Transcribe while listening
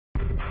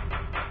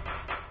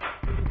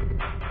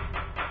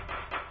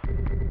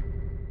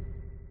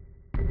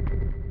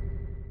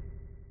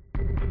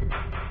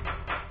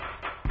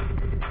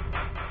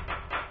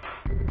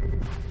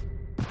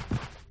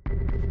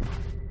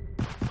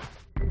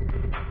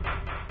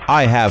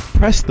I have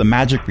pressed the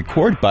magic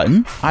record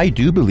button. I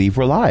do believe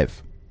we're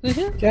live.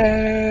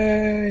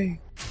 Yay!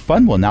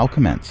 Fun will now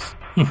commence.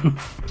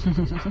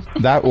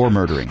 That or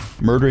murdering.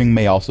 Murdering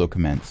may also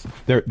commence.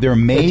 There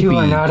may The two be...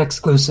 are not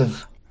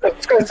exclusive.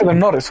 This guy said I'm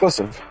not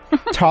exclusive.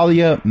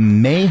 Talia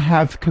may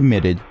have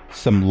committed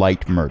some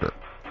light murder.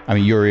 I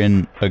mean, you're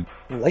in a...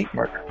 Light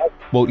murder?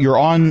 Well, you're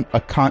on a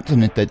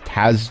continent that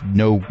has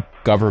no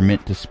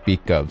government to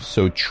speak of,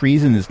 so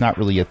treason is not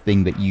really a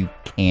thing that you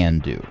can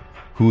do.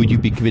 Who would you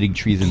be committing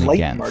treason Light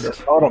against? murder?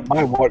 Not on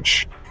my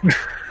watch.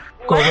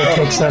 Gorgo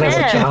takes that as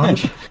a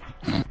challenge.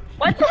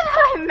 What did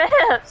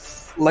I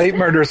miss? Light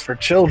murders for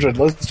children.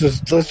 Let's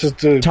just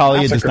do.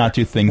 Talia massacre. does not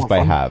do things More by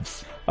fun.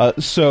 halves.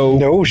 So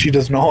No, she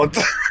does not.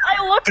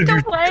 I looked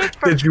away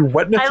for. Did you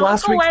witness I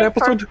last looked week's away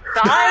episode? for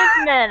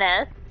 5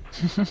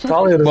 minutes.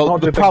 Talia does Well,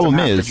 not do the things problem in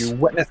half. is- Did you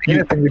witness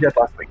anything we did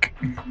last week?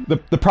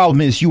 the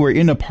problem is you were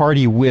in a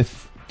party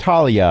with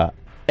Talia,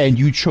 and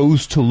you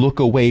chose to look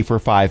away for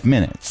 5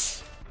 minutes.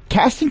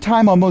 Casting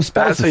time on most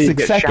spells That's how is you 6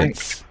 get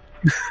seconds.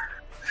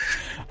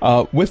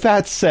 With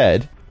that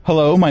said,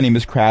 hello, my name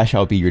is Crash.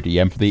 I'll be your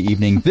DM for the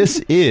evening.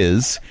 This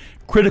is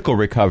Critical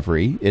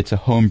Recovery. It's a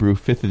homebrew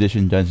 5th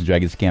edition Dungeons &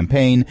 Dragons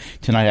campaign.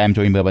 Tonight I'm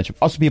joined by a bunch of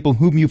awesome people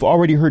whom you've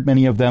already heard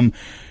many of them,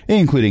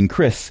 including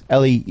Chris,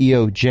 Ellie,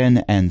 Io,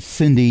 Jen, and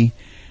Cindy.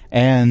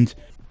 And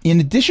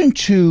in addition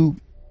to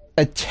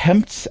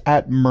attempts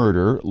at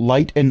murder,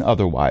 light and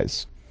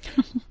otherwise,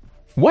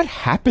 what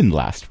happened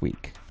last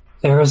week?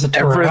 There was a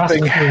terrace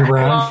Everything. we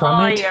ran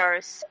from it.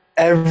 Lawyers.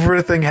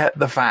 Everything hit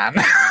the fan.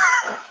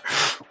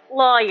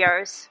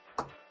 Lawyers.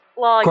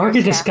 Gorga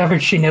yeah.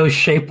 discovered she knows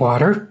shape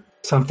water,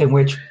 something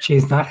which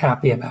she's not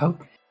happy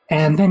about.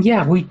 And then,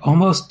 yeah, we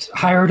almost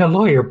hired a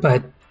lawyer,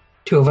 but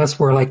two of us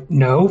were like,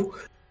 no,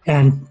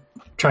 and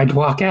tried to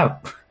walk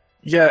out.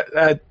 Yeah,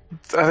 I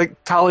think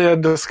Talia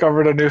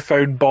discovered a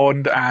newfound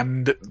bond,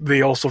 and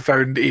they also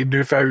found a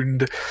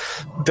newfound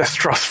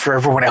distrust for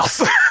everyone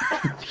else.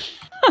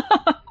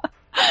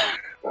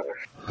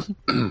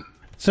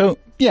 So,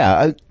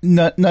 yeah,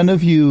 none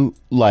of you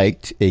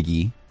liked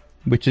Iggy,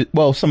 which is,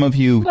 well, some of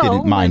you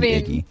didn't mind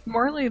Iggy.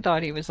 Morley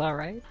thought he was all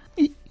right.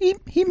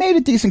 He made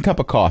a decent cup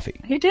of coffee.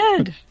 He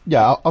did.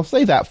 Yeah, I'll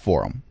say that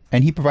for him.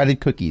 And he provided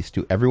cookies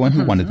to everyone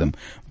who wanted them.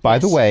 By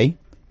the way,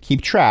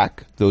 keep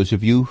track, those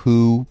of you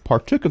who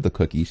partook of the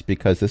cookies,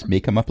 because this may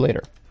come up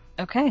later.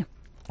 Okay.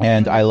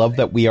 And I love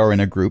that we are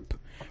in a group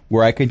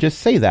where I can just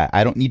say that.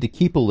 I don't need to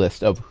keep a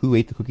list of who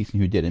ate the cookies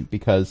and who didn't,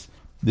 because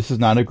this is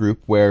not a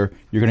group where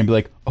you're going to be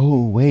like,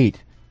 oh,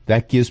 wait,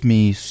 that gives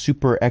me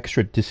super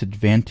extra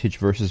disadvantage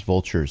versus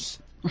vultures.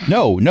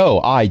 No,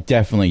 I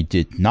definitely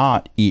did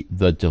not eat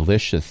the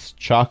delicious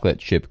chocolate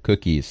chip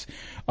cookies.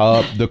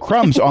 The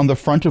crumbs on the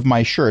front of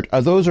my shirt,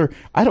 those are,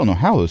 I don't know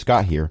how those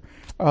got here.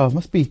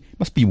 Must be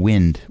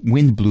wind.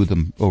 Wind blew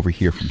them over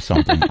here from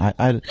something.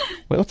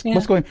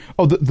 What's going?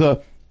 Oh,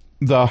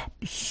 the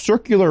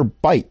circular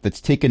bite that's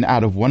taken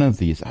out of one of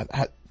these.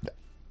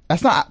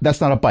 That's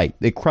not a bite.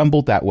 They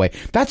crumbled that way.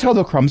 That's how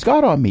the crumbs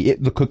got on me.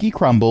 The cookie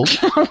crumbled,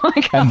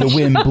 and the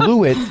wind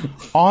blew it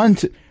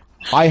onto.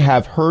 I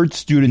have heard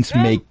students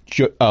make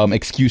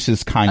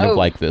excuses kind of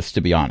like this,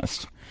 to be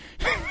honest.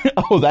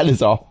 Oh, that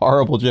is a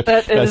horrible joke.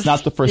 That's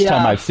not the first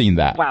time I've seen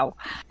that. Wow.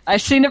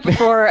 I've seen it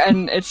before,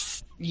 and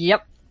it's,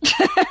 yep.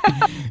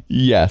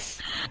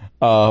 Yes.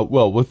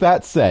 Well, with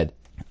that said,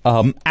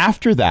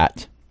 after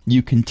that,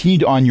 you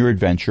continued on your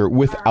adventure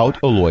without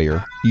a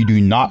lawyer. You do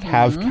not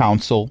have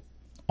counsel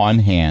on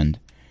hand.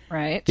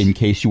 Right. In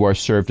case you are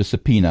served a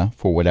subpoena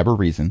for whatever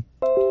reason.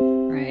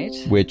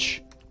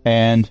 Right.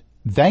 And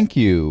thank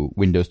you,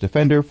 Windows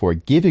Defender, for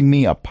giving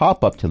me a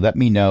pop-up to let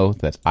me know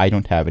that I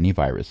don't have any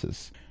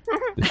viruses.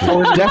 This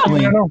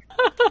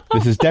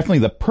is definitely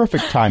the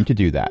perfect time to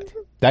do that.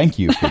 Thank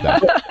you for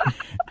that.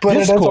 But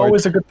it is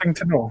always a good thing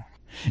to know.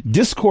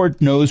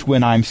 Discord knows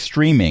when I'm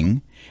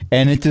streaming,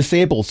 and it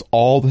disables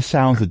all the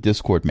sounds that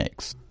Discord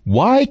makes.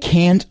 Why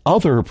can't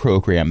other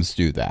programs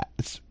do that?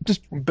 It's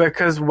just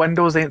because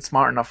Windows ain't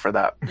smart enough for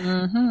that.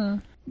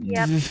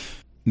 Yep.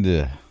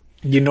 Ugh.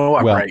 You know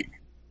I'm right.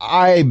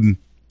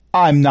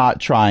 I'm not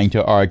trying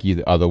to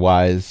argue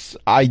otherwise.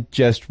 I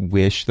just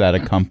wish that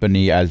a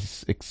company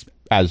as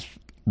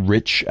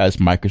rich as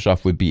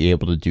Microsoft would be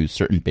able to do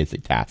certain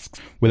basic tasks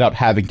without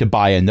having to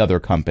buy another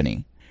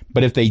company.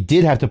 But if they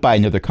did have to buy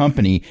another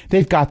company,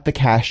 they've got the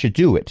cash to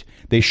do it.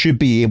 They should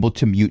be able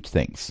to mute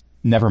things.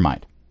 Never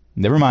mind.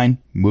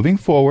 Moving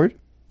forward,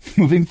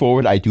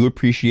 I do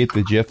appreciate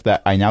the gif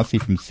that I now see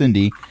from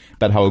Cindy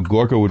about how a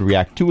Gorgo would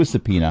react to a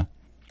subpoena.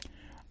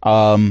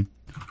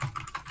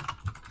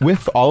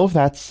 With all of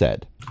that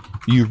said,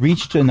 you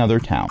reached another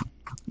town.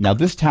 Now,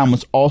 this town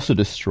was also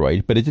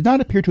destroyed, but it did not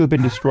appear to have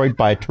been destroyed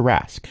by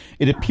Tarask.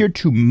 It appeared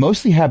to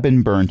mostly have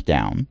been burned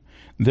down.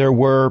 There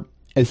were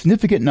a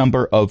significant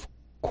number of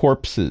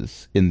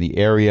corpses in the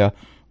area,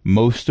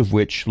 most of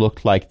which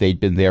looked like they'd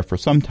been there for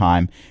some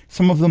time.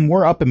 Some of them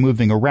were up and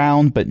moving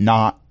around, but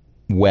not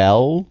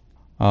well.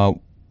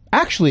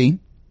 Actually,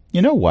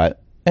 you know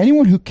what?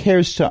 Anyone who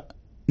cares to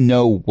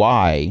know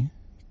why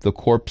the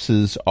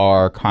corpses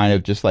are kind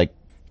of just like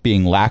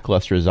being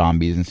lackluster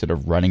zombies instead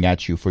of running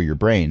at you for your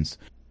brains,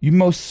 you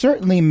most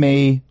certainly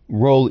may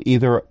roll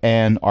either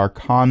an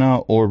Arcana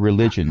or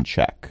Religion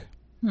check.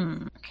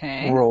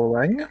 Okay.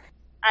 Rolling.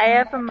 I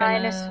have a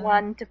Gonna-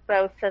 -1 to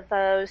both of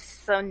those,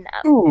 so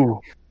no.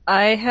 Ooh,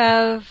 I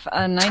have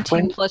a 19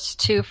 20. plus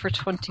 2 for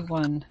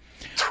 21.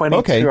 22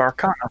 Okay.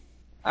 Arcana.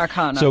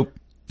 Arcana.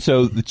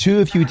 So the two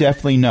of you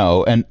definitely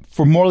know, and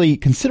for Morley,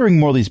 considering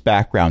Morley's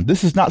background,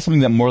 this is not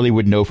something that Morley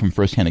would know from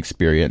firsthand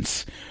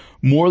experience.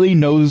 Morley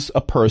knows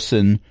a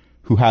person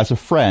who has a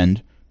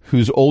friend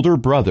whose older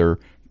brother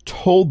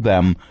told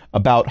them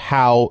about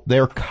how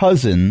their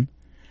cousin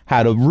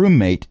had a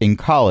roommate in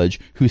college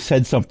who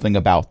said something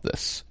about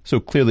this. So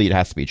clearly it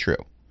has to be true.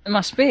 It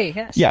must be,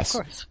 yes. Yes.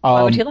 Of course.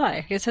 Why would Um, he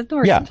lie? He has no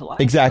reason Yeah, to lie.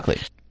 exactly.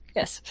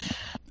 Yes.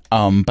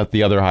 But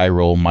the other high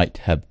roll might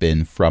have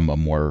been from a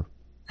more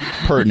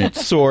pertinent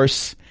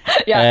source.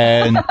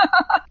 Yeah.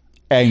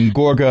 And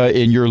Gorga,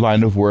 in your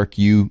line of work,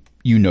 you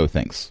know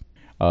things.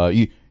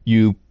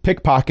 You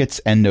pick pockets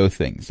and know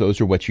things.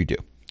 Those are what you do.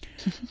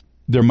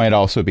 There might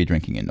also be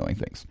drinking and knowing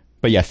things.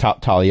 But yes,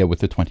 Talia with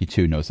the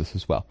 22 knows this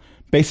as well.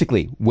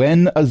 Basically,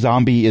 when a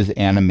zombie is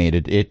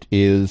animated, it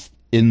is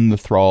in the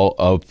thrall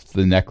of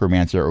the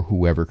necromancer or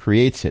whoever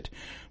creates it.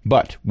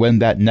 But when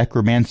that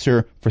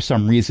necromancer, for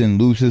some reason,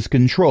 loses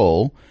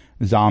control,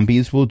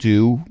 zombies will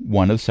do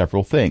one of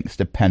several things.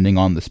 Depending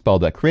on the spell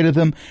that created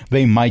them,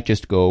 they might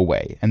just go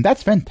away. And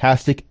that's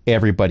fantastic.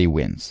 Everybody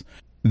wins.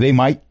 They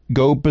might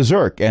go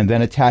berserk and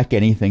then attack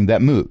anything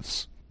that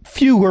moves.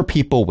 Fewer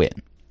people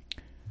win.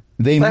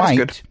 They That's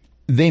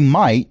good.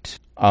 might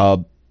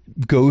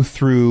go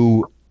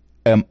through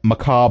a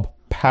macabre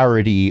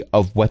parody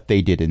of what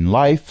they did in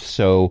life.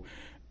 So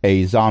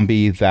a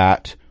zombie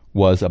that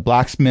was a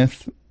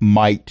blacksmith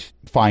might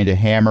find a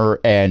hammer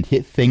and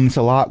hit things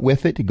a lot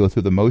with it to go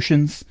through the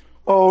motions.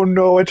 Oh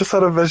no, I just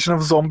had a vision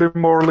of zombie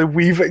Morley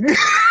weaving.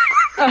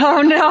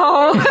 Oh,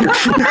 no.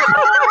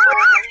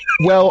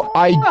 Well,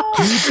 I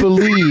do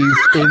believe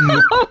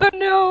Oh,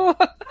 no.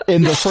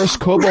 in the first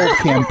Kobold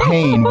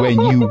campaign,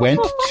 when you went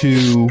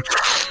to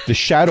the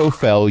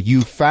Shadowfell,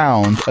 you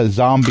found a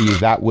zombie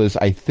that was,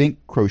 I think,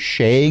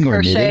 crocheting or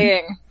knitting.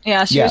 Crocheting.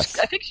 Yeah, Yes.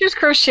 I think she was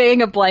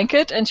crocheting a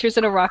blanket and she was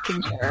in a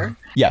rocking chair.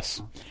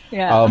 Yes.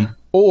 Yeah.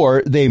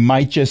 Or they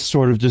might just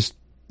sort of just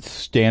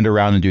stand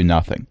around and do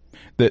nothing.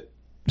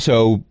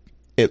 So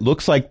it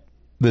looks like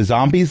the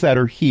zombies that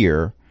are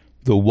here,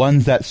 the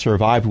ones that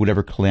survived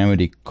whatever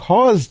calamity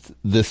caused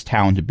this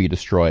town to be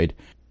destroyed,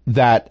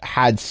 that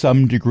had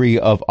some degree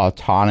of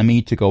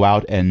autonomy to go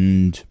out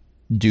and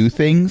do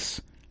things,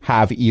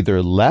 have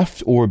either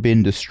left or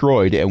been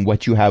destroyed, and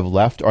what you have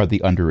left are the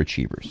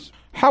underachievers.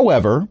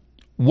 However,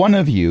 one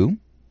of you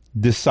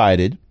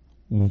decided,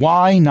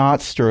 why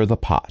not stir the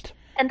pot?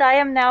 And I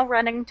am now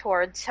running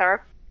towards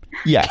her.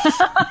 Yes.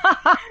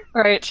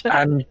 Right.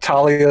 And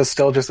Talia is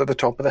still just at the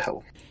top of the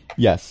hill.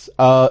 Yes.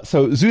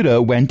 So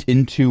Zuda went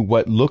into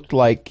what looked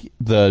like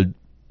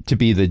to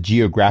be the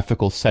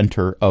geographical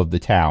center of the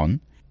town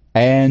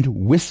and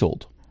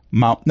whistled.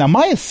 Now,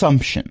 my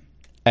assumption,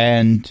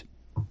 and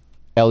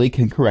Ellie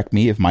can correct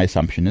me if my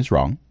assumption is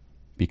wrong,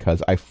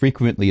 because I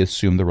frequently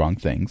assume the wrong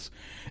things,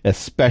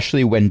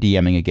 especially when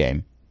DMing a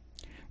game.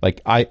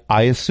 Like, I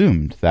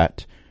assumed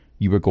that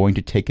you were going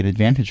to take an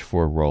advantage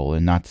for a roll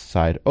and not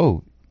decide,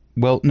 oh,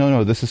 well,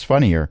 no, this is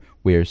funnier.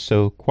 We're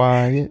so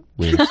quiet.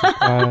 We're so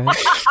quiet.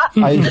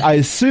 I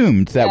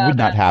assumed that would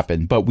not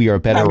happen, but we are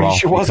better off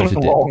she because wasn't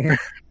it did.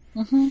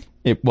 wrong.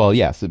 Well,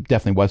 yes, it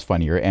definitely was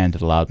funnier, and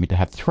it allowed me to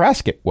have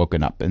Trask get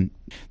woken up, and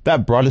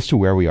that brought us to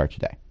where we are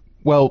today.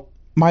 Well,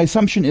 my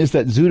assumption is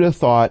that Zuda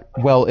thought,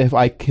 well, if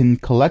I can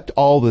collect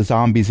all the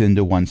zombies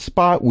into one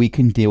spot, we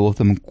can deal with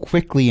them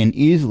quickly and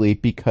easily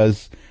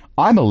because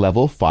I'm a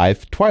level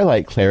 5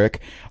 Twilight Cleric.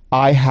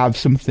 I have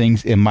some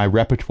things in my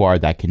repertoire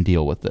that can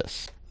deal with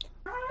this.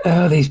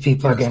 Oh, these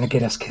people are going to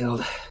get us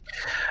killed.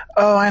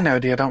 Oh, I know,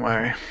 dear. Don't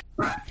worry.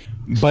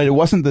 But it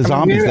wasn't the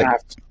zombies we're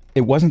that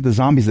it wasn't the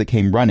zombies that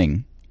came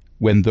running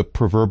when the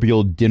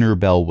proverbial dinner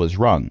bell was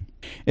rung.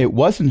 It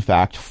was, in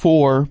fact,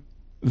 4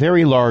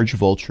 very large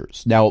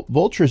vultures. Now,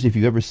 vultures, if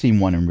you've ever seen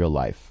one in real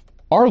life,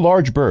 are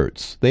large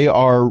birds. They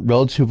are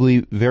relatively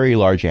very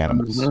large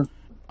animals.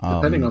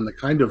 Depending on the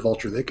kind of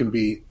vulture, they can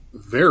be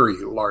very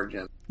large.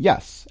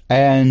 Yes,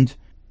 and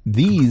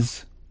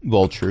these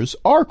vultures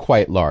are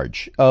quite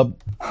large.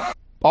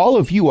 All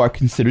of you are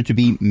considered to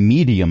be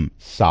medium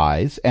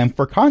size, and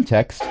for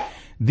context,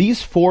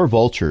 these 4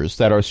 vultures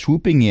that are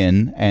swooping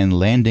in and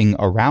landing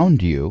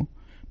around you,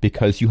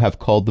 because you have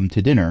called them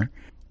to dinner,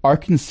 are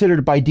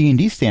considered by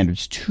D&D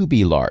standards to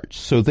be large,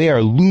 so they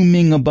are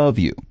looming above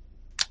you.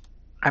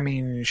 I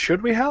mean,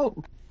 should we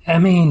help? I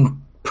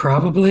mean,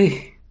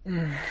 probably.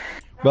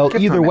 Well,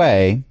 Good either for me.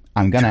 way,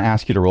 I'm going to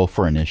ask you to roll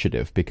for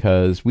initiative,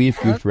 because we've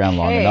goofed around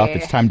long Okay. enough.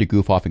 It's time to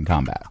goof off in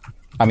combat.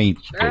 I mean,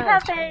 I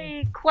have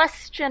a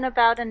question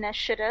about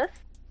initiative.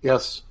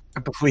 Yes.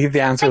 I believe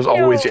the answer is Thank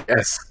you. always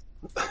yes.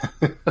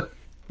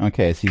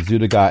 okay, I see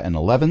Zuda got an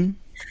 11.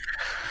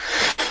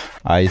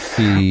 I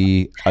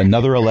see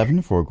another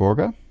 11 for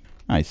Gorga.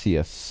 I see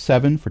a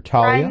 7 for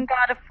Talia. Ryan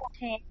got a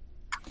 17.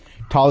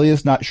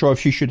 Talia's not sure if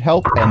she should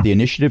help, and the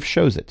initiative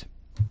shows it.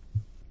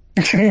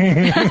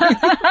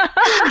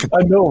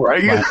 I know,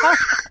 right?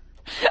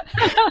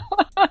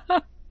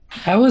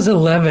 I was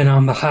 11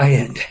 on the high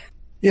end.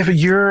 Yeah, but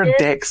you're a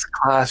Dex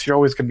class. You're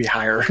always going to be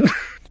higher.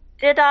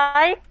 Did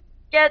I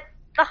get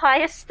the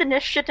highest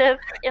initiative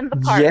in the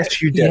party?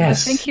 Yes, you did.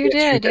 Yes. I think you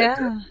did,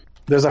 yeah.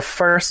 There's a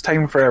first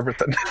time for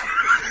everything.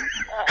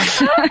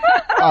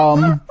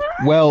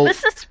 Well,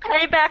 This is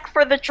payback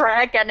for the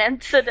dragon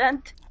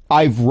incident.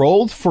 I've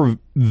rolled for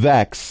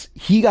Vex.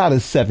 He got a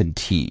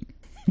 17.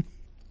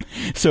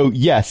 So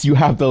yes, you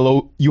have the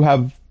low. You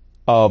have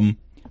well,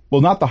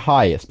 not the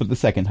highest, but the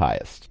second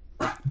highest.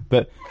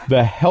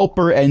 The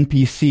helper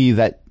NPC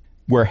that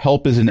where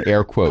help is in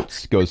air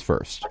quotes goes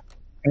first.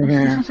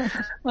 You're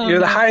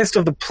the highest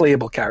of the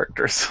playable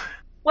characters.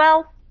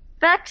 Well,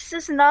 Vex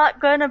is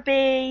not going to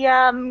be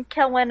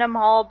killing them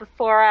all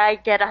before I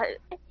get a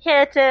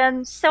hit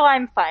in, so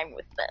I'm fine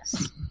with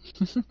this.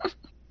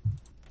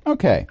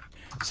 Okay,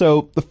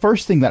 so the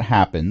first thing that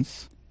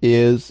happens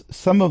is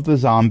some of the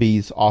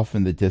zombies off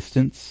in the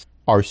distance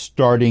are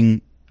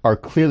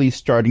clearly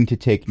starting to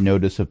take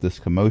notice of this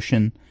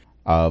commotion.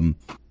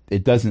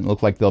 It doesn't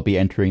look like they'll be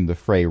entering the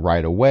fray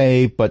right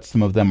away, but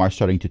some of them are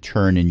starting to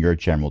turn in your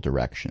general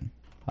direction.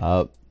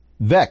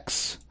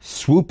 Vex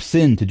swoops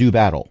in to do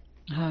battle.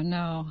 Oh,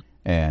 no.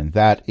 And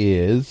that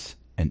is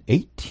an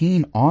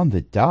 18 on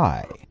the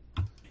die.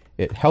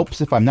 It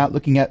helps if I'm not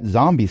looking at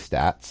zombie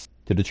stats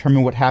to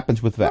determine what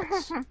happens with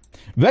Vex.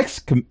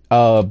 Vex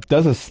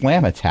does a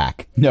slam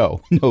attack. No,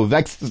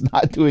 Vex is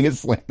not doing a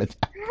slam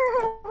attack.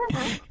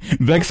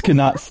 Vex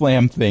cannot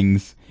slam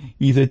things.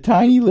 He's a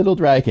tiny little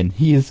dragon.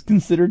 He is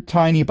considered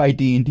tiny by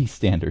D&D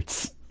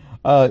standards.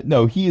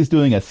 No, he is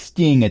doing a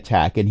sting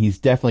attack, and he's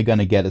definitely going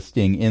to get a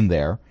sting in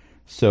there.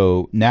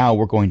 So now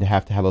we're going to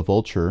have a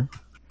vulture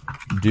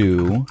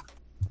do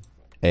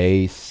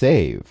a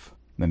save.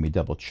 Let me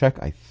double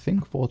check. I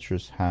think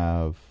vultures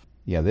have...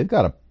 Yeah,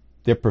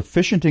 they're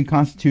proficient in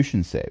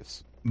Constitution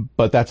saves.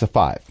 But that's a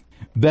 5.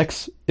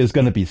 Vex is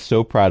going to be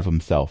so proud of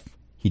himself.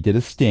 He did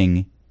a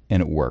sting,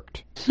 and it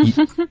worked.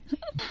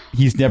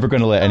 He's never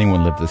going to let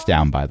anyone live this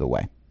down, by the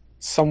way.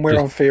 Somewhere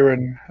on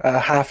Faerun, a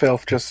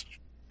half-elf just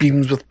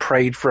beams with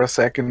pride for a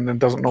second and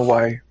doesn't know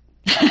why.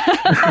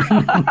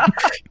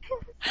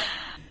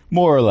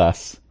 More or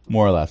less.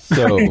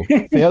 So,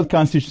 failed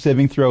Constitution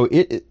saving throw.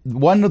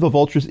 One of the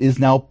vultures is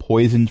now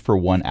poisoned for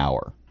 1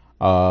 hour.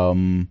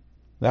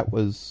 That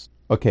was...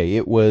 Okay,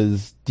 it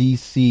was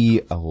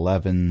DC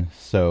 11,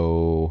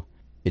 so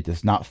it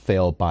does not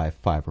fail by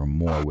 5 or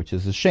more, which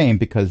is a shame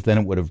because then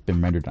it would have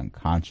been rendered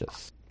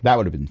unconscious. That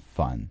would have been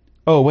fun.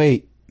 Oh,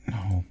 wait.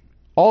 No.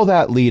 All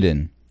that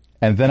lead-in,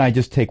 and then I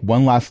just take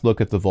one last look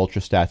at the vulture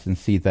stats and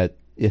see that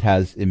it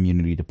has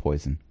immunity to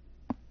poison.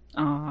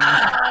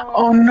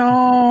 Oh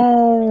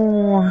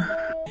no!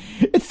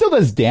 It still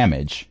does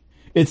damage.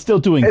 It's still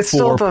doing 4 points. It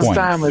still does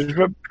damage,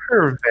 but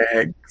poor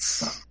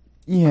Vex.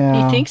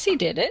 Yeah. He thinks he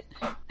did it.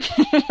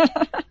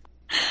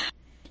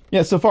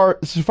 Yeah, so far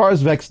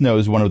as Vex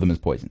knows, one of them is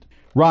poisoned.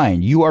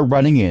 Ryan, you are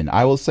running in.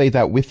 I will say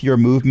that with your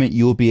movement,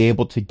 you'll be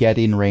able to get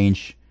in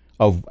range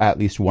of at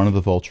least one of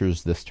the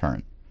vultures this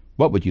turn.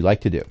 What would you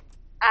like to do?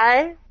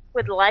 I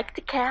would like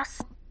to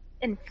cast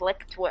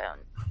Inflict Wound.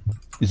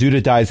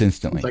 Zuda dies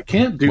instantly. I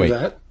can't do Wait.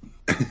 that.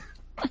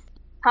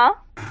 Huh?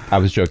 I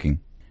was joking.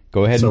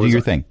 Go ahead and do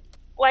your thing.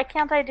 Why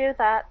can't I do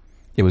that?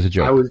 It was a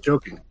joke. I was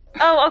joking.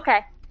 Oh,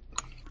 okay.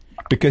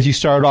 Because you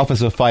started off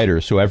as a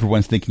fighter, so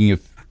everyone's thinking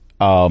of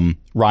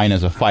Ryan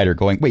as a fighter,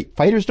 going, wait,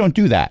 fighters don't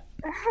do that.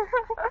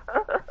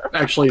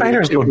 Actually,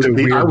 Fighters it don't would do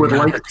be- weird I would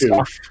magic like to.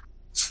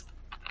 stuff.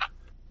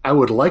 I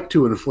would like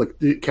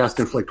to cast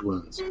inflict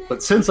wounds,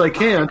 but since I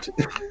can't,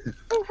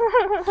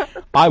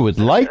 I would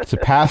like to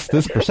pass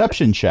this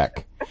perception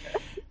check.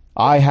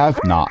 I have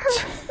not.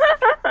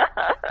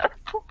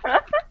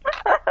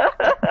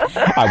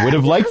 I would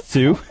have liked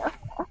to.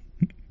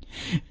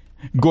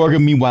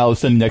 Gorgon, meanwhile, is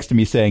sitting next to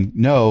me saying,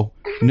 no,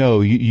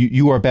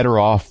 you are better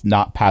off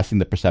not passing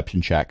the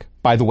perception check.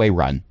 By the way,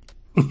 run.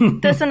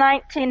 Does a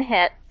 19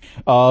 hit?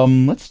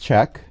 Let's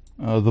check.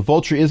 The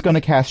vulture is going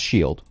to cast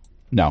shield.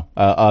 No,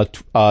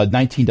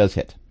 19 does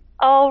hit.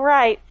 All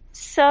right.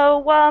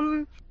 So,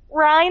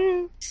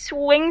 Ryan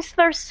swings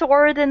their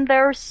sword, and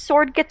their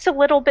sword gets a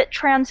little bit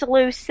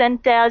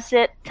translucent as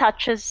it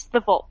touches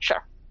the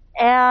vulture.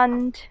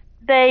 And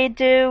they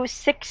do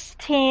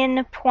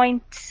 16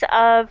 points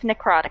of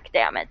necrotic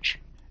damage.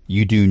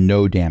 You do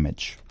no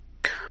damage.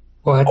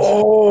 What?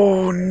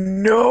 Oh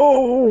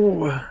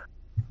no!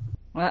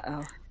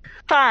 Uh-oh.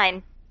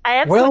 Fine. I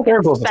have Well,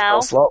 there quicken goes the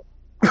spell spell.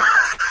 slot.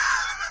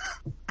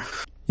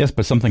 Yes,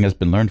 but something has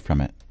been learned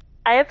from it.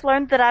 I have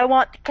learned that I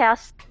want to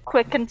cast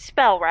Quicken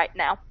Spell right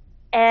now.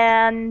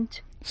 And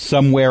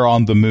Somewhere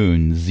on the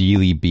moon,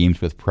 Zeely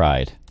beams with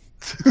pride.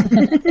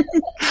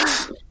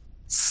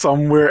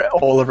 Somewhere,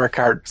 all of our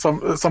characters,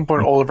 at some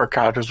point, all of our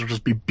characters will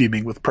just be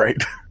beaming with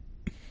pride.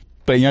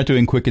 But you're not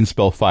doing quick and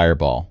spell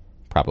fireball.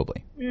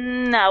 probably.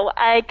 No,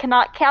 I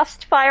cannot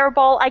cast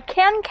Fireball. I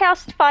can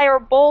cast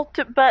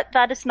Firebolt, but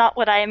that is not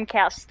what I am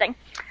casting.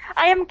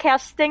 I am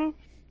casting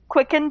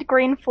Quickened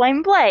Green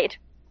Flame Blade.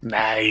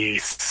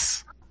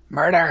 Nice.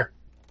 Murder.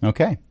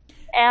 Okay.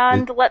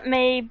 And let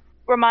me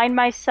remind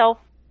myself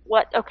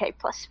okay,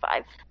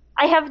 +5.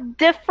 I have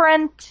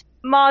different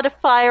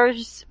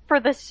modifiers for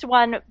this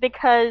one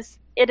because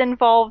it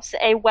involves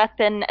a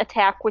weapon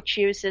attack which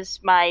uses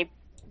my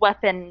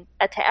weapon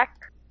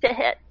attack to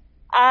hit.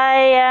 I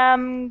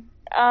am,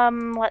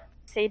 let's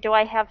see, do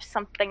I have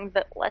something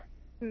that lets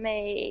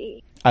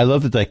me... I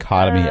love the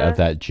dichotomy of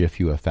that GIF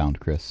you have found,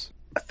 Chris.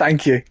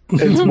 Thank you.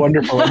 It's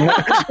wonderful, isn't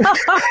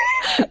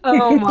it?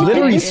 Oh my.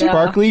 Glittery, Yeah.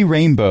 sparkly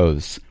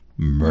rainbows.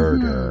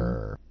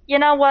 Murder. You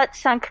know what?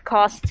 Sunk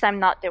costs, I'm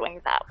not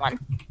doing that one.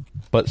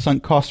 But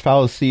sunk cost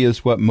fallacy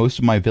is what most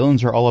of my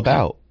villains are all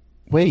about.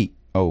 Wait.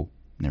 Oh,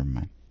 never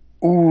mind.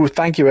 Ooh,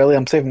 thank you, Ellie.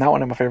 I'm saving that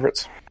one in my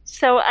favorites.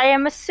 So I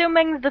am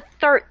assuming the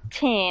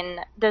 13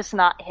 does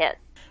not hit.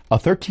 A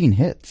 13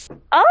 hits.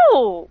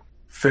 Oh!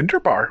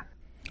 Finderbar.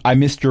 I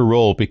missed your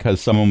roll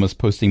because someone was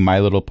posting My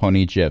Little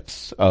Pony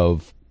GIFs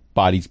of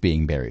bodies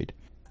being buried.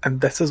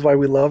 And this is why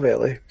we love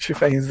Ellie. She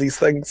finds these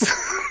things.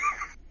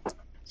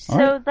 So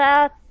Alright.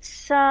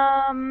 that's,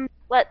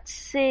 let's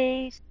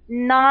see,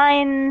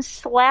 9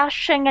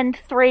 slashing and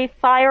 3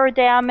 fire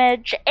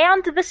damage.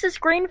 And this is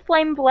Green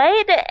Flame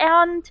Blade,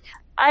 and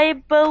I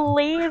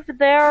believe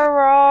there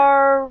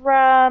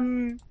are,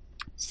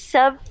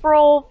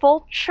 several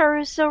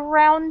vultures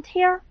around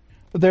here.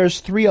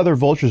 There's 3 other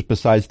vultures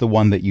besides the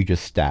one that you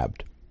just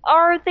stabbed.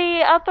 Are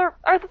the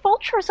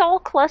vultures all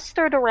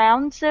clustered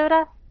around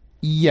Zuda?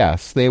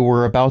 Yes, they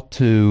were about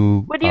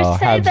to Would you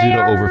say have they Zuda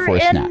are over for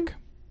a snack.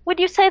 Would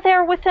you say they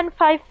are within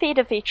 5 feet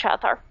of each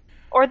other?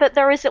 Or that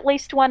there is at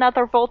least one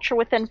other vulture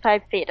within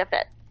 5 feet of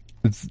it?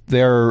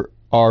 There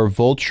are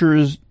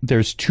vultures.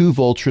 There's 2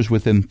 vultures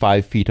within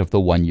 5 feet of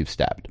the one you've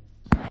stabbed.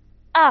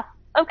 Ah,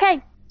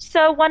 okay.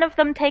 So one of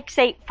them takes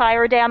 8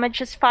 fire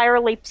damage as fire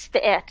leaps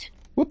to it.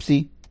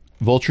 Whoopsie.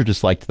 Vulture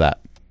disliked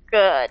that.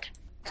 Good.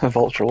 The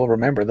vulture will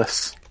remember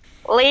this.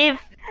 Leave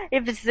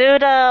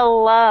Zuda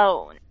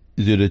alone.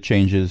 Zuda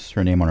changes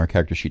her name on her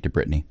character sheet to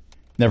Brittany.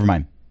 Never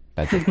mind.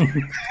 Bad joke.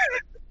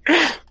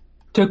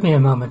 Took me a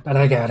moment, but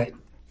I got it.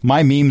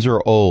 My memes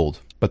are old,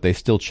 but they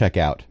still check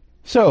out.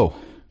 So,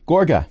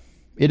 Gorga,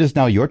 it is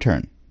now your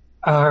turn.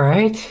 All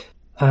right.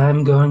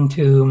 I'm going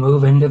to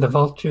move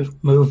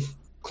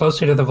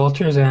closer to the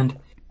vultures and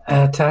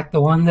attack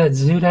the one that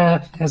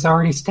Zuda has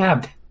already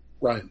stabbed.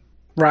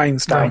 Ryan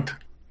stabbed.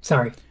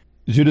 Sorry.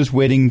 Zuda's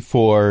waiting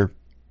for...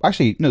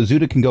 Actually, no,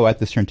 Zuda can go at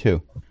this turn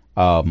too.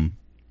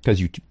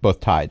 Because you both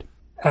tied.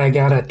 I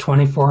got a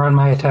 24 on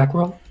my attack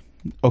roll.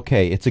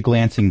 Okay, it's a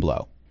glancing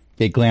blow.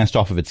 It glanced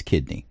off of its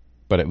kidney,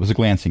 but it was a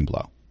glancing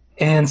blow.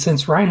 And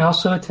since Ryan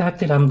also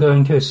attacked it, I'm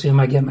going to assume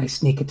I get my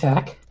sneak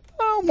attack.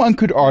 One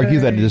could argue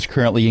that it is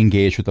currently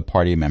engaged with a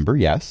party member,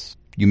 yes.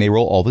 You may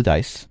roll all the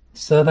dice.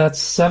 So that's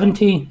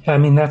 17. I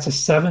mean, that's a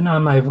 7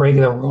 on my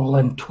regular roll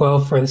and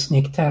 12 for the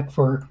sneak attack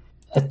for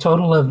a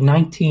total of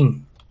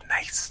 19.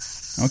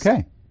 Nice.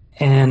 Okay.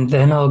 And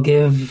then I'll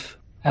give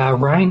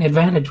Ryan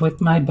advantage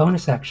with my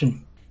bonus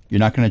action. You're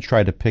not going to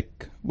try to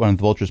pick one of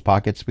the vulture's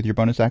pockets with your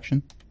bonus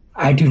action?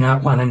 I do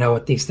not want to know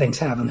what these things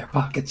have in their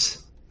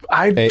pockets.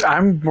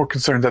 I'm more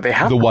concerned that they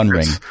have The One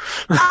Ring.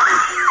 pockets.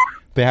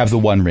 They have the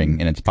One Ring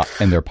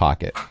in their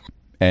pocket.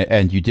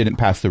 And you didn't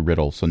pass the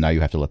riddle, so now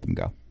you have to let them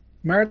go.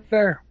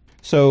 Murder.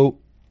 So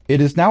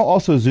it is now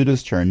also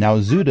Zuda's turn. Now,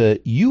 Zuda,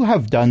 you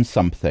have done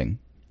something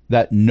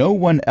that no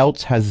one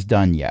else has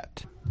done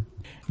yet.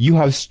 You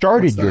have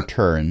started your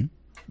turn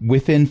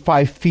within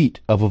 5 feet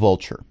of a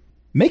vulture.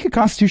 Make a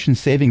Constitution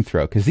saving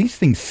throw, because these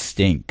things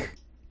stink.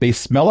 They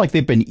smell like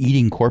they've been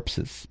eating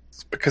corpses.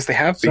 It's because they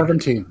have been.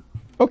 17.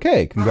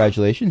 Okay,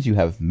 congratulations. You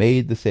have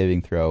made the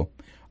saving throw.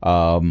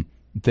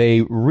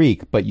 They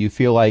reek, but you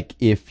feel like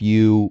if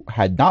you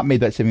had not made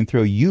that saving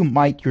throw, you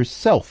might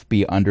yourself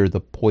be under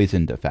the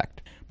poisoned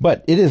effect.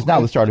 But it is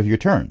now the start of your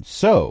turn,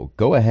 so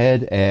go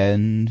ahead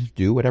and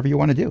do whatever you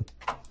want to do.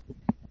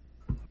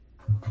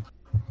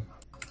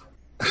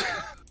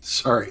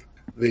 Sorry.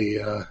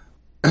 The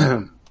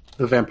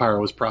vampire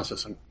was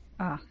processing.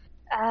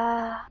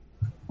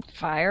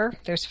 Fire?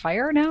 There's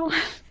fire now?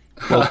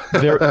 Well,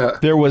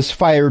 there was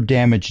fire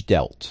damage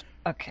dealt.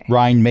 Okay.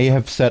 Ryan may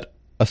have set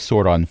a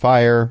sword on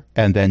fire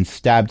and then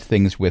stabbed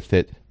things with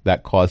it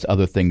that caused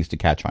other things to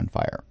catch on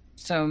fire.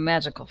 So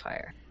magical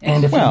fire.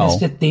 And if Well- you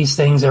missed it, these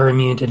things are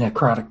immune to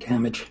necrotic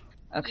damage.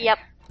 Okay. Yep.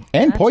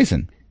 And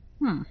poison.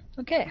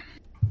 Okay.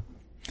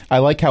 I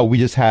like how we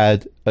just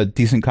had a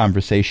decent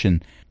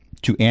conversation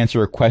to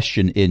answer a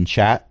question in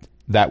chat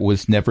that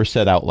was never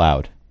said out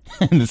loud.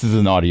 And this is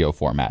an audio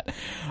format.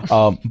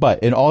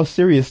 But in all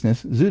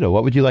seriousness, Zuda,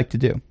 what would you like to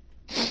do?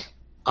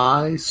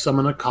 I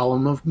summon a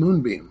column of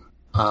moonbeam.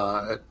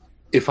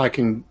 If I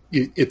can,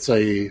 it's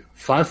a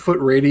 5-foot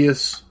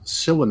radius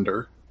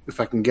cylinder. If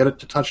I can get it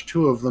to touch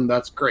 2 of them,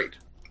 that's great.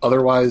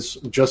 Otherwise,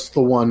 just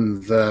the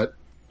one that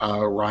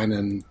Ryan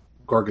and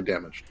Gorga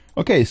damaged.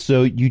 Okay,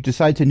 so you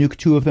decide to nuke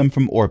 2 of them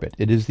from orbit.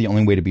 It is the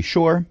only way to be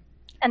sure.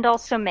 And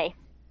also me.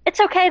 It's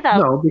okay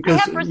though. I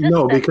have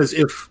resistance. Because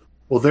if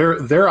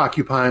they're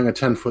occupying a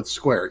 10-foot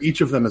square.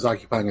 Each of them is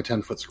occupying a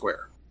 10-foot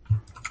square.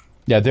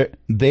 Yeah,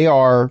 they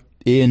are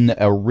in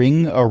a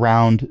ring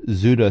around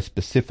Zuda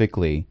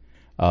specifically.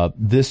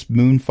 This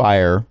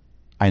Moonfire,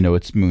 I know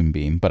it's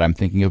Moonbeam, but I'm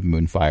thinking of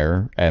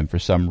Moonfire, and for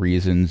some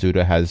reason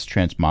Zuda has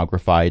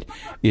transmogrified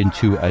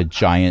into a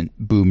giant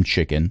boom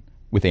chicken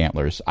with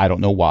antlers. I don't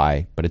know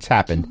why, but it's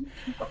happened.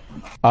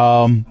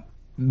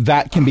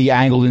 That can be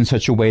angled in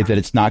such a way that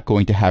it's not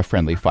going to have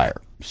friendly fire.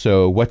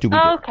 So what do we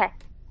do? Okay.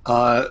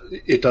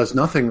 It does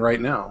nothing right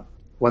now.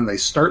 When they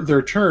start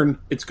their turn,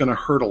 it's going to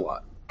hurt a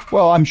lot.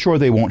 Well, I'm sure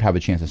they won't have a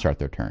chance to start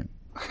their turn.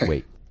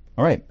 Wait.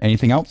 All right.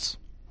 Anything else?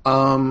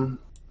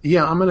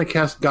 Yeah, I'm going to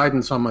cast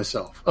guidance on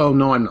myself. Oh,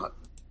 no, I'm not.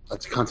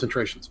 That's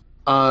concentrations.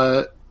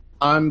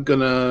 I'm going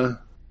to...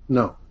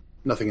 No,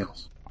 nothing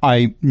else.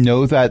 I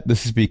know that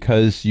this is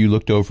because you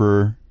looked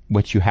over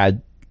what you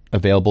had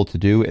available to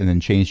do and then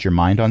changed your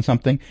mind on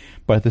something.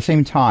 But at the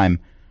same time,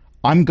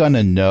 I'm going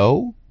to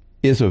know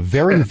is a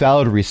very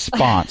valid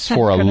response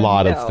for a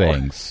lot of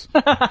things.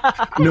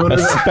 No.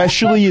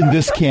 Especially in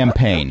this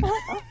campaign.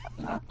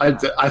 I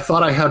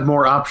thought I had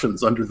more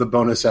options under the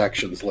bonus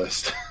actions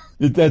list.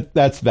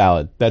 That's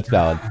valid. That's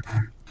valid.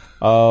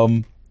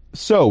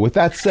 So, with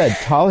that said,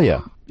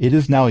 Talia, it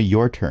is now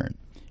your turn.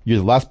 You're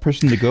the last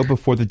person to go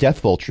before the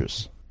Death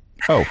Vultures.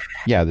 Oh,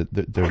 yeah,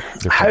 they're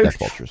called Death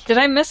Vultures. Did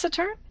I miss a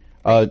turn?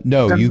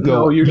 No, you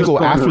go. No, you go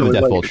after the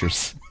Death like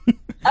Vultures.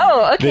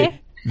 Oh, okay.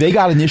 They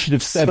got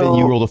initiative 7. So-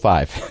 you rolled a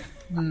 5.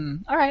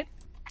 All right.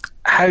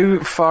 How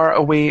far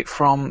away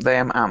from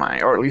them am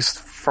I? Or at least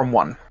from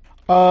one?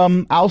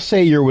 I'll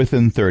say you're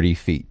within 30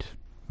 feet.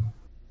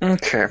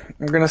 Okay,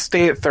 I'm going to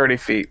stay at 30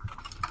 feet.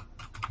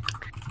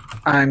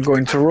 I'm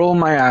going to roll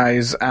my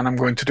eyes, and I'm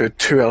going to do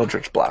 2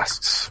 Eldritch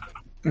Blasts.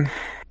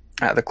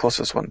 The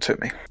closest one to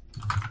me.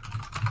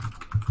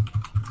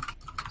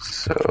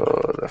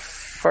 So the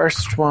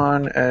first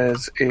one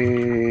is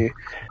a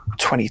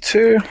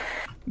 22.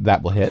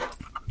 That will hit.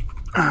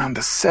 And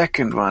the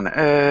second one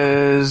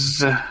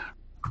is...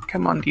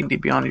 Come on, D&D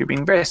Beyond, you're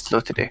being very slow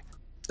today.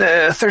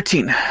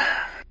 13.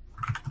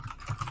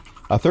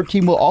 A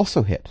 13 will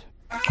also hit.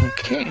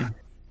 Okay.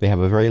 They have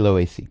a very low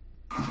AC.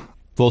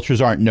 Vultures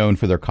aren't known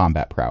for their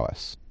combat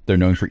prowess. They're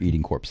known for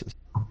eating corpses.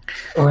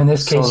 Or in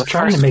this So case, the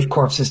trying to first- make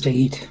corpses to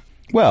eat.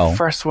 Well,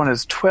 First one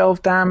is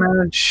 12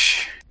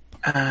 damage.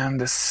 And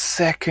the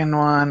second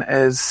one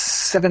is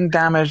 7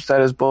 damage.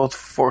 That is both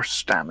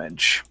force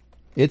damage.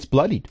 it's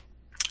bloodied.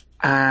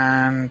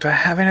 And do I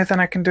have anything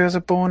I can do as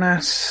a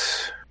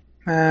bonus?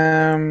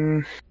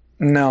 No,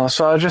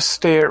 so I'll just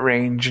stay at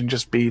range and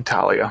just be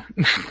Talia.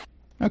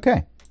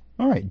 Okay.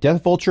 All right.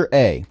 Death Vulture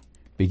A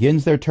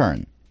begins their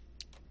turn.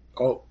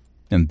 Oh,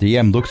 And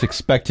DM looks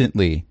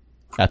expectantly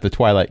at the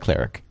Twilight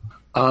Cleric.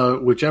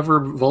 whichever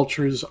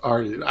vultures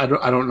are... I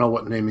don't know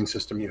what naming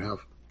system you have.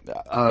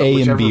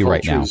 A and B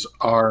right now. Vultures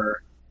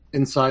are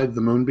inside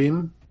the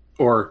moonbeam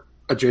or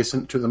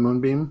adjacent to the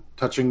moonbeam,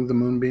 touching the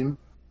moonbeam,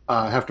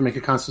 have to make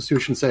a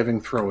Constitution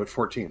saving throw at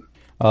 14.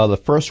 The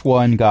first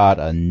one got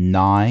a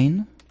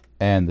 9,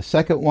 and the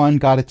second one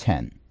got a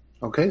 10.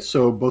 Okay,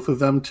 so both of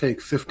them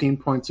take 15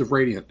 points of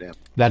radiant damage.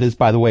 That is,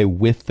 by the way,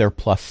 with their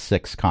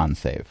 +6 con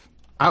save.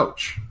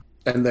 Ouch.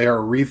 And they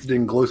are wreathed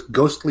in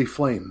ghostly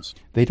flames.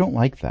 They don't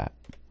like that.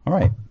 All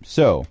right.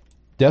 So,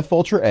 Death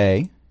Vulture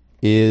A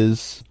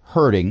is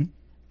hurting,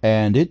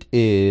 and it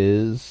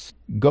is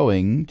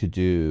going to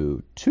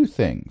do 2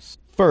 things.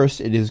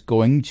 First, it is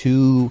going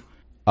to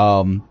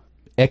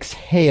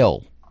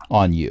exhale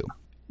on you.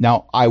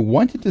 Now, I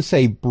wanted to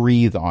say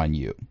breathe on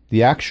you.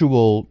 The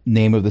actual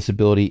name of this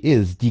ability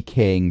is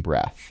Decaying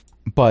Breath.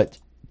 But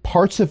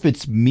parts of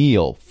its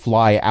meal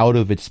fly out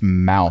of its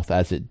mouth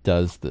as it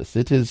does this.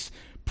 It is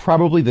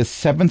probably the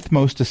 7th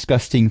most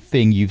disgusting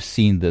thing you've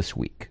seen this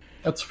week.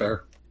 That's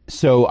fair.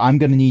 So I'm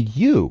going to need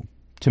you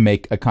to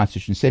make a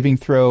Constitution saving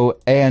throw,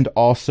 and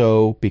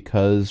also,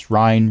 because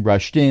Ryan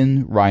rushed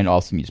in, Ryan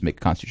also needs to make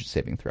a Constitution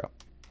saving throw.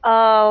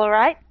 All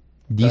right.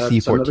 DC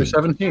That's 14. another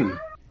 17.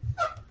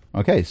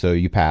 Okay, so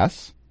you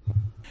pass.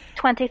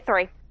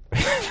 23.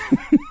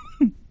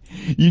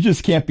 You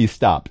just can't be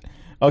stopped.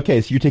 Okay,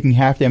 so you're taking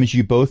half damage.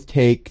 You both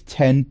take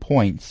 10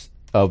 points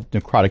of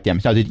necrotic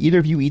damage. Now, did either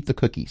of you eat the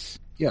cookies?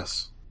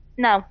 Yes.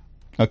 No.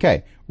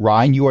 Okay,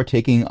 Ryan, you are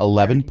taking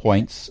 11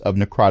 points of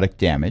necrotic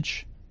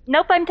damage.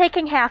 Nope, I'm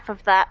taking half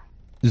of that.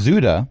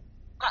 Zuda,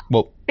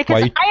 well,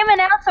 Because why- I am an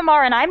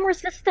Aasimar and I'm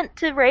resistant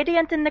to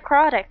radiant and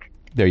necrotic.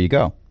 there you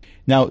go.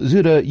 Now,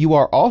 Zuda, you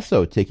are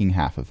also taking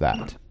half of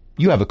that.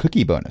 You have a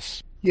cookie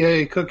bonus.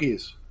 Yay,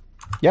 cookies.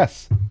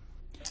 Yes.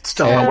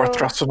 Still So- not worth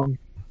trusting them.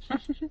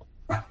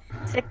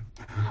 6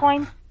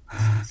 points.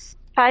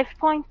 5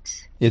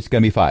 points. It's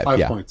going to be 5. 5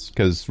 yeah, points.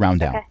 because round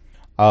down. Okay.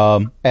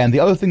 And the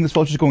other thing this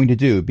vulture is going to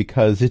do,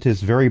 because it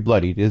is very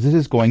bloodied, is it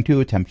is going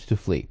to attempt to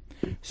flee.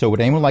 So would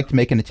anyone like to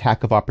make an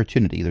attack of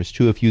opportunity? There's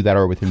 2 of you that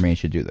are within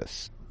range to do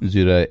this.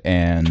 Zuda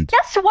and...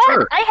 Guess what?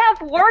 Sure. I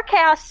have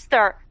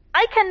Warcaster.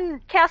 I can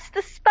cast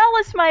a spell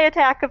as my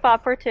attack of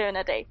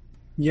opportunity.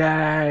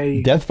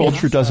 Yay. Death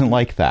Vulture doesn't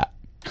like that.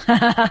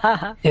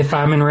 If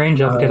I'm in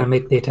range, I'm going to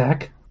make the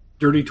attack.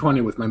 Dirty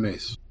 20 with my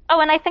mace. Oh,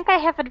 and I think I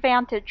have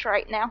advantage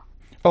right now.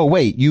 Oh,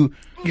 wait, You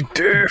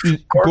do.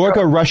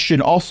 Gorga rushed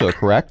in also,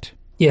 correct?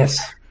 Yes.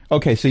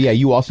 Okay, so yeah,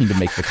 you also need to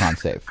make the con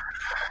save.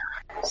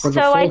 For the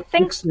So full I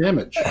think 6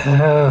 damage.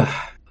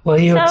 Will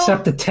you So-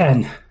 accept the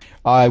 10?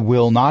 I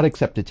will not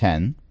accept a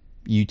 10.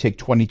 You take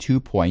 22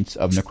 points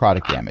of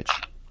necrotic damage.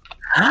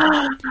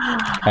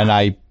 And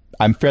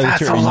I'm fairly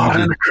That's a certain lot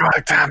you of did.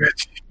 necrotic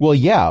damage. Well,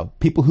 yeah,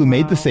 people who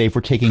made the save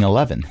were taking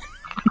 11.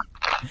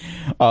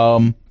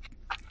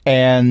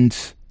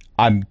 And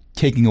I'm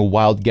taking a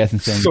wild guess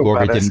and saying So Gorga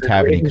bad, didn't that's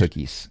have any range.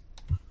 cookies.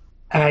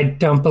 I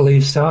don't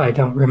believe so. I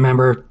don't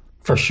remember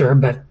for sure,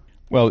 but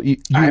Well, you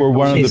I were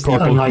one of the believe so.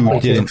 people who Unlikely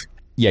to. didn't.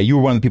 Yeah, you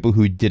were one of the people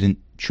who didn't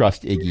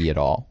trust Iggy at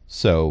all.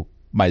 So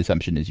my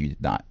assumption is you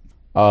did not.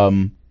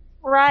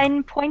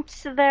 Ryan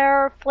points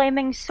their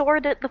flaming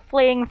sword at the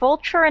fleeing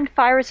vulture and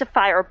fires a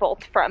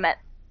firebolt from it.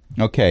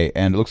 Okay,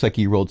 and it looks like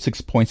you rolled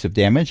 6 points of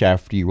damage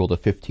after you rolled a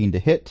 15 to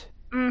hit.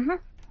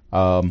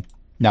 Mm-hmm.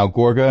 Now,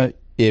 Gorga,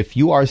 if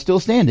you are still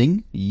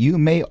standing, you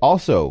may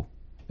also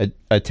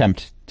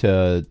attempt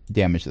to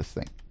damage this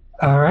thing.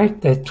 all right.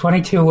 The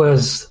 22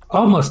 was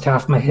almost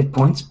half my hit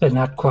points, but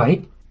not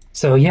quite.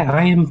 So yeah,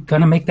 I am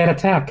going to make that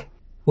attack.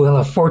 Will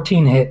a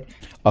 14 hit?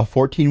 A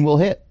 14 will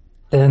hit.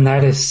 Then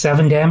that is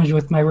 7 damage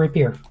with my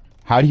rapier.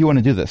 How do you want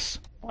to do this?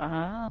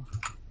 Wow.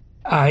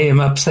 I am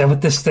upset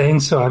with this thing,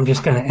 so I'm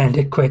just going to end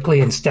it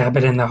quickly and stab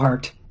it in the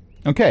heart.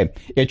 Okay,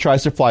 it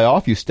tries to fly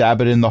off. You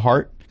stab it in the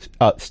heart,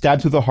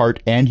 stab through the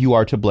heart, and you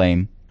are to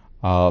blame.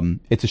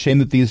 It's a shame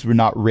that these were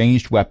not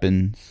ranged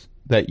weapons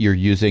that you're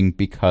using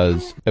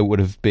because it would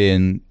have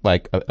been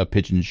like a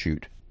pigeon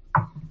shoot.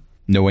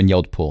 No one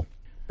yelled pull.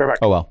 Go back.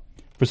 Oh well.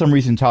 For some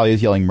reason,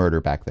 Talia's yelling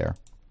murder back there.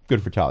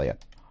 Good for Talia.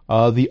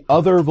 The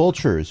other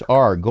vultures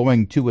are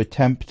going to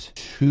attempt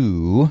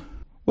to...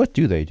 What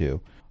do they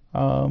do?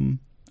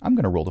 I'm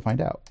going to roll to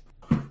find out.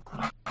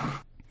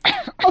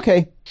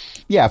 Okay.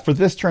 Yeah, for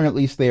this turn at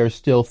least, they are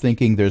still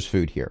thinking there's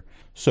food here.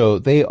 So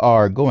they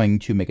are going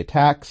to make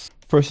attacks.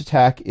 First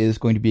attack is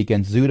going to be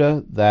against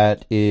Zuda.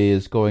 That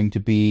is going to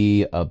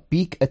be a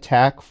beak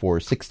attack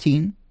for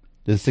 16.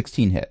 Does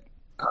 16 hit?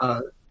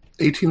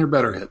 18 or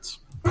better hits.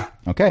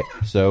 Okay,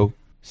 so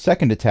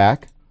second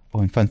attack. Oh,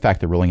 and fun fact,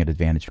 they're rolling at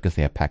advantage because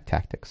they have pack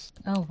tactics.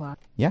 Oh, wow.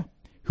 Yeah.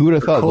 Who would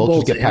have thought vultures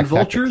Kobolds get and pack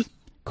vultures? tactics?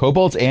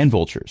 Kobolds and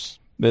vultures.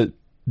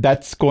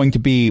 That's going to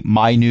be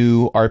my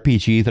new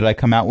RPG that I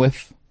come out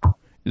with.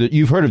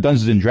 You've heard of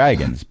Dungeons and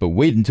Dragons, but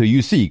wait until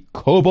you see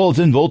kobolds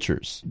and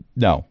vultures.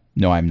 No,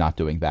 I'm not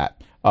doing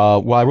that.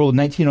 Well, I rolled a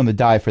 19 on the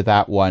die for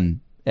that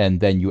one, and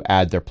then you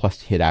add their plus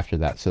to hit after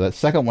that. So that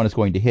second one is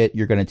going to hit.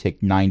 You're going to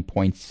take 9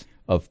 points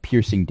of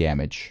piercing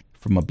damage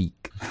from a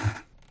beak.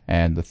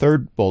 And the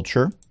third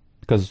vulture,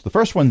 because the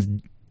first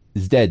one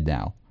is dead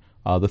now,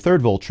 the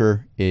third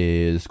vulture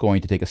is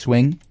going to take a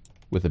swing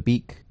with a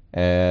beak,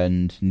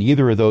 and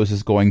neither of those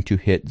is going to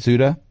hit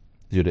Zuda.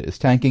 Zuda is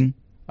tanking,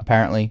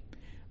 apparently.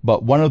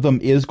 But one of them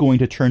is going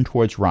to turn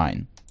towards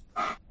Rhine.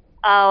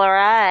 All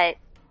right.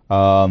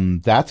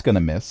 That's going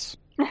to miss.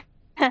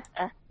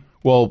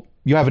 Well,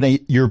 you have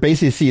your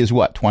base AC is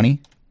what, 20?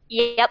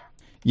 Yep.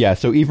 Yeah,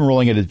 so even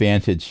rolling at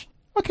advantage.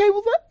 Okay,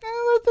 well,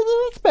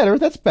 that's better.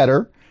 That's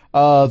better.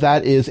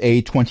 That is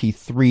a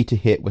 23 to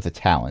hit with a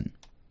Talon.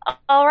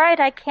 All right.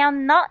 I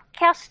cannot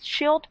cast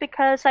shield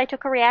because I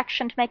took a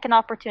reaction to make an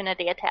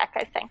opportunity attack,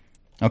 I think.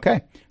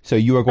 Okay, so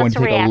you are going That's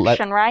to a take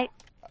reaction, right?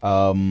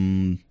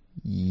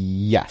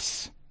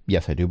 Yes.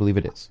 Yes, I do believe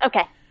it is.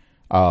 Okay.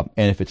 And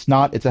if it's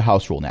not, it's a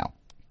house rule now,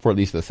 for at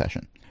least this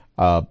session.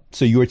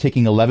 So you are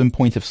taking 11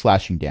 points of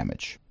slashing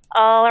damage.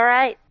 All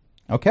right.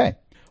 Okay.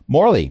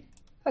 Morley.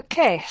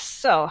 Okay,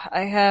 so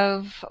I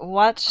have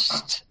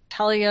watched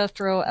Talia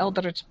throw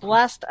Eldritch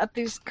Blast at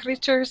these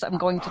creatures. I'm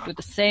going to do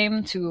the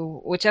same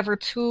to whichever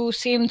two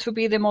seem to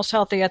be the most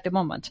healthy at the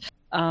moment.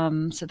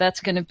 So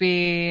that's going to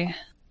be...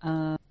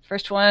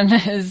 first one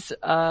is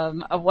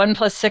a 1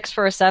 + 6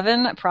 for a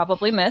 7. I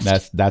probably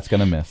missed. That's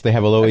going to miss. They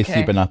have a low AC,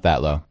 Okay. but not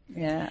that low.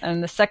 Yeah,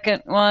 and the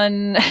second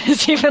one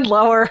is even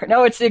lower.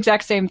 No, it's the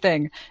exact same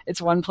thing.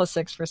 It's 1 +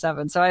 6 for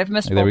 7. So I've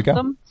missed Hey, there we both go.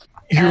 of them.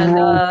 You And,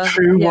 rolled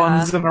two yeah.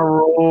 ones in a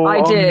row. I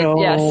Oh, did, no.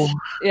 yes.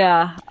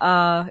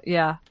 Yeah,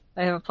 yeah.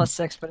 I have a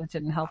 +6, but it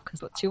didn't help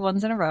because 2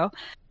 ones in a row.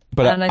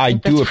 But And I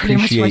think do that's pretty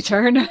much my appreciate...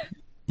 turn.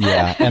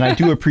 Yeah, and I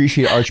do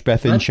appreciate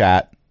Archbeth in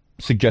chat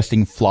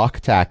suggesting flock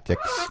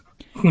tactics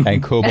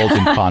and kobolds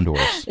and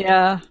condors.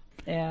 Yeah.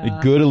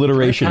 Good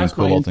alliteration in Pass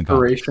my kobolds and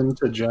condors. inspiration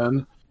to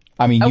Jen.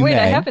 I mean, Oh, you wait, may.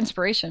 I have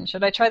inspiration.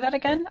 Should I try that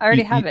again? I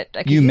already have it.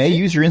 I can You may it.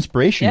 use your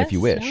inspiration if Yes?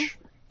 you wish. No?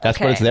 That's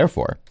what Okay. it's there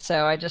for.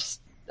 So I just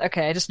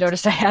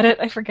noticed I had it.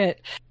 I forget.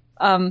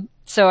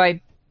 So I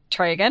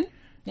try again?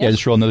 Yeah,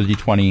 just roll another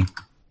d20.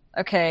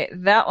 Okay,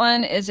 that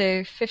one is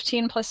a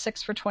 15 +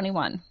 6 for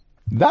 21.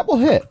 That will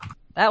hit.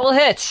 That will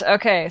hit.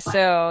 Okay,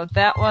 so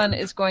that one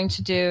is going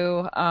to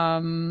do.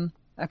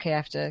 Okay, I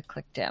have to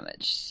click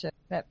damage. So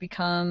that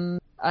becomes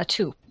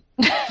 2.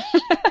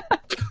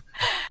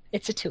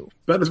 It's a 2.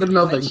 Better than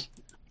nothing.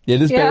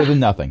 It is Yeah. better than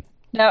nothing.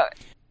 Now,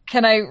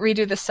 can I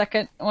redo the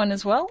second one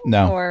as well?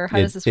 No. Or how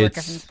does this work?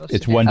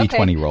 It's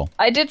 1d20 roll.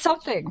 I did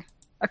something.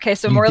 Okay,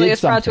 so You Morley did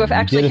is proud to have something.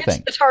 You actually did a hit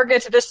thing. the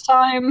target this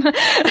time.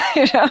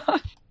 You know?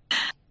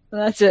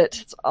 That's it.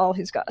 That's all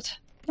he's got.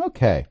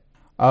 Okay.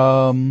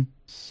 Let's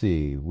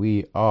see.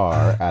 We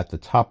are at the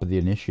top of the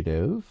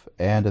initiative,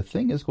 and a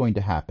thing is going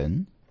to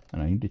happen.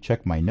 And I need to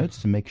check my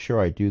notes to make sure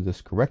I do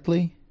this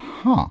correctly.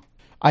 Huh.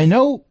 I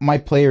know my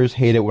players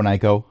hate it when I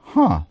go,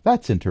 huh,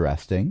 that's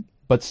interesting.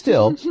 But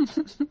still,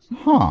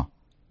 huh,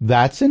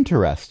 that's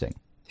interesting.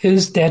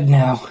 Who's dead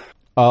now?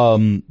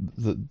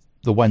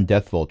 The one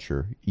Death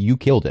Vulture, you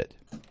killed it.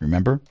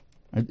 Remember?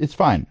 It's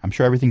fine. I'm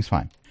sure everything's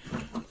fine.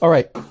 All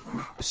right.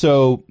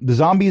 So the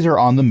zombies are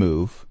on the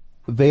move.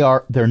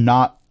 They're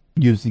not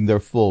using their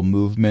full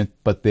movement,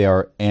 but they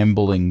are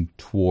ambling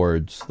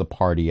towards the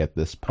party at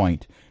this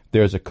point.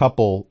 There's a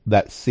couple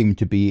that seem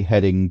to be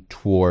heading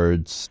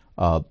towards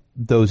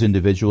those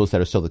individuals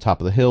that are still at the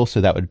top of the hill.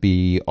 So that would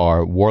be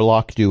our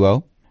warlock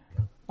duo.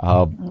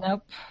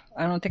 Nope.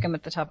 I don't think I'm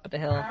at the top of the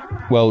hill.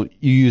 Well,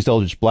 you used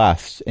Eldritch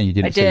Blast, and you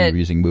didn't say you did. were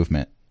using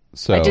movement.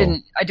 So I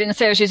didn't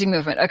say I was using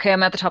movement. Okay,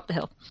 I'm at the top of the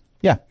hill.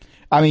 yeah.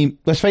 I mean,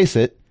 let's face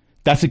it.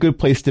 That's a good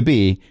place to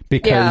be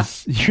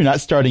because you're not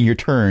starting your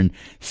turn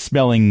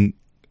smelling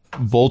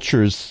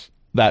vultures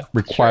that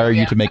require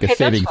you to make a Okay,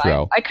 saving that's fine.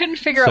 throw. I couldn't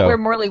figure So- out where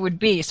Morley would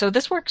be, so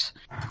this works.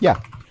 Yeah.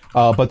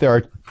 But there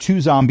are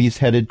 2 zombies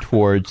headed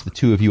towards the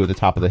 2 of you at the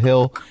top of the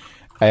hill,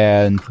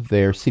 and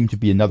there seem to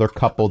be another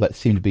couple that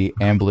seem to be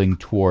ambling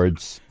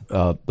towards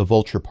the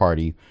vulture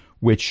party,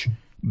 which,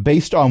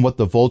 based on what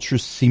the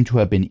vultures seem to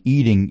have been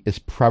eating, is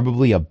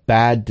probably a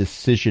bad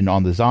decision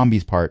on the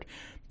zombies' part,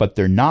 but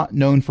they're not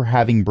known for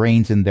having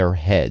brains in their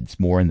heads,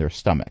 more in their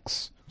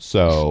stomachs.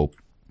 So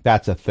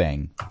that's a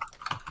thing.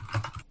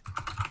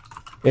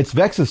 It's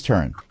Vex's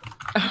turn.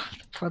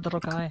 Poor little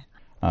guy.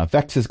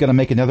 Vex is going to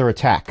make another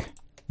attack.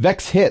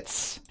 Vex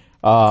hits.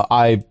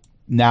 I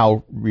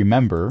now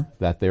remember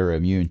that they're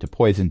immune to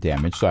poison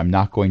damage, so I'm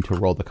not going to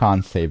roll the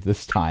con save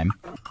this time.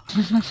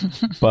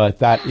 But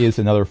that is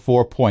another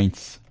 4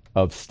 points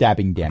of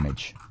stabbing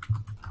damage.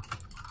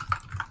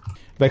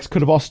 Vex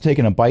could have also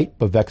taken a bite,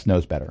 but Vex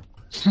knows better.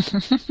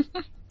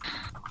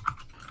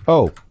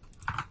 Oh.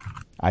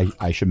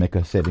 I should make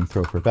a saving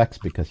throw for Vex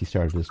because he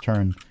started his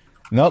turn.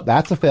 Nope,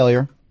 that's a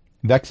failure.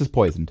 Vex is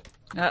poisoned.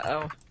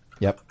 Uh-oh.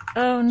 Yep.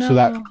 Oh, no.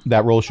 So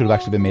that roll should have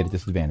actually been made at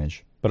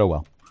disadvantage. But oh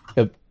well.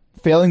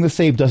 Failing the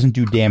save doesn't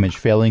do damage.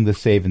 Failing the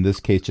save in this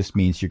case just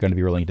means you're going to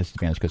be rolling at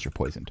disadvantage because you're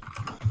poisoned.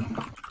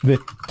 The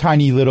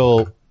tiny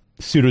little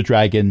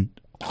pseudo-dragon...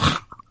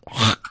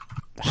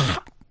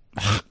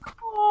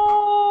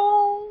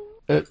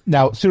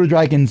 now,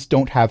 pseudo-dragons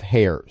don't have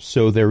hair,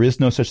 so there is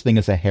no such thing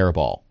as a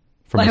hairball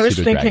from a I was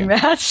pseudo-dragon. thinking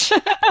that.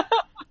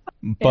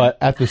 But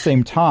at the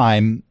same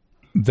time,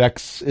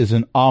 Vex is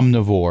an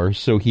omnivore,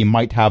 so he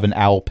might have an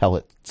owl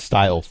pellet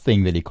style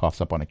thing that he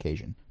coughs up on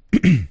occasion.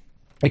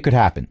 It could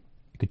happen.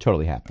 It could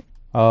totally happen.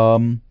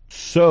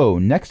 So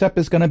next up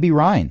is going to be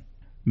Ryan.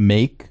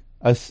 Make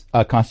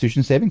a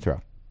Constitution saving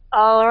throw.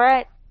 All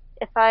right.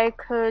 If I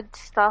could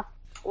stop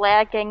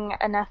lagging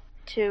enough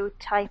to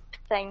type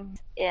things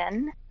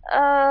in.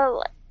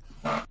 Hello?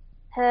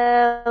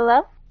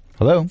 Hello.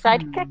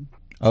 Sidekick?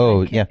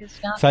 Oh yeah. Is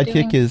not Sidekick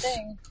doing is. a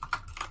thing.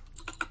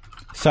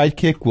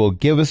 Sidekick will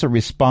give us a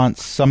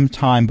response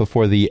sometime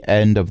before the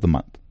end of the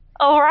month.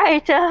 All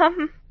right.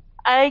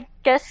 I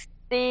guess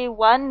the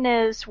one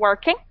is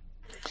working.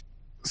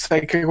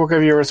 Psychic will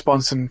give you a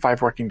response in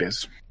 5 working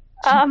days.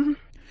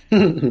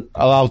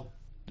 Allow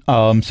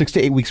 6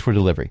 to 8 weeks for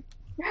delivery.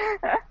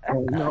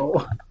 Oh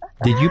no.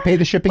 Did you pay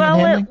the shipping and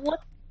Well, handling?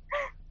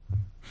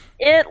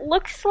 it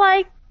looks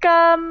like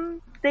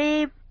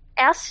the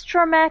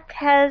astromech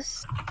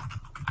has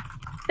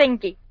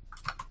thingy.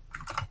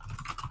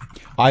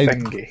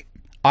 Thingy.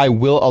 I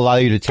will allow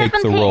you to take the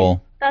 17.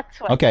 roll. That's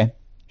what. Okay,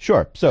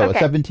 sure. So Okay.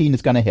 a 17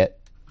 is going to hit.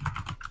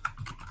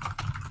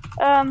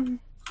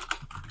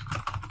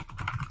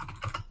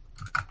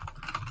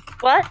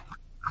 What?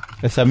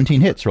 A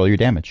 17 hits. Roll your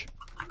damage.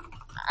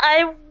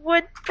 I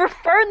would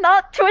prefer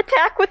not to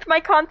attack with my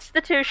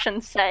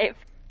Constitution save.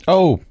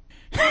 Oh,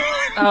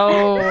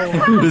 Oh.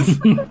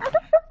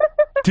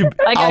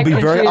 I got I'll be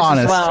very confused as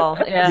honest. well.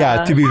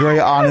 Yeah. To be very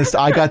honest,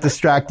 I got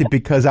distracted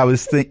because I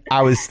was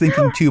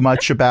thinking too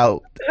much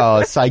about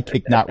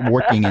Sidekick not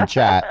working in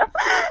chat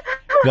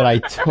that I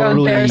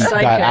totally there's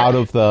got Sidekick. out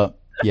of the.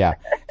 Yeah.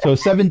 So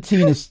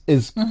 17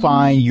 is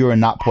fine. You are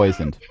not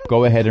poisoned.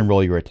 Go ahead and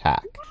roll your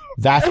attack.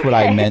 That's what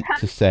I meant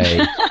to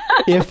say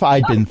if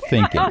I'd been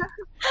thinking.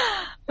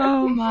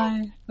 Oh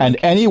my. And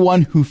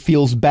anyone who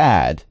feels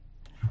bad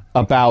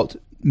about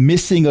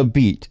missing a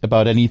beat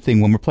about anything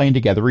when we're playing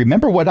together,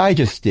 remember what I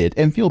just did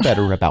and feel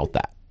better about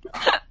that.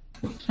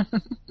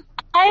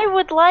 I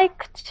would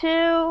like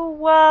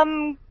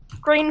to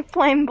green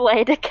flame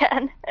blade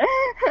again.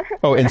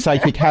 Oh, and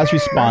Sidekick has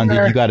responded.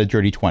 You got a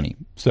dirty 20.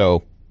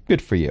 So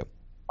good for you.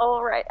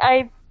 All right.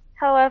 I,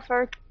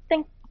 however,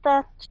 think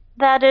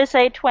that is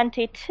a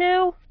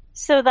 22.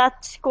 So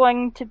that's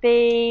going to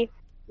be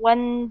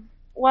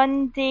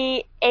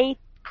 1d8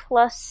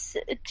 plus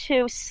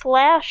 2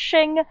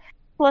 slashing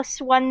plus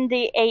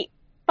 1d8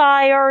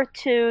 fire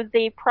to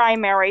the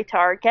primary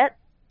target.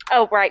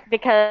 Oh, right,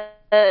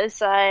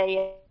 because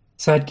I...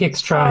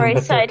 Sidekick's trying,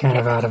 but they're kind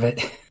of out of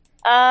it.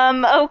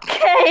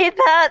 Okay,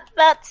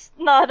 that's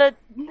not a...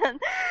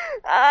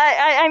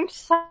 I'm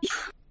sorry,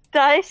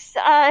 Dice,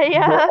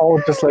 We're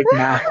all just like,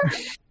 nah.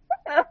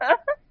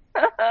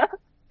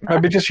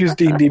 Maybe just use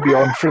D&D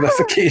Beyond for this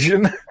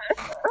occasion.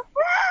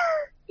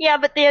 Yeah,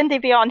 but D&D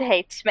Beyond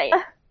hates me.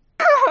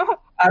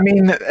 I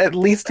mean, at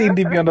least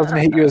D&D Beyond doesn't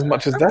hate you as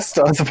much as this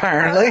does,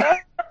 apparently.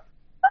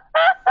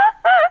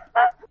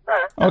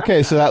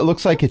 Okay, so that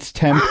looks like it's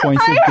 10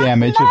 points of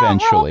damage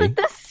eventually. I did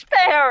not roll the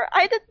despair.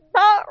 I did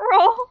not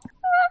roll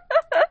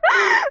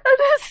a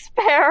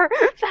despair.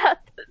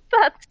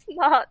 That's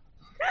not...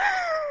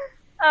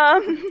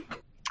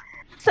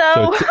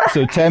 So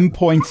 10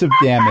 points of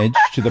damage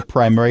to the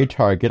primary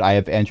target. I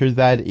have entered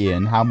that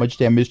in. How much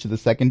damage to the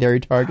secondary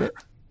target?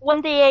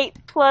 1d8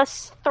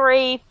 plus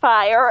 3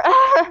 fire.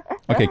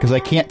 Okay, because I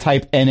can't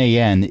type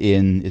NAN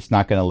in. It's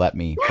not going to let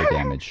me for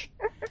damage.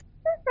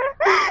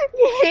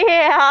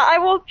 Yeah, I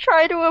will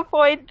try to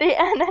avoid the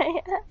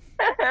NAN.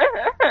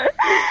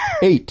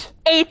 8.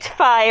 8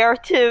 fire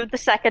to the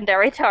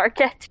secondary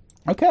target.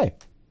 Okay.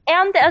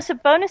 And as a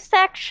bonus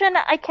action,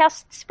 I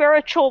cast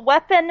Spiritual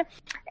Weapon,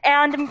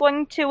 and I'm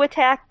going to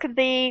attack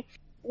the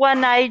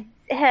one I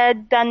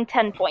had done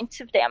 10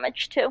 points of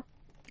damage to.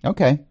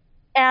 Okay.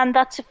 And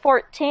that's a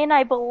 14,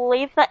 I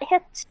believe that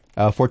hits.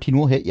 14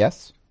 will hit,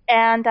 yes.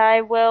 And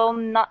I will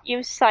not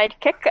use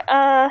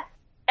Sidekick.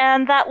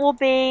 And that will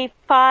be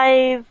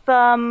 5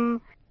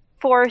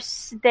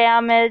 force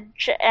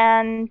damage,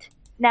 and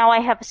now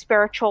I have a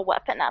Spiritual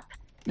Weapon up.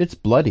 It's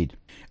bloodied.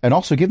 And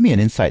also give me an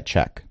insight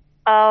check.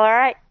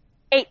 Alright.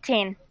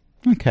 18.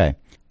 Okay.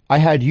 I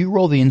had you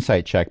roll the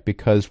insight check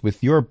because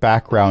with your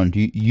background,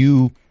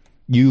 you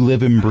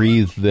live and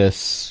breathe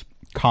this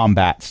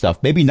combat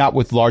stuff. Maybe not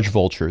with large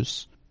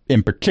vultures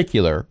in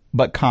particular,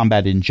 but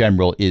combat in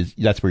general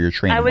that's where your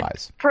training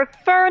lies. I would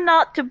prefer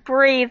not to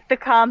breathe the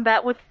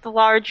combat with the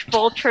large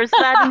vultures.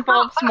 That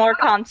involves more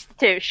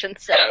Constitution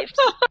saves.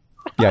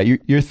 Yeah,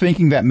 you're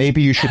thinking that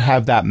maybe you should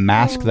have that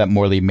mask that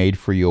Morley made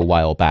for you a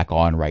while back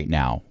on right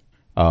now.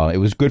 It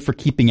was good for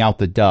keeping out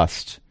the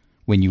dust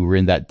when you were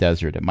in that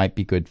desert. It might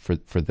be good for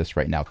this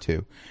right now,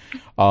 too.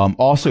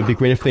 Also, it'd be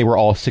great if they were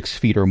all 6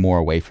 feet or more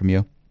away from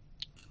you.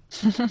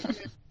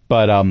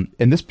 But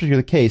in this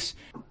particular case,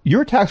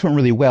 your attacks went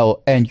really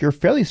well, and you're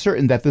fairly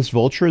certain that this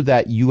vulture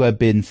that you have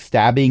been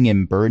stabbing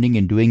and burning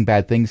and doing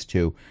bad things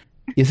to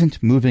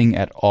isn't moving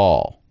at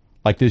all.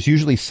 Like, there's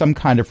usually some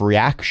kind of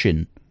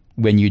reaction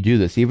when you do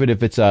this, even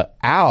if it's a,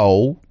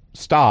 ow,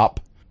 stop,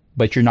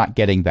 but you're not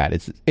getting that.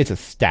 It's a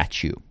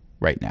statue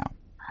right now.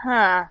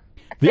 Huh.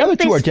 The other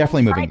two are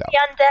definitely moving, though.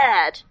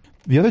 Undead.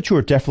 The other two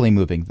are definitely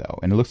moving, though,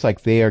 and it looks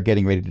like they are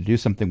getting ready to do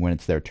something when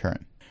it's their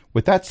turn.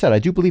 With that said, I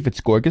do believe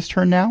it's Gorga's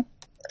turn now.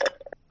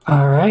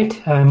 All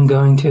right, I'm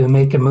going to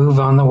make a move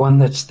on the one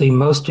that's the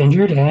most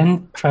injured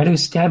and try to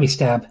stabby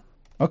stab.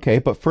 Okay,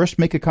 but first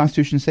make a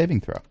Constitution saving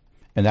throw.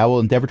 And I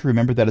will endeavor to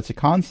remember that it's a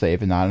con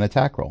save and not an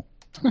attack roll.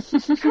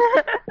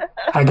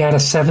 I got a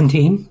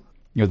 17.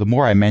 You know, the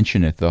more I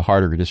mention it, the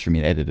harder it is for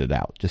me to edit it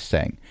out. Just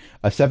saying.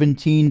 A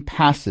 17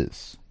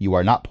 passes. You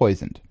are not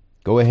poisoned.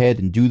 Go ahead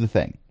and do the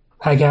thing.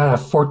 I got a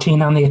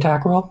 14 on the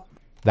attack roll.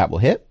 That will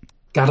hit.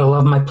 Gotta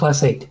love my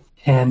 +8.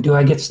 And do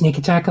I get sneak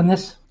attack on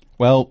this?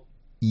 Well,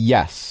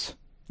 yes.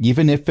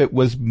 Even if it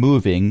was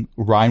moving,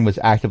 Ryan was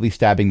actively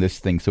stabbing this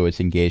thing, so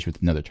it's engaged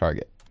with another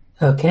target.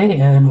 Okay,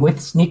 and with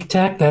sneak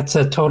attack, that's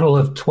a total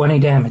of 20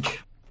 damage.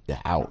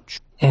 Ouch.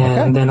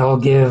 And then I'll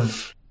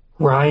give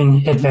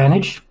Ryan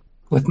advantage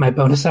with my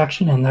bonus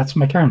action, and that's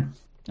my turn.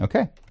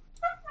 Okay.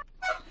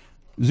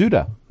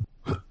 Zuda.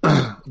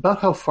 About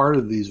how far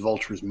do these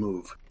vultures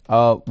move?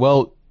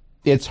 Well,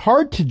 it's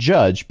hard to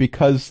judge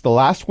because the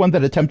last one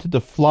that attempted to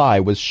fly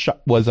was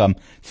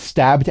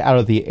stabbed out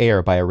of the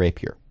air by a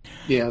rapier.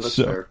 Yeah, that's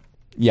fair.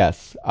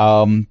 Yes,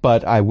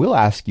 but I will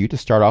ask you to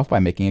start off by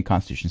making a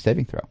Constitution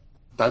saving throw.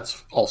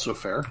 That's also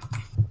fair.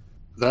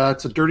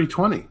 That's a dirty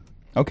 20.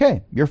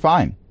 Okay, you're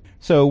fine.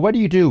 So what do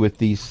you do with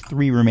these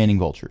 3 remaining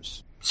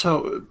vultures?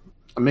 So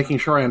I'm making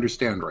sure I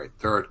understand right.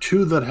 There are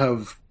 2 that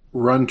have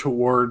run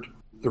toward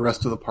the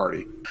rest of the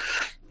party.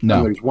 No.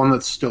 And there's one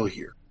that's still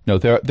here. No,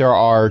 there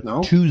are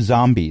No? 2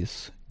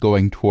 zombies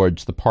going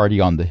towards the party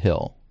on the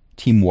hill.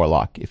 Team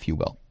Warlock, if you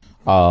will.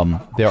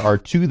 There are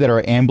 2 that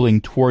are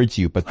ambling towards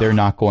you, but they're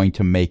not going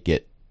to make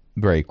it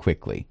very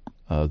quickly.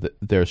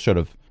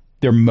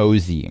 They're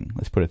moseying,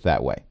 let's put it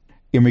that way.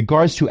 In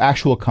regards to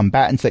actual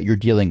combatants that you're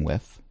dealing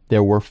with,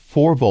 there were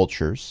 4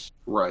 vultures,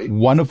 Right.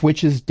 one of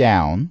which is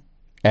down,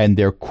 and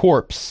their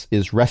corpse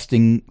is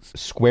resting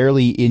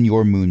squarely in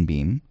your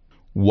moonbeam.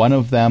 One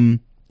of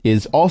them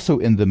is also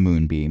in the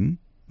moonbeam,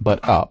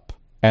 but up.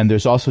 And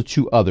there's also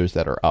 2 others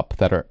that are up,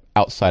 that are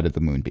outside of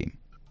the moonbeam.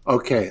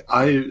 Okay,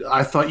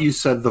 I thought you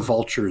said the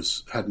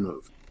vultures had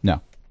moved.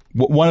 No.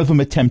 One of them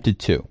attempted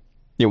to.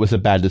 It was a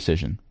bad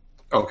decision.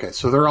 Okay,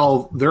 so they're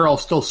all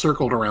still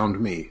circled around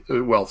me.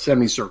 Well,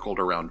 semicircled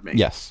around me.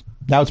 Yes.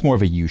 Now it's more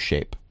of a U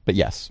shape, but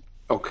yes.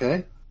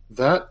 Okay,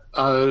 that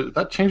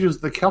changes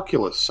the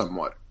calculus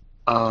somewhat.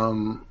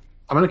 I'm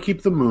going to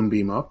keep the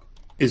moonbeam up.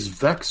 Is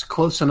Vex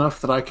close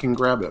enough that I can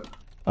grab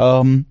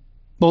him?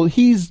 Well,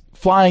 he's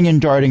flying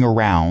and darting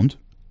around,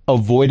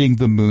 avoiding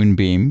the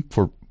moonbeam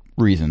for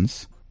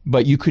reasons.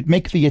 But you could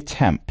make the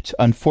attempt.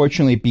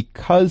 Unfortunately,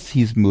 because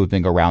he's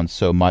moving around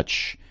so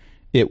much,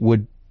 it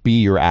would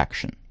be your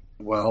action.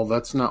 Well,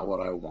 that's not what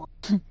I want.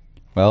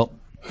 Well,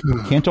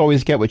 you can't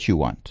always get what you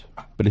want.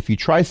 But if you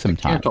try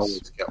sometimes... I can't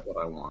always get what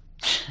I want.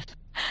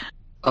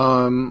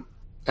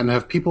 And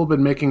have people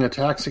been making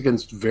attacks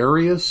against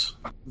various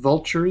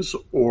vultures,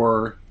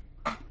 or...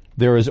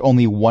 There is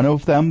only one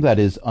of them that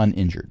is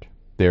uninjured.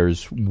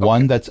 There's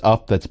one that's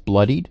up that's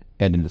bloodied,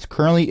 and it is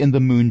currently in the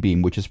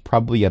moonbeam, which is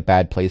probably a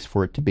bad place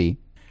for it to be.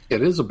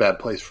 It is a bad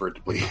place for it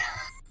to be.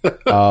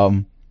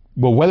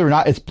 Well, whether or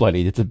not it's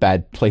bloodied, it's a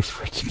bad place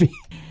for it to be.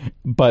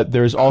 But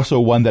there's also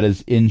one that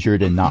is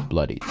injured and not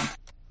bloodied.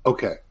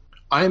 Okay.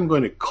 I am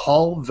going to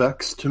call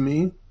Vex to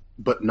me,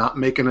 but not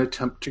make an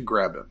attempt to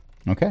grab him.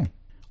 Okay.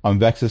 On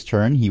Vex's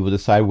turn, he will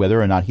decide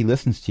whether or not he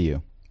listens to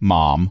you.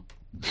 Mom.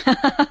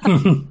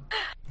 Can't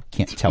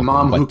tell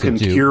Mom him what who to can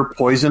do. cure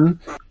poison.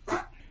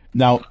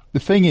 Now, the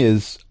thing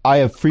is, I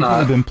have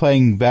frequently been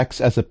playing Vex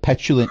as a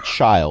petulant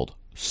child.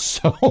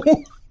 So...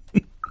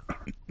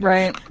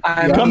 Right.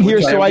 Come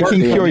here so I can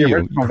cure you.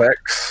 Original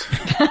Vex.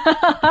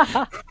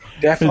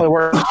 Definitely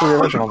works for the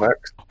original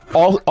Vex.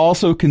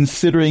 Also,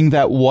 considering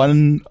that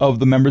one of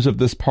the members of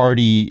this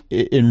party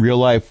in real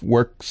life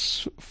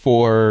works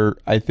for,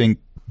 I think,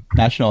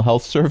 National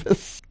Health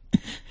Service,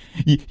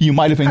 you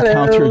might have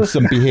encountered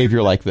some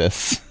behavior like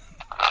this.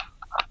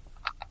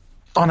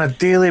 On a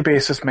daily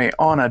basis, mate.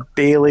 On a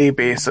daily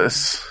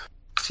basis.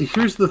 See,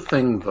 here's the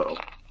thing, though.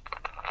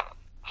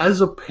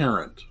 As a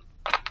parent,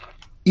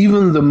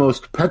 even the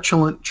most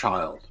petulant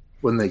child,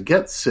 when they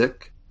get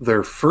sick,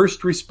 their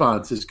first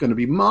response is going to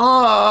be,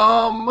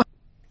 Mom!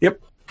 Yep.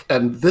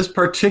 And this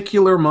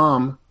particular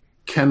mom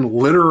can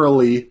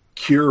literally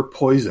cure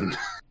poison.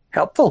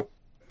 Helpful.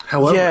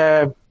 However,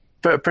 Yeah,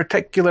 but a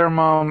particular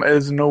mom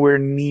is nowhere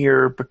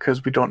near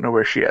because we don't know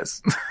where she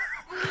is.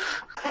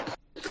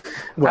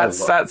 well,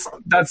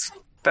 That's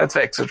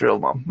Vex's real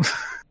mom.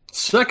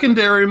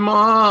 secondary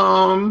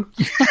mom.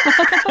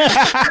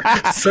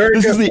 This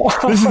is the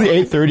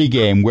 8:30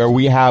 game where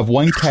we have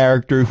one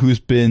character who's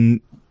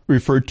been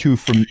referred to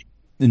from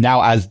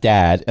now as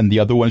dad, and the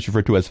other one is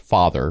referred to as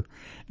father.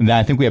 And then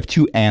I think we have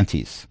two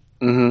aunties.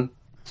 Mm-hmm.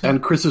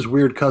 And Chris's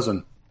weird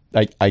cousin.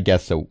 I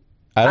guess so.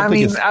 I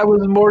mean, I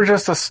was more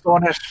just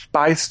astonished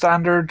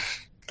bystander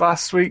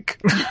last week.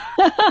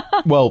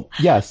 Well,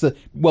 yes.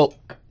 Well,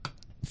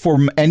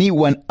 from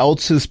anyone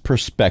else's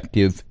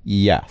perspective,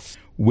 yes.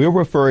 We're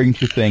referring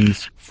to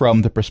things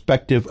from the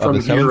perspective of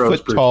a From Hero's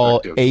 7-foot-tall,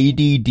 perspective.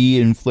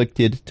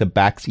 ADD-inflicted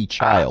tabaxi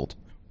child,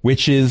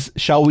 which is,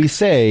 shall we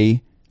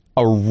say,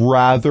 a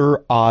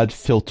rather odd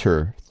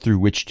filter through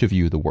which to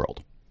view the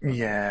world.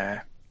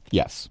 Yeah.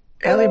 Yes.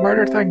 Ellie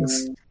murder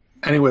things.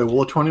 Anyway,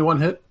 will a 21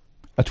 hit?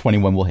 A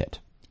 21 will hit.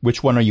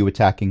 Which one are you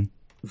attacking?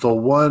 The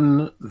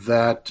one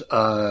that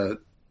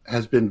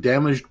has been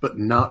damaged but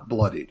not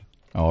bloodied.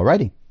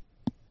 Alrighty.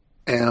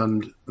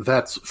 And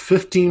that's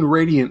 15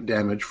 radiant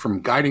damage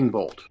from Guiding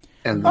Bolt.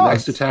 And the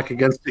next attack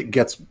against it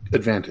gets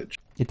advantage.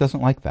 It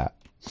doesn't like that.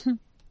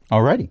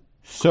 Alrighty.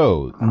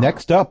 So,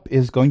 next up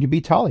is going to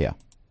be Talia.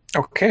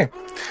 Okay.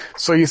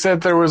 So you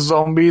said there were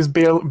zombies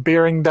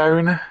bearing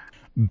down?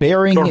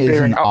 Bearing Or is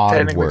bearing an up, odd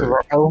technically, the word.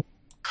 rock hill?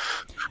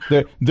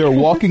 They're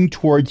walking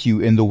towards you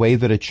in the way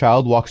that a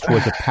child walks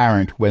towards a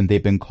parent when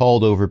they've been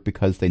called over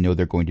because they know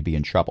they're going to be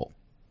in trouble.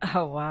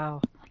 Oh,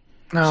 wow.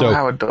 No, So-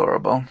 how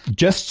adorable.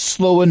 Just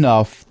slow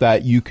enough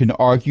that you can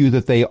argue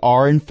that they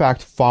are in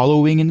fact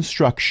following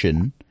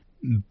instruction,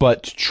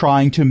 but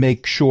trying to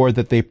make sure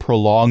that they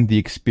prolong the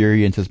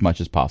experience as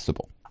much as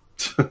possible.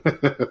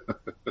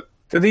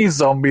 Do these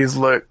zombies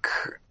look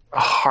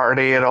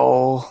hardy at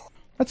all?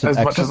 That's an As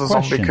much as excellent a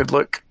zombie question. could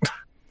look.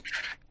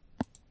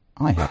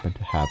 I happen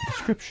to have a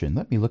description.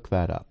 Let me look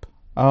that up.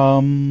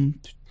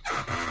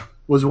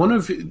 Was one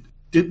of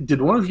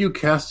did one of you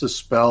cast a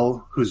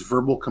spell whose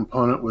verbal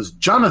component was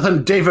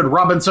Jonathan David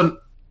Robinson?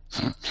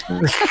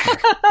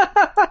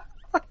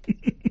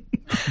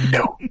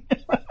 No.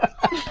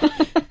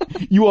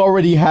 You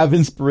already have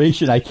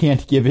inspiration. I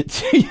can't give it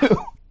to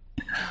you.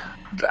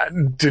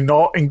 Do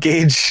not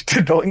engage.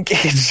 Do not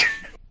engage.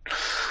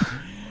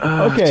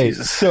 Okay,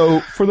 Jesus. so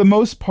for the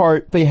most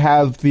part, they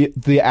have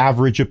the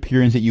average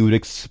appearance that you would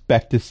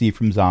expect to see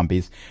from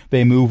zombies.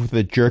 They move with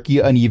a jerky,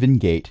 uneven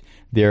gait.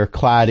 They're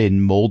clad in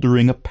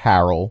moldering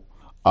apparel.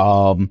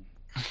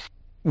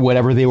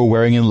 Whatever they were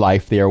wearing in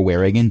life, they are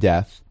wearing in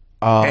death.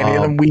 Any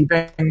of them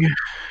weaving?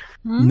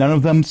 None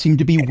of them seem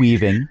to be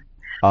weaving.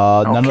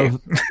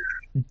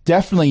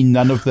 Definitely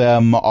none of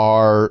them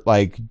are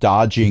like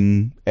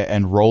dodging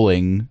and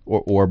rolling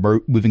or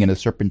moving in a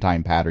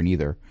serpentine pattern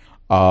either.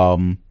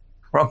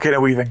 Wrong kind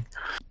of weaving.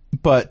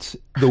 But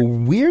the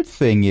weird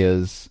thing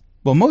is,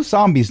 well, most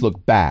zombies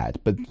look bad,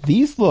 but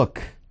these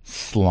look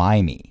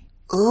slimy.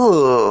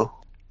 Ugh.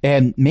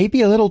 And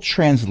maybe a little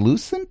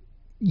translucent?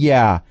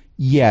 Yeah,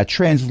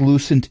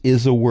 translucent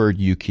is a word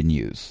you can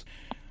use.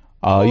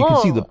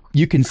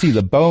 You can see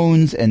the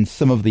bones and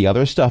some of the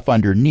other stuff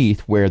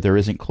underneath where there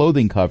isn't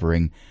clothing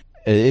covering.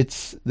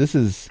 This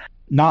is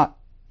not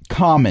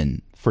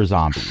common for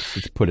zombies,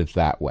 let's put it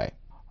that way.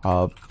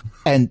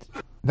 And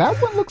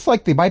that one looks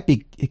like they might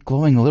be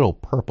glowing a little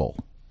purple.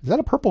 Is that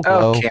a purple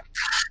glow? Okay.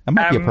 That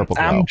might be a purple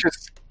glow.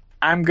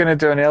 I'm going to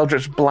do an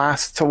Eldritch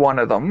Blast to one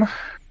of them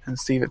and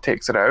see if it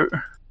takes it out.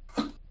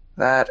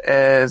 That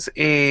is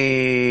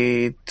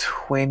a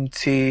 21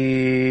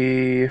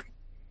 to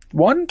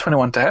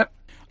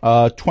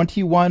hit.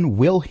 21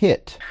 will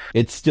hit.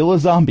 It's still a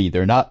zombie.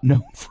 They're not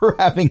known for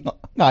having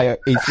high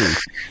AC.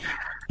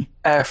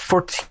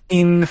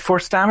 14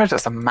 force damage.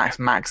 That's a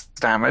max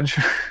damage.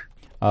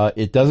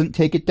 It doesn't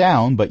take it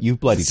down, but you've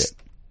bloodied it.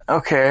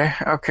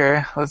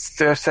 Okay. Let's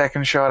do a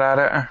second shot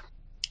at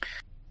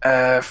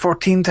it.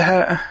 14 to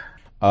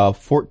hit.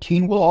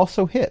 14 will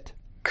also hit.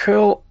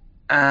 Cool.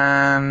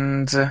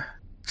 And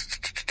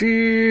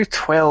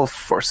 12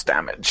 force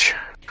damage.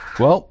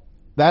 Well,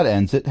 that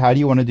ends it. How do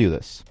you want to do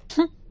this?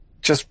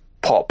 Just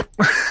pop.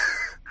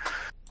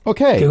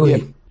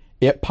 Okay.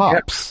 It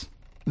pops. Yep.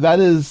 That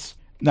is...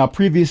 Now,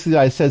 previously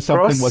I said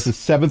something was the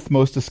 7th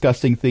most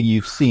disgusting thing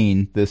you've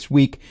seen this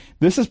week.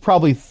 This is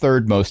probably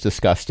 3rd most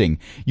disgusting.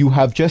 You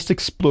have just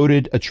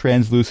exploded a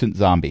translucent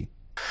zombie.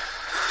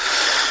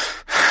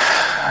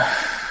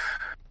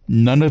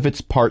 None of its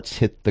parts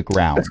hit the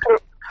ground.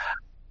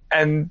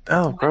 And,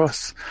 oh,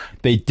 gross.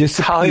 They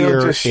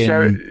disappear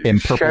in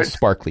purple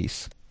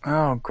sparklies.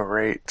 Oh,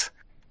 great.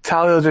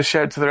 Talia will just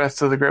shout to the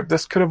rest of the group,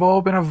 this could have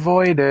all been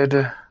avoided.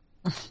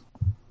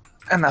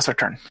 And that's our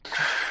turn.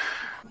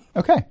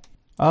 Okay.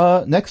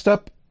 Next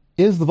up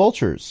is the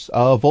vultures.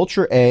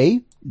 Vulture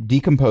A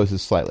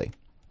decomposes slightly.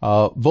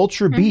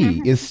 Vulture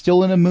B is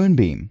still in a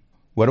moonbeam.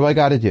 What do I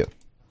got to do?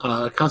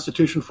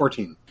 Constitution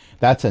 14.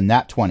 That's a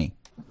nat 20.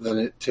 Then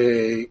it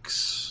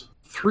takes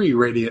 3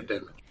 radiant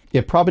damage.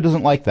 It probably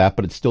doesn't like that,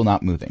 but it's still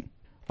not moving.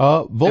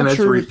 Vulture... And it's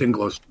wreathed in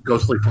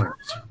ghostly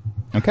flames.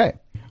 Okay.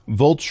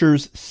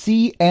 Vultures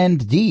C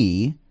and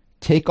D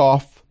take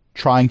off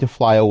trying to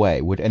fly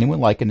away. Would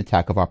anyone like an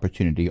attack of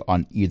opportunity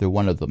on either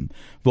one of them?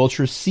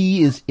 Vulture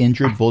C is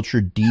injured.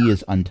 Vulture D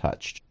is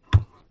untouched.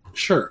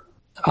 Sure.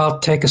 I'll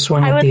take a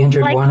swing at the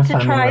injured one if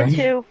I'm in range.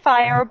 I would like to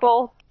try to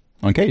firebolt.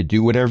 Okay,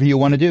 do whatever you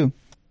want to do.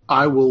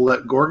 I will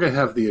let Gorga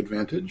have the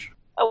advantage.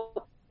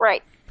 Oh,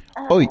 right.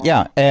 Oh,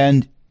 yeah,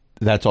 and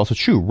that's also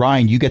true.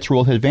 Ryan, you get to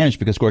roll with advantage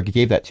because Gorga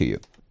gave that to you.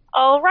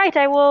 All right,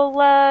 I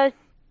will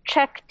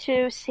check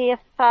to see if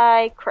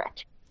I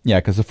crit. Yeah,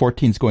 because the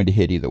 14 is going to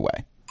hit either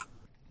way.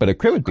 But a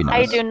crit would be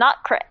nice. I do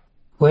not crit.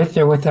 With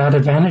or without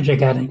advantage, I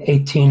got an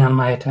 18 on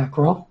my attack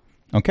roll.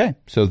 Okay,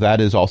 so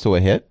that is also a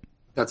hit.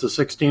 That's a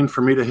 16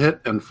 for me to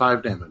hit and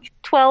 5 damage.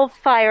 12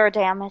 fire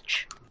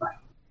damage.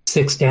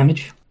 6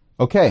 damage.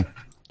 Okay,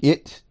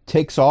 it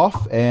takes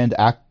off and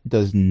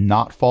does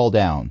not fall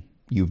down.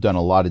 You've done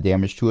a lot of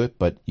damage to it,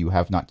 but you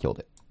have not killed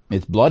it.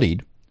 It's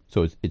bloodied,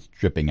 so it's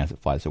dripping as it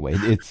flies away.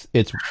 It's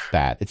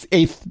bad. It's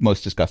 8th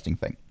most disgusting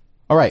thing.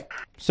 All right,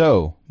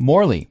 so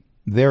Morley,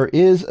 there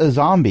is a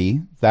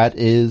zombie that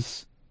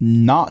is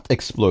not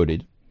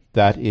exploded,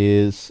 that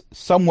is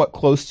somewhat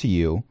close to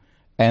you,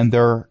 and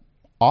their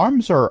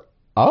arms are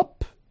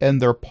up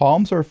and their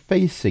palms are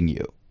facing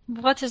you.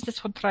 What is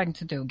this one trying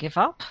to do? Give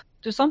up?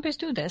 Do zombies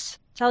do this?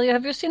 Talia,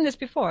 have you seen this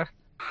before?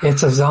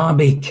 It's a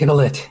zombie. Kill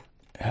it.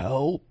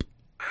 Help.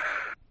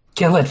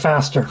 Kill it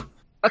faster.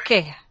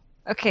 Okay.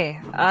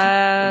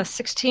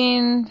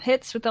 16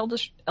 hits with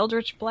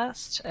Eldritch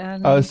Blast.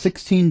 And...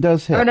 16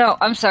 does hit. Oh, no,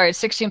 I'm sorry.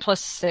 16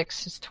 plus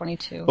 6 is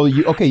 22. Oh,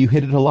 you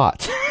hit it a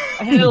lot.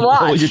 I hit it a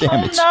lot. Roll your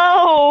damage.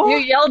 Oh, no! You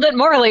yelled at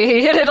Morley.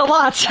 He hit it a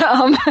lot.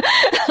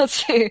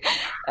 Let's see.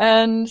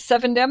 And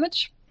 7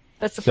 damage?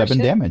 That's the 7 first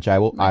hit? damage. I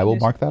will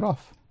mark that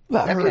off.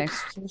 Okay.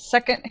 So the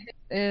second hit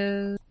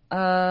is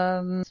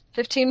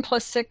 15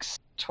 plus 6,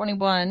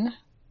 21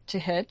 to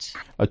hit.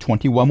 A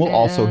 21 will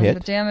also hit. The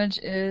damage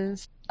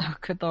is... Oh,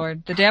 good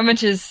lord. The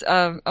damage is...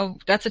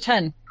 that's a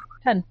 10.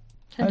 10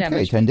 damage.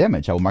 Okay, 10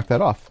 damage. I will mark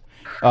that off.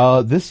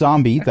 This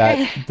zombie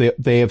that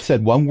they have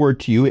said one word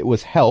to you, it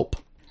was help,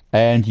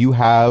 and you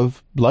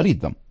have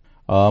bloodied them,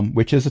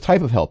 which is a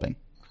type of helping.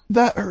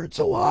 That hurts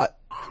a lot.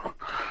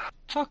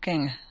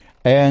 Talking.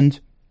 And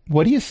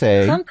what do you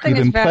say? Something We've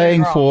is been badly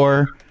playing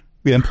wrong.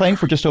 We've been playing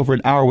for just over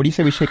an hour. What do you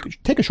say we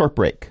take a short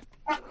break?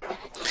 All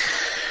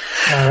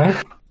right.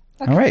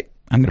 Okay. All right.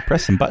 I'm going to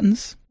press some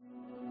buttons.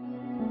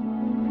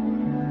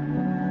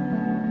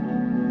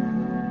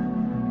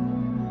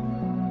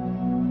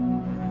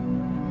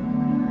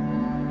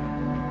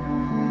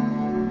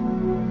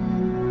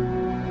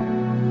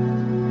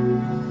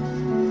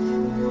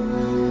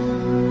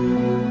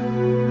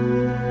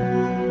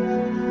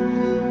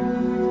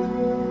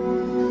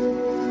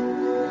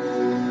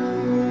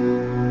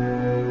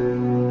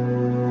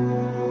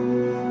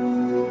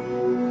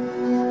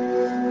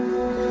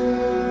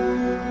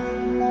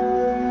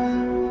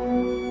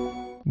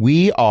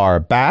 we are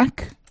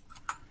back.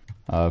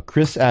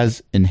 Chris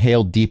has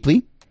inhaled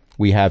deeply.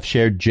 We have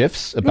shared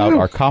GIFs about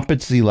our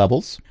competency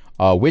levels,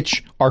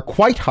 which are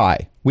quite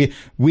high.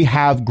 We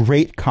have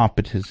great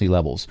competency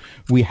levels.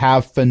 We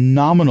have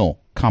phenomenal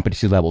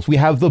competency levels. We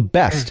have the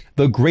best,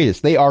 the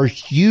greatest. They are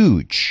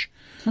huge.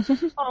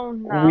 Oh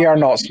no. We are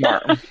not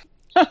smart.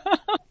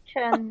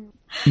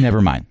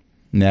 Never mind.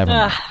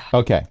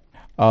 Okay.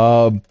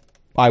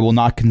 I will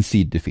not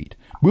concede defeat.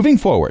 Moving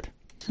forward.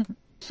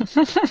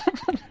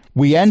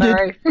 We ended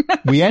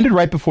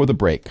right before the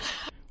break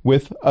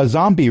with a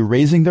zombie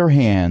raising their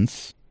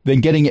hands,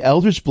 then getting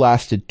Eldritch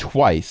blasted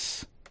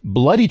twice,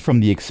 bloodied from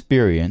the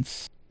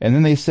experience, and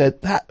then they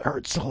said, "That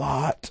hurts a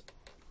lot."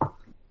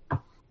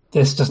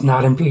 This does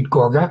not impede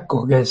Gorga.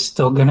 Gorga is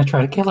still going to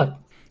try to kill it.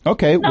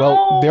 Okay,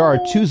 well, there are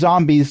 2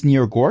 zombies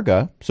near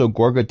Gorga, so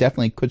Gorga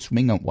definitely could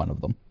swing at one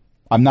of them.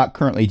 I'm not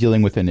currently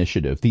dealing with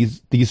initiative.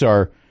 These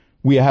are...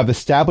 We have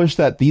established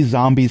that these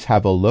zombies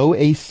have a low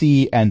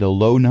AC and a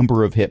low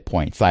number of hit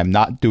points. I'm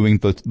not doing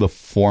the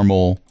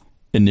formal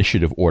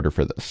initiative order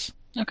for this.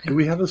 Okay.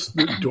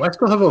 Do I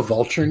still have a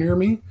vulture near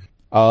me?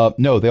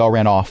 No, they all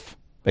ran off.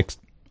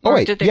 Or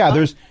wait, did they yeah,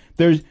 come?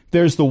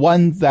 there's the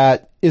one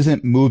that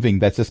isn't moving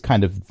that's just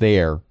kind of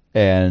there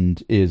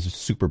and is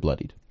super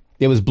bloodied.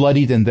 It was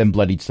bloodied and then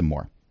bloodied some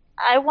more.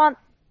 I want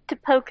to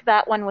poke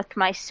that one with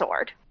my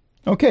sword.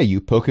 Okay, you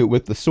poke it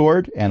with the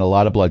sword and a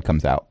lot of blood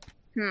comes out.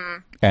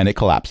 And it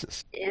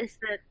collapses. Is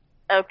it...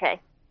 Okay.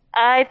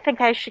 I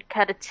think I should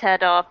cut its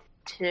head off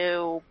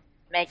to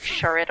make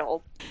sure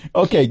it'll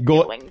Okay, keep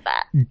doing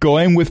that.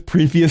 Going with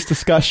previous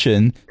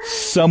discussion,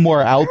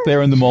 somewhere out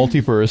there in the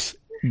multiverse,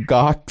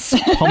 Gox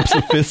pumps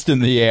a fist in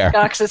the air.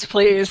 Gox is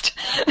pleased.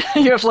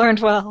 You have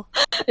learned well,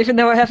 even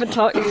though I haven't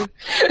taught you.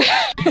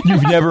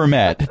 You've never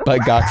met,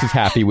 but Gox is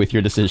happy with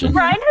your decision.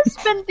 Ryan has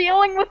been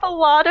dealing with a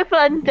lot of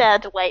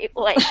undead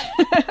lately.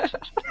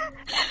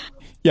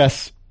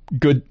 Yes,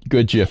 good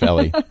GIF,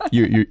 Ellie.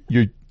 Your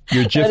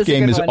GIF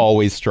game is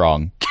always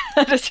strong.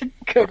 That is a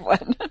good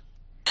one.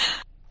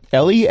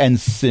 Ellie and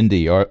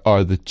Cindy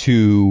are the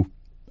 2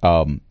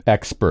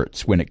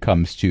 experts when it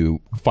comes to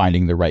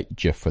finding the right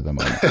GIF for the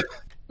moment.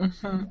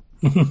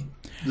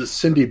 The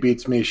Cindy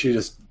beats me. She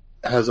just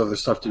has other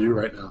stuff to do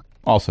right now.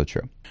 Also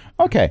true.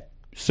 Okay,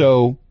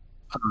 so...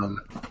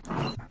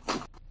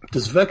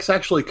 does Vex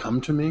actually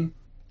come to me?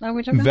 Are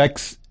we talking?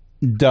 Vex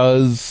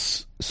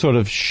does sort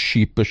of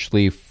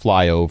sheepishly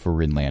fly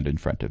over and land in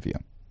front of you.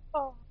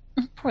 Oh.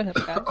 Poor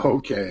little guy.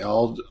 Okay,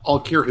 I'll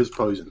cure his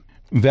poison.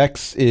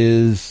 Vex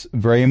is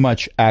very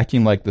much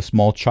acting like the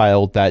small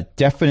child that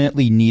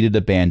definitely needed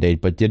a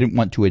Band-Aid, but didn't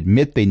want to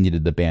admit they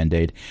needed the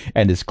Band-Aid,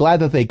 and is glad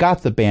that they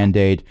got the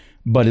Band-Aid,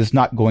 but is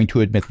not going to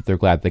admit that they're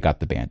glad they got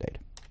the Band-Aid.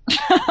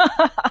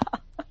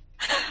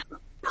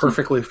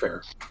 Perfectly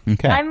fair.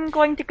 Okay. I'm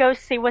going to go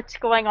see what's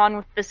going on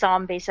with the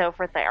zombies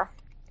over there.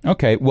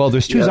 Okay, well,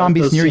 there's 2 Yeah, that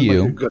zombies does near seem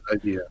you. like a good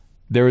idea.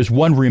 There is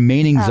 1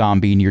 remaining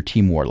zombie near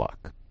Team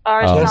Warlock.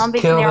 Are Just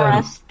zombies kill near them.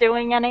 us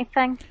doing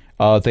anything?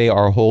 They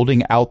are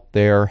holding out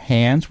their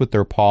hands with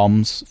their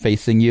palms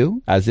facing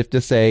you, as if to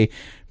say,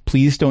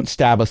 please don't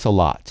stab us a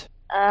lot.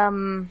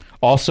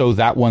 Also,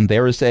 that one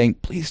there is saying,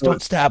 please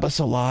don't stab us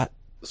a lot.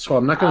 So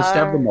I'm not going to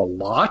stab them a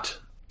lot?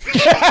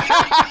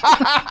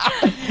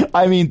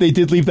 I mean, they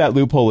did leave that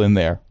loophole in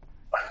there.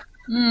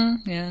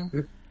 Yeah.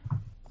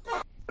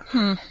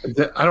 I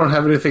don't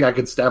have anything I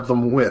can stab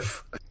them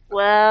with.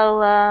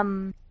 Well,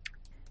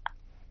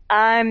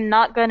 I'm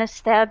not going to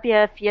stab you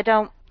if you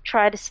don't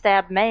try to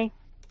stab me.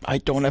 I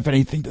don't have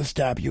anything to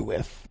stab you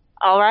with.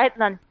 All right,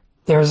 then.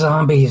 They're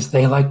zombies.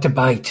 They like to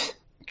bite.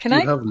 Can You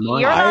I? have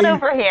mine. You're not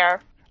over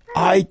here.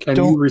 I Can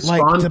don't you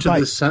respond like to to bite.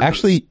 this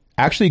sentence?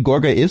 Actually,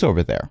 Gorga is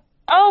over there.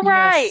 Oh,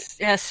 right.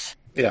 Yes.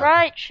 Yeah.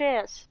 Right, she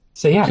is.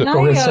 So yeah, Can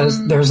Gorga I,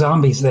 says they're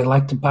zombies. They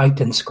like to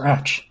bite and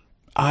scratch.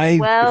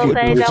 Well, If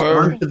they you don't-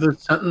 respond to the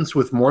sentence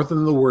with more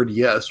than the word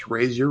yes,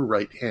 raise your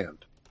right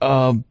hand.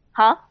 Huh?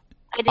 I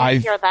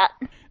didn't hear that.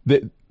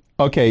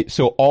 Okay,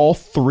 so all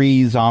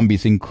 3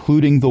 zombies,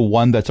 including the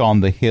one that's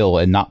on the hill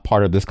and not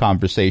part of this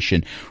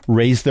conversation,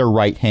 raise their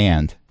right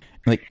hand.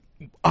 Like,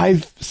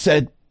 I've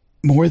said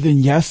more than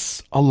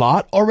yes a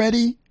lot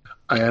already?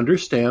 I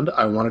understand.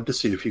 I wanted to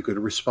see if you could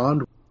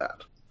respond with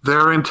that.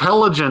 They're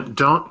intelligent.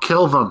 Don't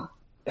kill them.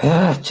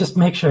 Just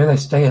make sure they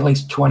stay at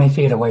least 20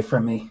 feet away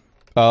from me.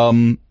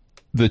 The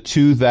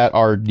 2 that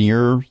are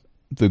near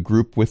the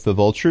group with the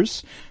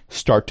vultures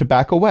start to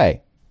back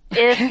away.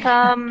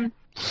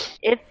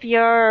 If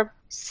you're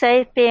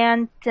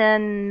sapient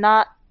and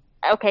not...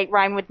 Okay,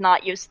 Ryan would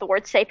not use the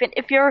word sapient.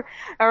 If you're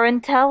are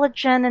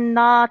intelligent and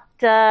not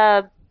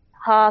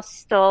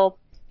hostile,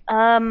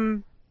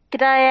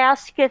 could I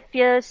ask if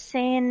you've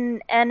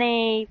seen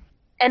anything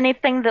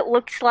that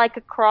looks like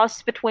a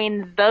cross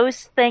between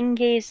those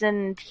thingies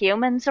and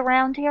humans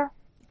around here?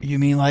 You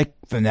mean like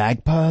the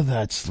Nagpa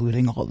that's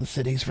looting all the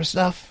cities for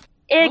stuff?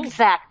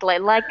 Exactly,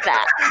 like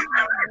that.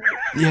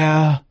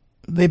 Yeah,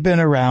 they've been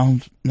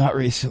around. Not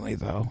recently,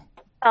 though.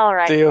 All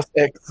right. Deus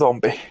Ex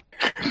Zombie.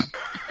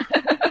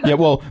 Yeah,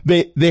 well,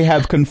 they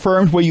have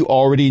confirmed what you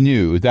already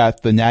knew,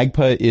 that the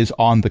Nagpa is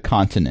on the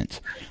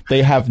continent.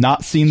 They have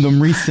not seen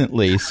them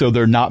recently, so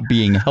they're not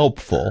being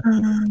helpful.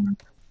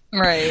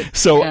 Right.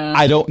 So yeah.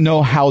 I don't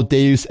know how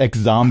Deus Ex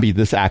Zombie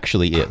this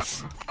actually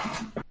is.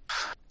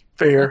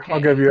 Fair, Okay. I'll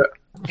give you it.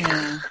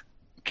 Yeah.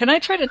 Can I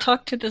try to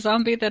talk to the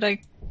zombie that I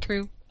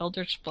threw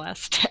Eldritch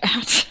Blast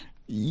at?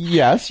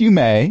 Yes, you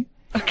may.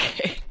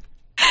 Okay.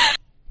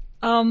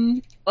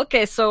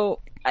 Okay, so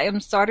I am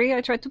sorry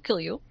I tried to kill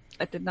you.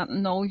 I did not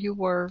know you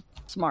were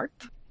smart.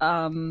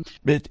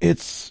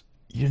 It's,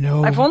 you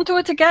know, I won't do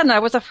it again. I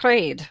was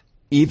afraid.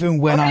 even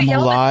when Okay, I'm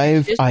Eldritch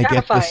alive, is I get the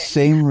terrifying.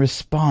 same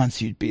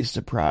response. You'd be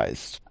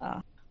surprised.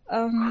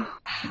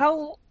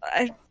 How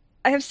I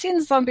have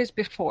seen zombies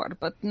before,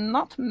 but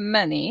not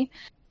many.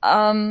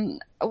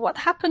 What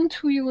happened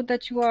to you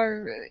that you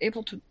are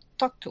able to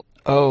talk to?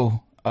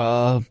 Oh,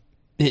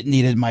 it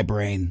needed my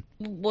brain.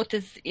 What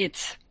is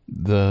it?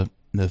 The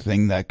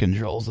thing that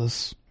controls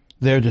us.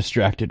 They're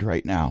distracted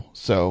right now,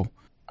 so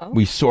Oh.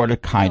 we sort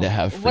of kind of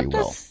have free What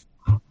will. does-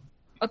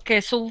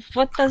 Okay, so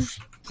what does?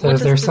 So what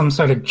is there does some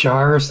sort of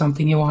jar or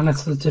something you want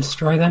us to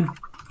destroy then?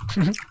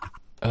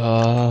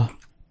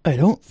 I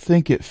don't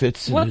think it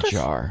fits in What a does-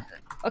 jar.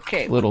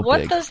 Okay, Little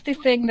what big. does the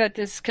thing that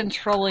is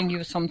controlling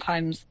you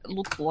sometimes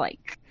look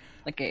like?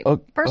 Like a Uh,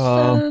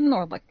 person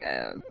or like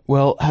a...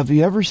 Well, have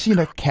you ever seen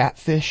a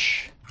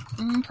catfish?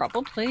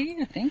 probably,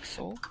 I think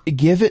so.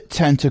 Give it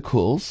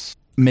tentacles,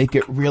 make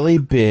it really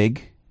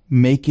big,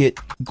 make it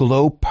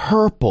glow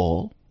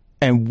purple,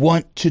 and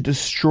want to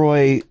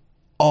destroy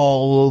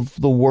all of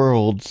the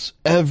worlds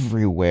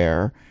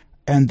everywhere,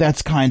 and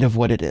that's kind of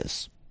what it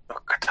is.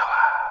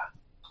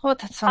 Oh,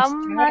 that sounds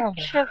How terrible.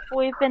 much have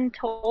we been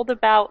told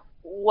about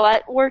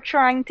what we're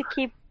trying to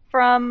keep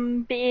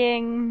from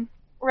being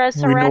We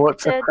resurrected? know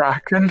it's a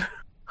kraken.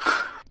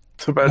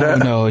 That's about Oh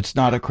it. no, it's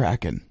not a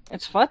kraken.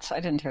 It's what? I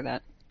didn't hear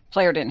that.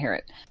 Player didn't hear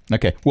it.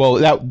 Okay, well,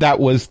 that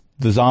was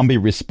the zombie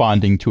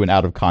responding to an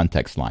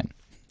out-of-context line.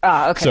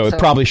 Ah, okay. So it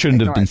probably shouldn't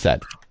have ignore been it.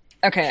 said.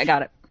 Okay, I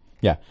got it.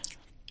 Yeah.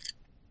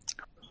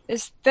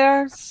 Is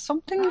there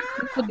something you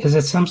could Is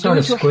it some do sort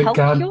of to squid help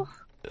god?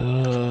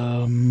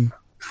 you?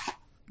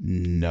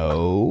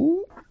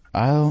 No.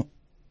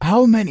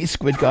 How many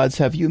squid gods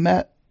have you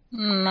met?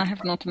 I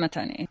have not met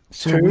any.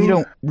 So Two? we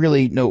don't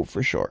really know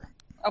for sure.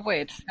 Oh,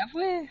 wait. Have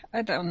we?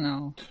 I don't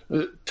know.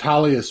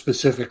 Talia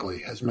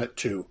specifically has met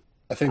 2.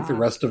 I think the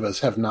rest of us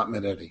have not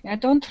met any. I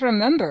don't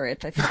remember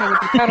it. I think I would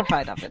be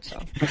terrified of it,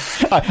 so.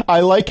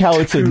 I like how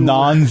it's a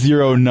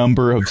non-zero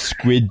number of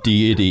squid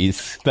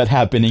deities that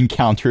have been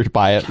encountered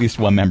by at least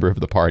one member of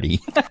the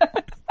party.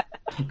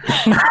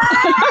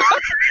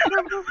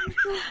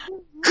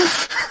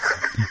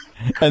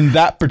 And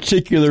that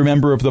particular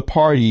member of the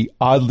party,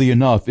 oddly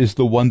enough, is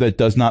the one that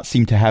does not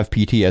seem to have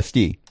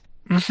PTSD.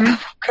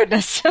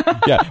 Goodness.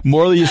 Yeah,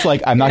 Morley is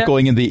like, I'm not Yeah.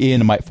 going in the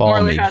inn, it might follow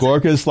Morley me. has it.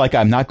 Gorga's like,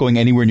 I'm not going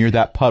anywhere near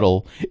that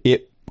puddle,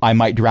 I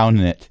might drown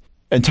in it.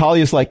 And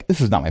Talia's like,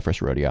 this is not my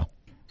first rodeo.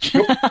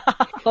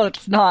 Well,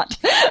 it's not.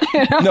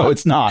 You know? No,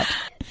 it's not.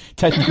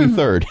 Technically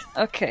third.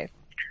 Okay.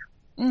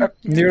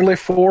 Nearly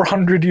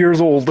 400 years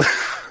old.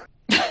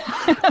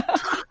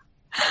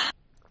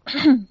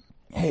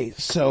 Hey,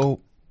 so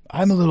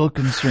I'm a little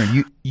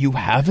concerned. You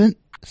haven't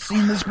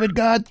seen the squid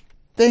god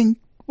thing?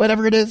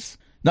 Whatever it is?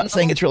 Not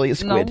saying it's really a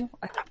squid. No,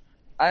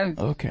 I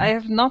Okay. I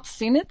have not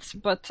seen it,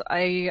 but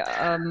I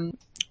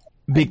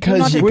Because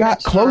not you got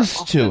adventure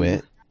close to often.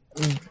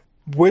 it.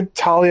 Would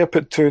Talia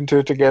put 2 and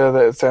 2 together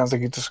that it sounds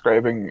like he's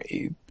describing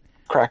a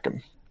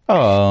kraken?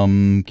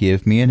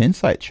 Give me an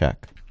insight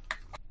check.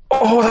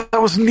 Oh,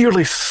 that was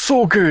nearly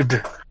so good.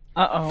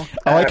 uh-oh.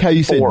 I like how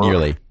you said 4.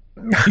 nearly.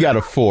 You got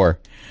a 4.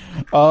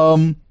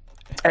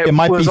 It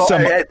might be was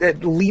some-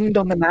 It leaned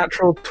on the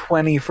natural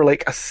 20 for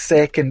like a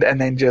second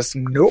and then just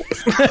nope.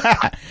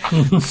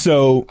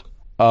 So,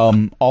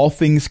 all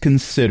things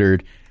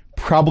considered,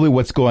 probably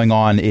what's going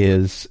on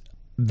is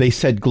they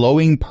said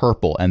glowing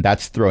purple, and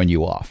that's throwing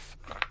you off.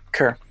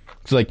 Okay.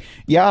 It's like,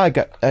 yeah, I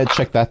got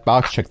check that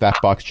box, check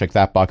that box, check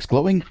that box.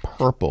 Glowing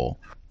purple.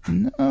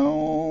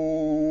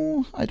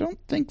 No, I don't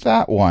think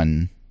that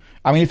one.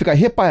 I mean, if it got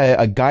hit by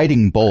a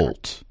guiding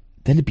bolt,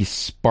 then it'd be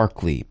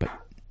sparkly. But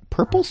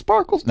purple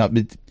sparkles? No,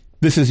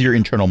 this is your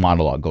internal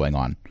monologue going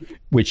on,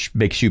 which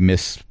makes you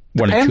miss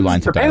one or two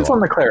lines of Depends on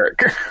dialogue. the cleric.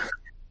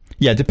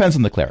 Yeah, it depends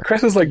on the cleric.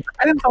 Chris is like,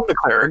 depends on the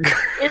cleric.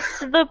 Is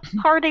the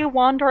party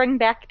wandering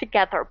back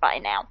together by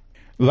now?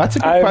 Well, that's a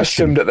good I've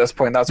question. assumed at this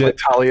point that's what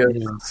Talia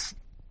is.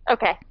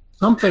 Okay.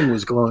 Something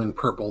was glowing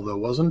purple, though,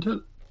 wasn't it?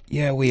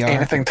 Yeah, we are.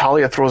 Anything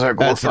Talia throws out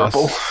goes That's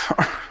purple.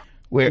 us.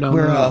 We're No,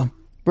 we're no, no.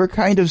 we're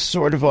kind of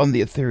sort of on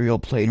the ethereal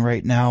plane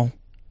right now.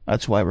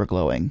 That's why we're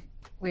glowing.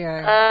 We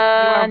are. You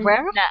are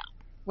where? No.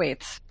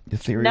 Wait.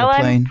 Ethereal No, I'm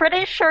plane.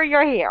 pretty sure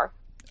you're here.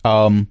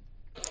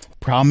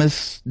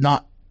 Promise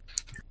not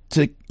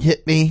to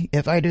hit me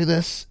if I do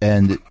this.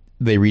 And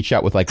they reach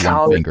out with like one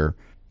Tally. finger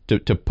to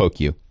poke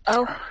you.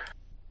 Oh,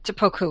 to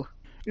poke who?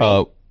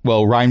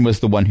 Well, Ryan was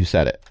the one who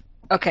said it.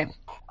 Okay.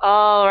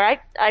 All right,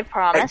 I It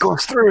promise.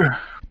 goes through.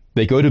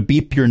 They go to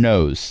beep your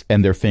nose,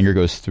 and their finger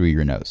goes through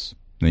your nose.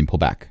 And then pull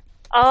back.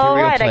 Oh,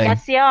 Ethereal right, I plane.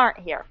 guess you aren't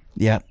here.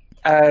 Yeah.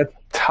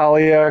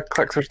 Talia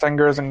clicks her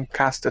fingers and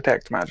casts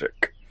Detect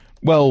Magic.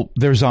 Well,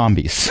 they're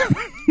zombies.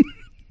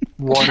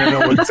 Want to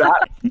know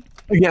exactly?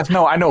 Yes,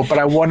 no, I know, but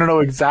I want to know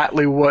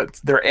exactly what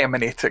they're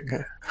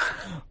emanating.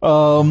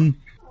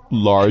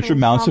 Large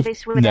amounts of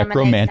Zombies would emanate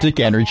necromantic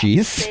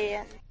energies.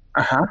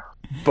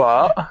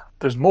 But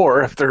there's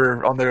more if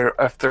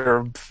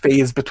they're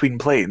phased between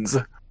planes.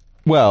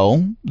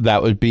 Well,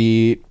 that would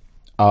be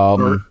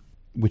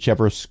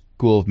whichever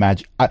school of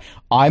magic.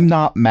 I'm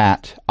not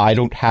Matt. I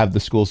don't have the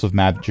schools of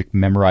magic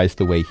memorized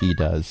the way he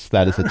does.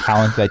 That is a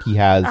talent that he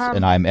has,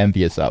 and I'm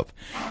envious of.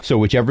 So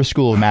whichever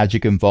school of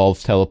magic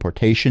involves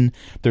teleportation,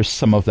 there's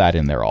some of that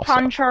in there also.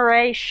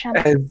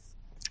 Conjuration.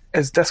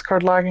 Is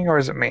Discord lagging or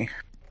is it me?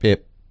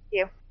 It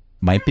You.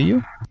 might be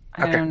you.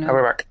 I Okay, don't know. I'll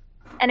be back.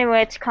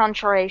 Anyway, it's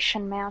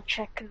conjuration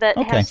magic that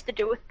Okay. has to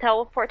do with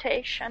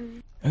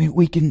teleportation. I mean,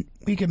 we can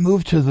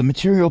move to the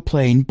material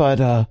plane,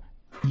 but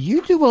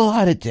you do a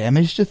lot of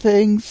damage to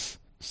things.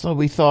 So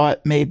we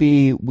thought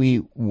maybe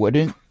we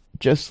wouldn't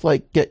just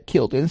get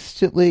killed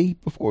instantly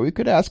before we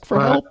could ask for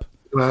help.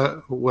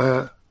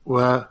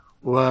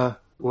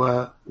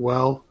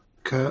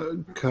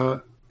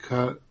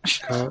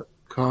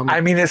 Come.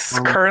 I mean, it's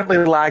currently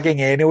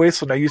lagging anyway,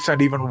 so now you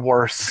sound even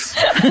worse.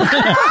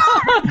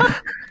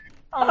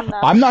 Oh no.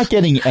 I'm not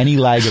getting any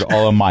lag at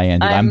all on my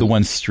end, and I'm the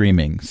one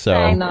streaming. So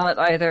I'm not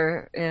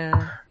either.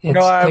 Yeah. It's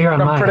No, clear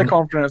on I'm mine. pretty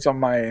confident it's on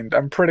my end.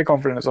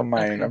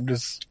 I'm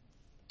just...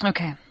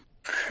 Okay.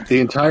 The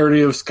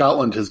entirety of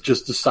Scotland has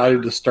just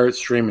decided to start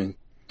streaming.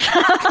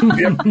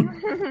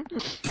 The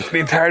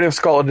entirety of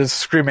Scotland is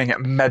screaming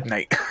at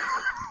midnight.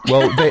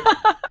 well,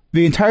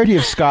 the entirety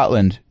of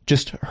Scotland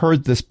just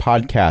heard this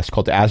podcast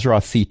called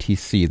Azeroth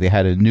CTC. They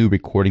had a new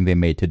recording they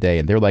made today,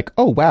 and they're like,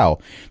 "Oh wow,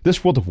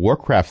 this World of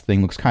Warcraft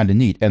thing looks kind of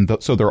neat," and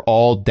so they're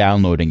all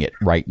downloading it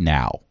right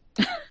now.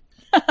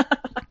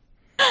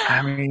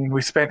 I mean,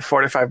 we spent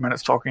 45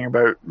 minutes talking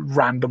about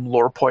random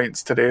lore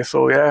points today,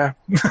 so yeah.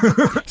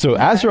 So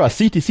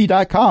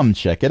AzerothCTC.com,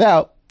 check it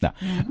out.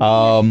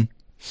 No.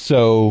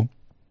 So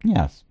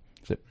yes,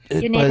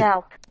 You need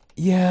help.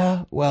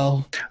 Yeah,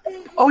 well,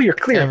 Oh, you're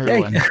clear.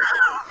 everyone. Yay.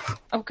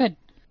 Oh, good.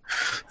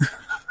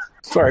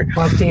 Sorry.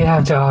 What do you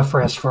have to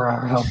offer us for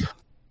our help?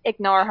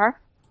 Ignore her.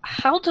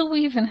 How do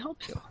we even help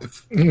you?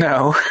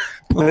 No.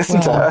 Listen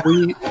Well,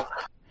 to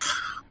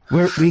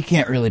her. we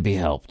can't really be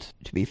helped,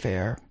 to be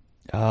fair.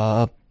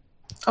 Oh,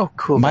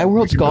 cool. My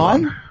world's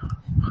gone.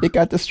 It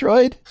got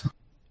destroyed.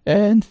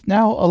 And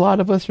now a lot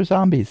of us are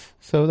zombies.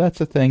 So that's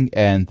a thing.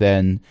 And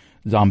then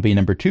zombie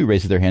number 2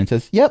 raises their hand and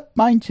says, "Yep,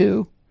 mine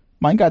too.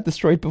 Mine got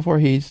destroyed before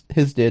his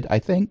did, I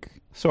think.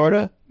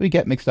 Sorta. We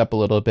get mixed up a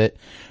little bit."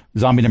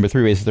 Zombie number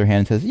 3 raises their hand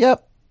and says,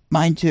 "Yep,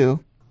 mine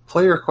too."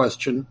 Player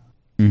question.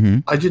 Mm-hmm.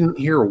 I didn't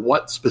hear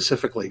what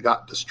specifically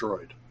got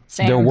destroyed.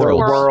 Same. Their The world.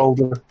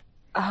 world.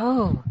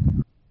 Oh.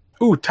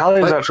 Ooh,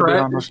 Talia's Let actually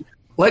Crash- on this.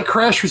 Let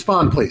Crash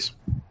respond, please.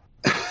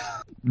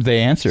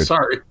 They answered.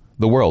 Sorry.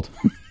 The world.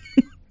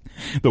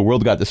 The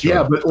world got destroyed.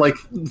 Yeah, but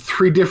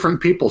 3 different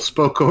people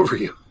spoke over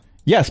you.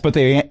 Yes, but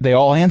they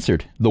all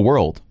answered the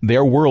world.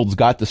 Their worlds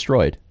got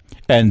destroyed.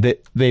 And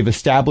they've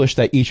established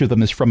that each of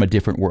them is from a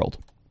different world.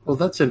 Well,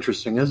 that's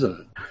interesting, isn't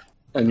it?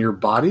 And your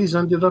bodies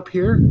ended up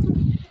here?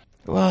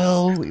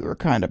 Well, we were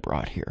kind of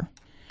brought here.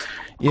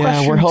 Yeah,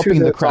 Question we're helping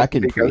to the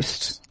Kraken zombie priest.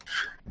 ghosts.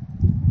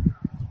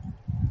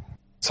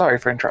 Sorry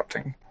for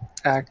interrupting.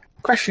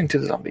 Question to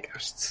the zombie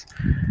ghosts.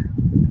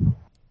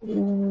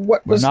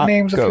 What was the not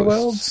names of your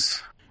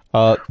ghosts.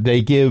 worlds?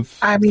 They give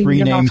I mean, 3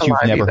 you're not names you've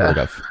alive never either. heard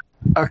of.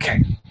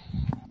 Okay.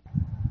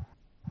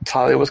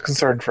 Talia was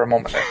concerned for a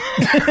moment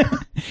there.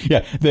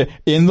 Yeah,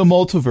 in the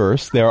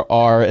multiverse, there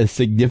are a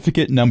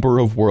significant number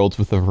of worlds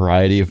with a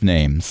variety of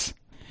names.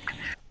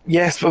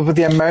 Yes, but with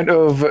the amount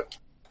of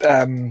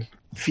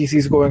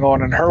feces going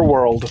on in her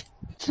world,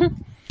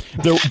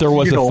 There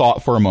was You a know,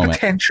 thought for a moment.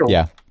 potential.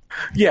 Yeah.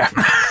 Yeah.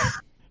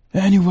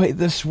 Anyway,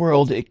 this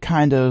world, it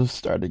kind of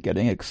started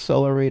getting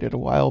accelerated a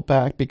while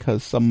back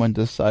because someone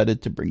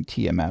decided to bring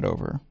Tiamat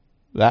over.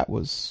 That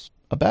was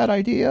a bad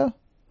idea.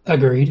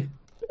 Agreed.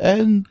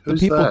 And the Who's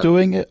people that?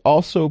 doing it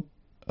also...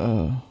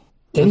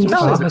 Didn't No,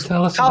 Fava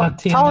tell us about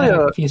Tiamat Talia,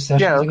 a few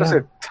sessions yeah, I was ago? gonna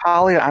say,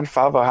 Talia and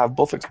Fava have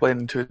both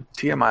explained who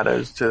Tiamat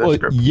is to this Well,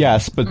 group.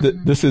 yes, but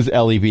this is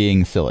Ellie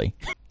being silly.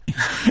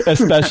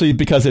 Especially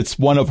because it's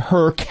one of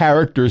her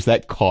characters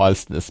that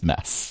caused this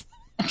mess.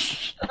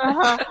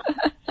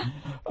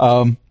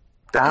 Damn,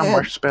 Yeah.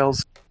 where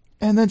spells.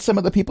 And then some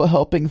of the people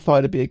helping thought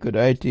it'd be a good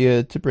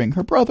idea to bring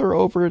her brother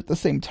over at the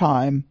same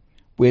time,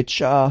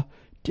 which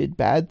did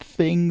bad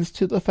things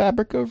to the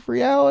fabric of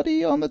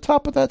reality on the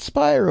top of that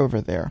spire over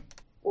there.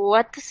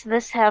 What does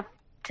this have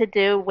to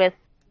do with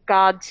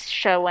gods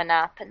showing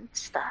up and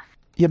stuff?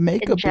 You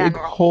make In a big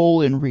general.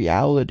 hole in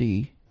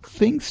reality,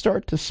 things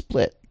start to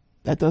split.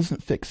 That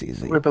doesn't fix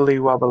easy.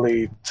 Wibbly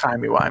wobbly,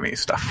 timey-wimey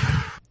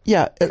stuff.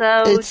 Yeah,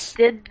 So it's...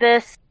 did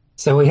this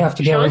So we have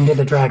to get into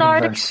the start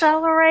Dragonverse.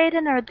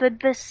 accelerating, or did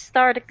this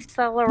start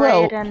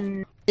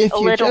accelerating? If a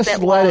you little just bit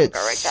let longer it ago.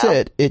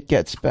 sit, it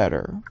gets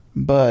better.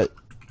 But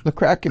the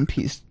Kraken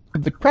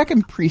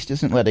Priest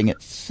isn't letting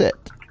it sit.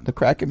 The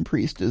Kraken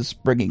Priest is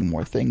bringing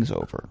more things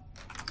over.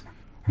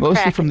 Mostly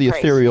Kraken from the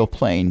Priest. ethereal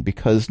plane,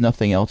 because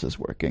nothing else is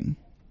working.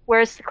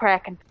 Where's the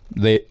Kraken?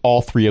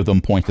 All three of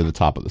them point to the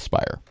top of the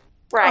spire.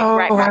 Right. All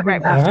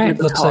right,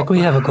 looks like we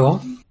have a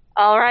goal.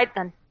 All right,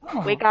 then.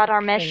 Oh, We got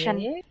our mission.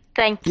 okay.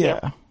 Thank you.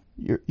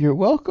 Yeah, you're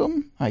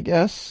welcome, I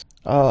guess.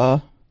 We're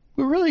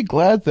really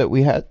glad that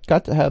we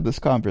got to have this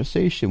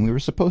conversation. We were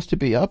supposed to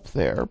be up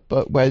there,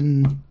 but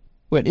when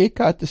it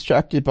got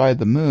distracted by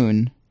the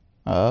moon,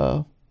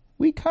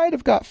 we kind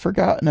of got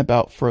forgotten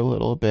about for a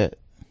little bit,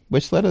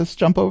 which let us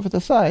jump over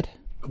the side.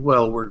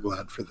 Well, we're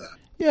glad for that.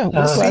 Yeah,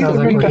 we're Sounds glad like that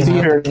we're we going could to be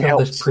have here. to kill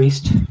this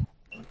priest.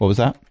 What was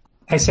that?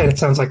 I said it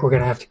sounds like we're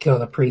going to have to kill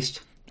the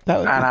priest. That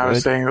would be And I was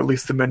good. saying at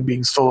least the moon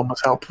being stolen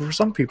was helpful for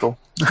some people.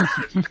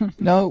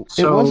 No, it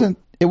So- wasn't.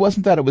 It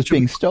wasn't that it was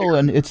being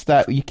stolen. It's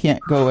that you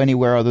can't go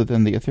anywhere other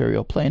than the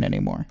ethereal plane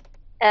anymore.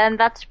 And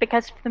that's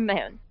because of the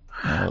moon.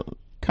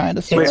 Kind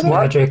of. It's Wait,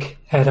 what? magic.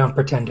 I don't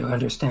pretend to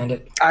understand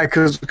it.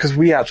 Because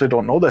we actually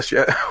don't know this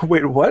yet.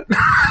 Wait, what?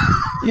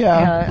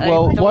 Yeah. I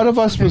Well, don't one of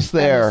us was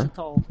understand there. this at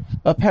all.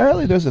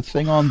 Apparently, there's a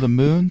thing on the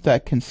moon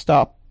that can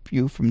stop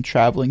you from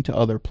traveling to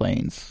other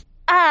planes.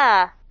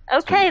 Ah,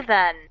 okay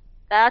then.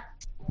 That's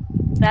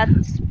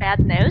bad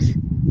news.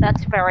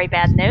 That's very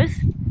bad news.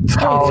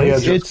 Talia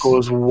it's- just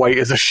goes white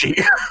as a sheet.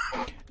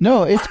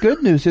 No, it's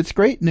good news. It's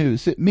great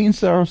news. It means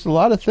there's a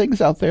lot of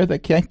things out there that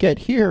can't get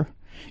here.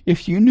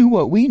 If you knew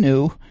what we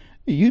knew,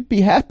 you'd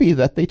be happy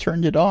that they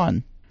turned it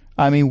on.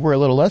 I mean, we're a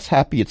little less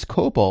happy it's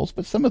kobolds,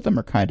 but some of them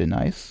are kind of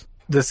nice.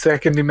 The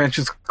second he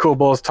mentions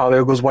kobolds,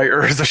 Talia goes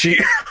whiter as a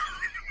sheet.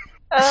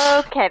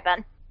 Okay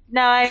then.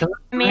 No, I Can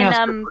mean, ask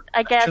a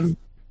I guess. question?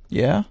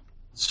 Yeah?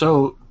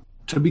 So,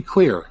 to be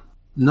clear,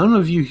 none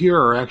of you here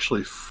are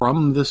actually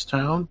from this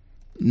town?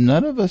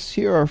 None of us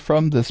here are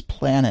from this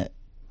planet.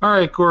 All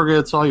right, Gorga,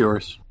 it's all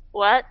yours.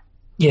 What?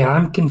 Yeah,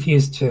 I'm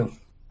confused too.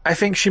 I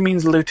think she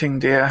means looting,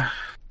 dear.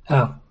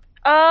 Oh,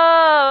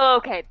 Oh,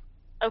 okay.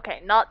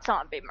 Okay, not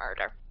zombie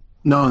murder.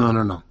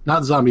 No.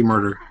 Not zombie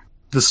murder.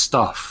 The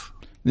stuff.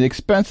 The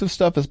expensive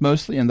stuff is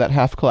mostly in that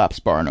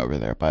half-collapsed barn over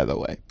there, by the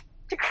way.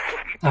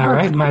 all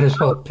right. Might as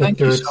well pick Thank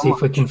you through it, so see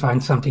if we much. can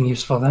find something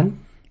useful then.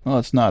 Well,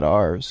 it's not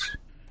ours.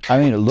 I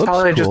mean, it looks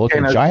Talia just cool. It's a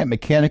kinda- giant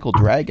mechanical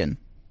dragon.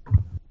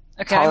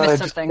 Okay, I Talia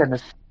missed just something. kind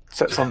of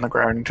sits on the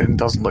ground and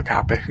doesn't look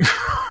happy.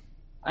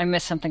 I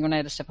missed something when I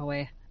had to step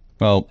away.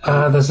 Well,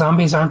 The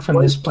zombies aren't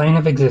from this plane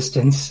of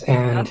existence,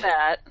 and Not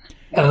that.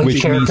 Ellie's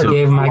Which character means-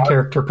 gave my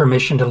character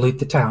permission to loot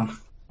the town.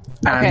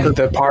 And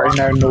Okay. the party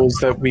now knows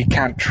that we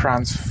can't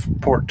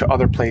transport to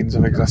other planes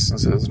of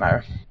existences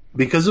now.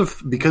 Because of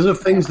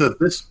things that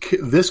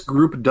this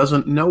group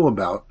doesn't know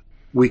about,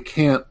 we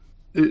can't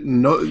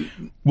know.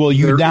 well,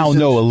 you there now isn't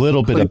know a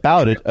little bit clear-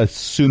 about it,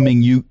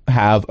 assuming you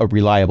have a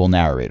reliable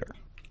narrator.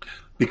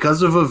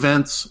 Because of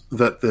events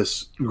that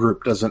this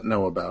group doesn't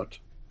know about.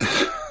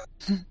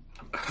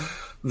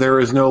 There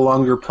is no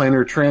longer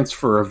planar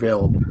transfer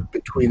available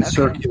between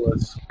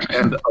Circulus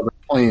and other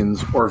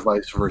planes, or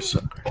vice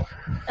versa.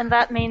 And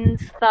that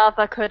means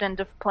Thava couldn't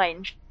have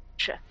plane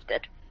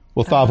shifted.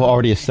 Well, Thava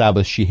already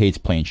established she hates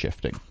plane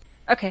shifting.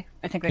 Okay,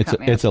 I think they It's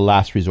caught me. a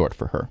last resort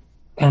for her.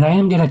 And I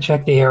am going to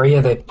check the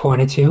area they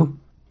pointed to,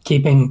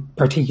 keeping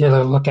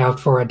particular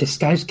lookout for a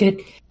disguise kit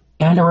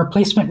and a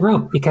replacement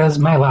rope, because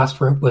my last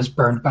rope was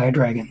burned by a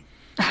dragon.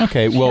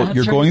 Okay, well, that's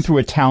you're right. going through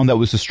a town that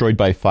was destroyed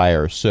by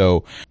fire,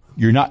 so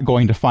you're not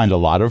going to find a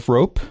lot of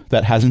rope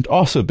that hasn't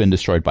also been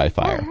destroyed by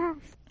fire.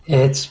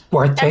 It's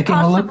worth taking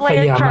a look, but possibly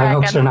a yeah, my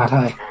hopes are dragon. not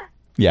high.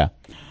 Yeah.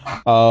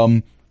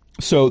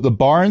 So the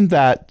barn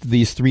that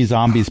these three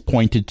zombies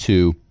pointed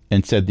to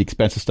and said the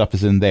expensive stuff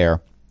is in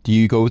there, do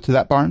you go to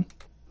that barn?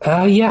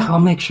 Yeah, I'll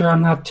make sure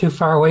I'm not too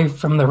far away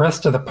from the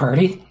rest of the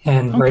party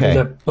and ready Okay.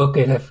 to book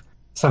it if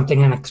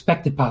something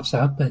unexpected pops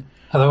up, but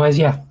otherwise,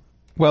 yeah.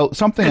 Well,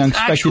 something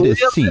unexpected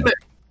is seen.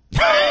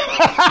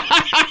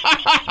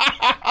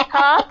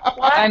 Huh?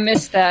 What? I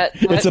missed that.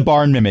 It's a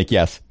barn mimic,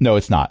 yes. No,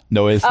 it's not.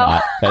 No, it's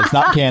not. That's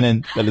not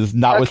canon. That is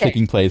not what's Okay.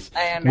 taking place.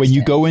 I When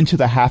you understand. go into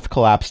the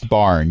half-collapsed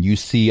barn, you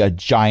see a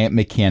giant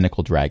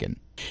mechanical dragon.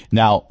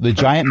 Now, the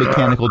giant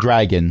mechanical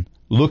dragon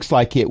looks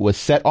like it was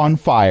set on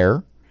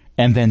fire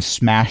and then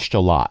smashed a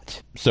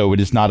lot. So it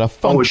is not a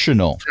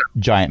functional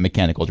giant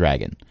mechanical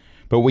dragon.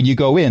 But when you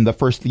go in, the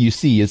first thing you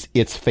see is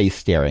its face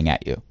staring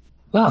at you.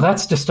 Well,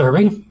 that's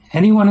disturbing.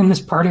 Anyone in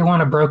this party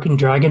want a broken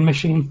dragon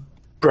machine?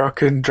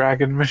 Broken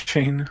dragon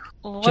machine.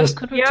 What Just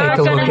could we take Yeah, a I'm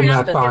look gonna in use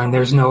that the barn. different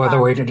There's no other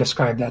barn. way to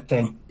describe that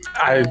thing.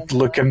 I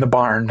look in the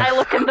barn. I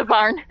look in the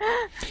barn.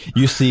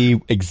 You see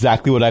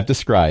exactly what I've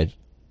described.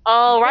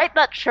 All right,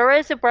 that sure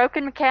is a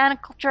broken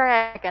mechanical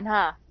dragon,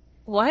 huh?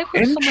 Why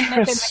would someone make a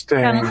Interesting.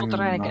 mechanical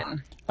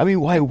dragon? I mean,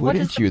 why What is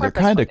wouldn't the you? They're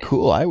purpose kind of of it?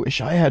 cool. I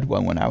wish I had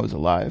one when I was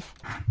alive.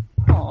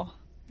 Oh,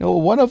 You know,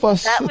 one of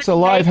us That that's would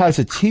alive make has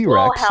a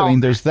T-Rex. I mean,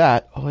 helmet. there's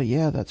that. Oh,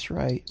 yeah, that's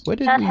right. What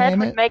did That we head name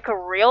would it? make a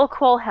real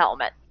cool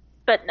helmet.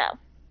 But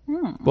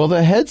no. Well,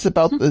 the head's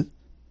about the...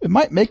 It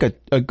might make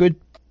a good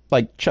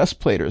like chest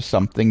plate or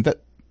something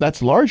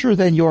that's larger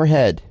than your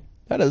head.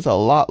 That is a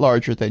lot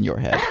larger than your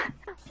head.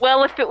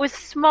 Well, if it was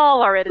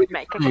smaller, it'd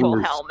make a cool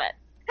Fingers. helmet.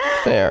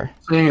 Fair.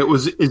 Saying it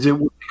was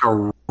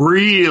a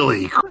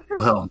really cool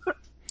helmet.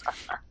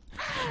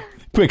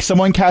 Quick,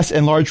 someone cast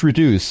Enlarge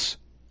Reduce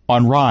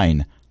on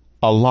Rhine.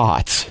 A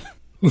lot.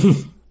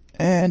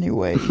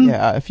 Anyway,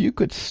 yeah, if you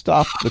could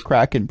stop the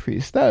Kraken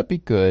Priest, that would be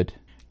good.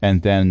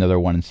 And then another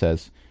one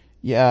says,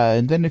 yeah,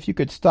 and then if you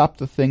could stop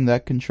the thing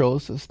that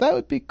controls us, that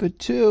would be good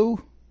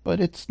too. But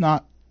it's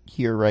not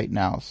here right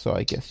now, so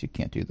I guess you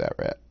can't do that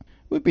right. It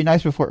would be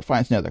nice before it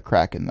finds another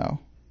Kraken, though.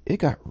 It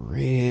got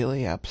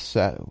really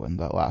upset when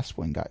the last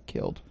one got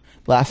killed.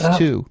 Last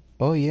two.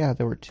 Oh yeah,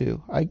 there were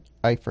two.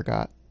 I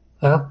forgot.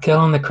 Well,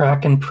 killing the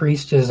Kraken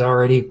Priest is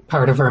already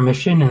part of our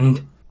mission,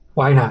 and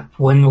why not?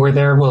 When we're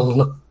there,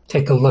 we'll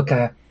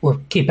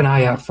we'll keep an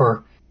eye out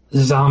for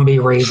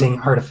zombie-raising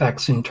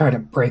artifacts and try to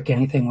break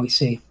anything we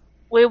see.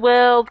 We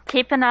will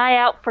keep an eye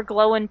out for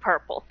glowing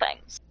purple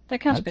things. There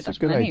can't be That's a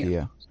that good many.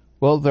 idea.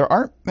 Well, there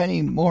aren't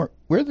many more.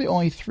 We're the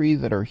only three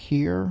that are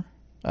here.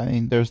 I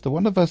mean, there's the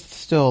one of us that's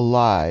still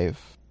alive,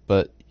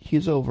 but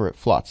he's over at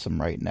Flotsam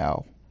right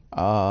now.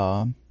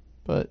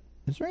 But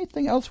is there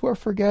anything else we're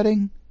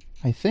forgetting?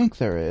 I think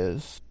there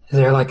is. Is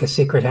there like a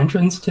secret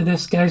entrance to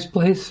this guy's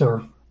place,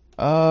 or?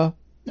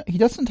 He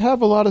doesn't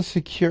have a lot of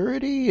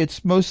security.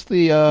 It's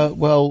mostly,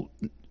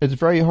 it's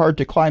very hard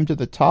to climb to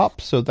the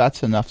top, so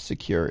that's enough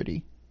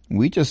security.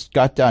 We just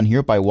got down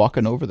here by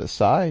walking over the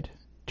side.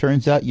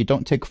 Turns out you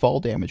don't take fall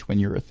damage when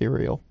you're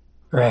ethereal.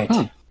 Right.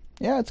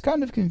 Yeah, it's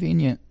kind of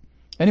convenient.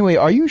 Anyway,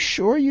 are you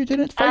sure you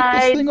didn't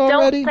fight this thing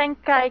already? I don't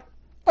think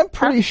I'm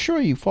pretty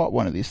sure you fought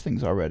one of these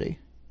things already.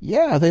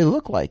 Yeah, they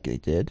look like they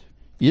did.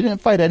 You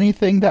didn't fight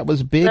anything that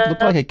was big,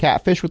 looked like a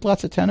catfish with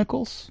lots of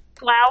tentacles?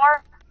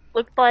 Flower?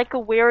 Looked like a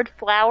weird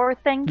flower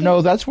thing?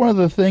 No, that's one of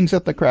the things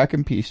that the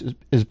Kraken piece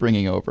is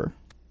bringing over.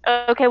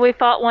 Okay, we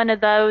fought one of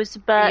those,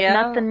 but Yeah.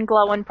 nothing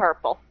glowing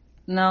purple.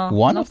 No.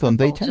 One not of them,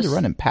 they purple, tend to just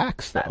run in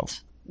packs, though.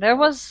 that. There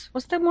was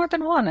there more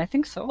than one? I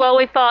think so. Well,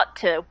 we fought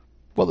two.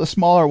 Well, the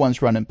smaller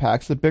ones run in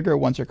packs. The bigger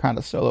ones are kind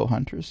of solo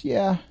hunters.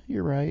 Yeah,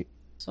 you're right.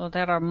 So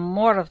there are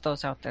more of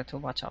those out there to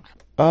watch out for.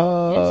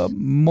 Yes.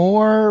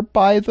 More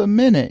by the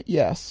minute,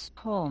 yes.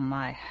 Oh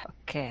my.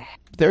 Okay.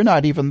 They're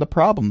not even the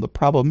problem. The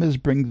problem is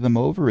bringing them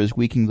over is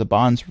weakening the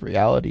bonds of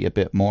reality a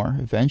bit more.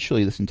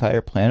 Eventually, this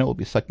entire planet will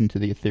be sucked into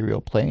the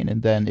ethereal plane,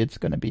 and then it's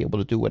going to be able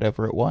to do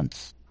whatever it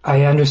wants.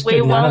 I understood We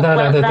none of won't that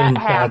let other that than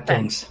happen. bad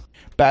things.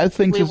 Bad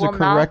things We is a will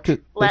not correct let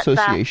that-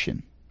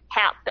 association.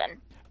 Happen.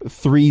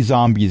 3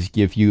 zombies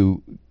give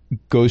you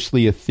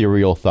ghostly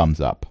ethereal thumbs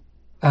up.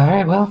 All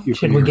right, well, You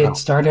should can we hear get help.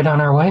 started on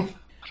our way?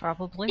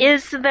 Probably.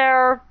 Is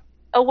there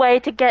a way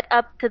to get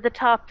up to the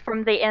top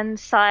from the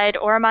inside,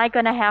 or am I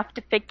going to have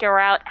to figure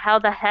out how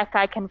the heck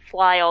I can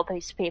fly all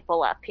these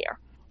people up here?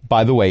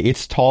 By the way,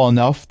 it's tall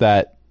enough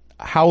that...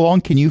 How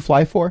long can you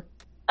fly for?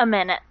 A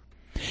minute.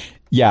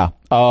 Yeah,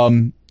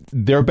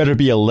 there better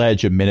be a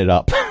ledge a minute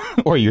up,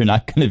 or you're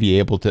not going to be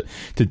able to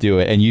do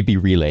it, and you'd be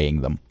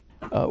relaying them.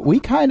 We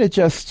kind of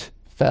just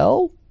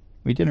fell.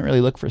 We didn't really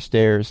look for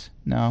stairs.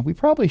 No, we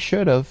probably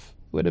should have.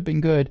 Would have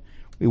been good.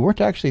 We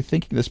weren't actually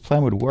thinking this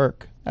plan would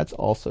work. That's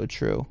also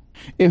true.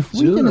 If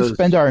we didn't Zuna's-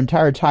 spend our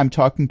entire time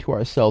talking to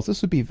ourselves,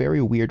 this would be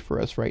very weird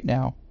for us right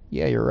now.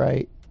 Yeah, you're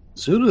right.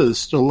 Zuda is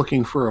still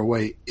looking for a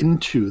way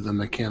into the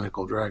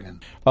mechanical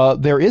dragon.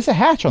 There is a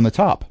hatch on the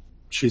top.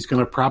 She's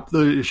gonna pop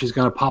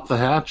the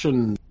hatch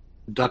and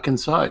duck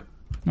inside.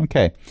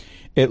 Okay.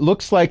 It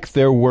looks like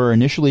there were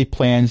initially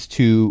plans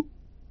to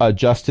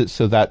adjust it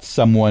so that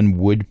someone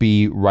would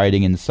be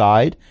riding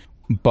inside,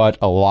 but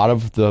a lot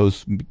of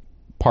those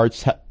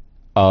parts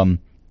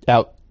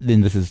out.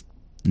 Then this is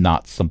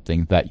not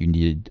something that you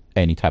needed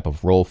any type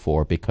of roll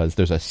for because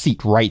there's a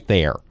seat right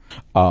there.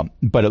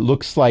 But it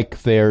looks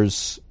like they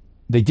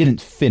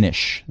didn't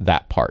finish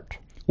that part,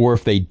 or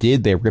if they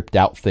did, they ripped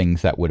out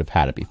things that would have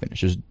had to be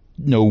finished. There's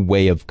no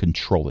way of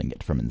controlling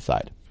it from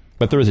inside,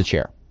 but there is a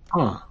chair.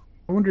 Huh.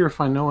 I wonder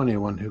if I know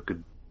anyone who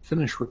could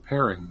finish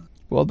repairing.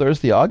 Well, there's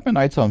the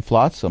Augmenites on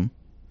Flotsam.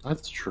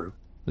 That's true.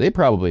 They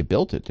probably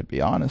built it, to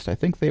be honest. I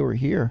think they were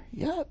here.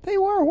 Yeah, they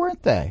were,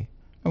 weren't they?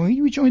 I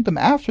mean, we joined them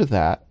after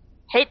that.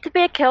 Hate to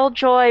be a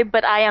killjoy,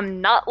 but I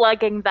am not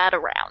lugging that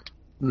around.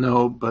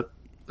 No, but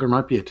there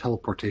might be a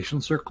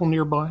teleportation circle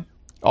nearby.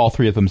 All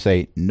 3 of them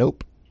say,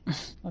 nope.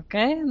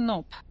 Okay.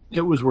 Nope.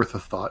 It was worth a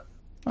thought.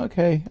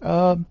 Okay,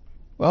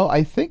 well,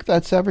 I think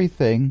that's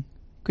everything.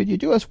 Could you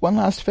do us one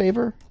last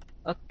favor?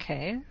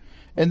 Okay.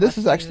 And this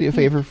is actually a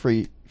favor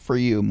for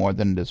you more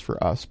than it is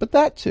for us, but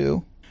that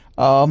too.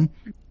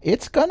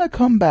 It's gonna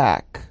come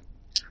back.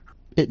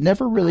 It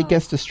never really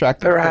gets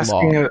distracted for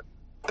long.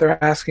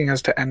 They're asking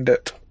us to end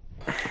it.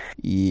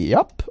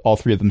 Yep. All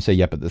 3 of them say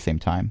yep at the same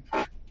time.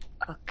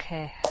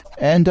 Okay.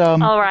 And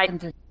All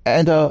right.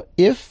 And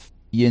if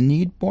you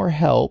need more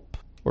help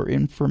or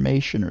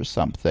information or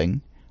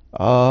something,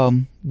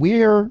 and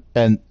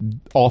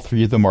all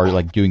 3 of them are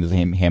like doing the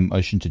same hand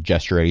motion to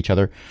gesture at each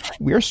other.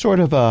 We're sort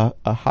of a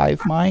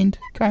hive mind,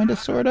 kind of,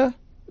 sort of.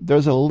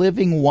 There's a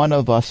living one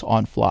of us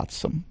on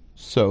Flotsam.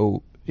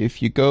 So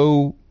if you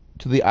go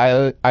to the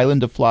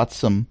island of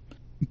Flotsam,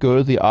 go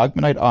to the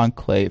Ogmanite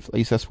Enclave, at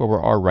least that's where we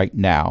are right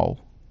now.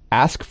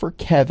 Ask for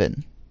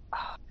Kevin.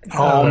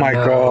 Oh my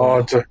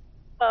god.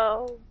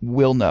 Oh.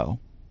 We'll know.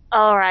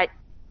 All right.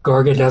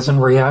 Gorga doesn't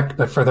react,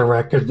 but for the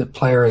record, the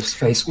player is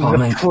face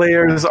palming. The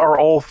players are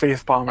all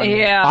face palming.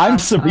 Yeah. I'm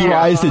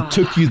surprised it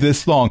took you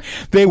this long.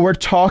 They were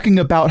talking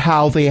about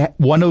how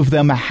one of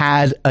them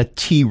had a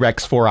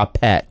T-Rex for a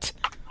pet.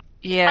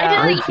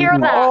 Yeah. I didn't hear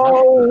that.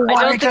 Oh,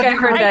 I don't think I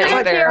heard that didn't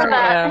either. hear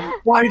that. Yeah.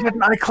 Why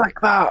didn't I click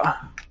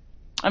that?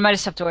 I might have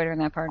stepped away during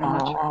that part. I'm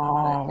not sure.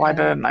 Oh, why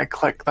didn't I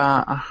click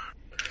that?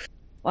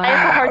 Wow. I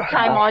have a hard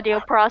time audio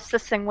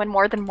processing when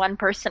more than one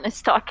person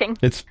is talking.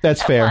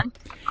 That's fair. once.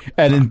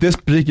 And in this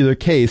particular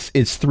case,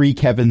 it's 3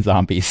 Kevin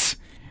zombies.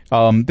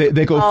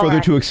 They go All further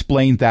right. to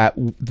explain that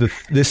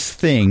this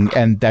thing,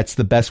 and that's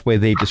the best way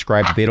they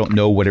describe it. They don't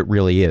know what it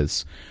really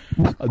is.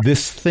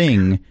 This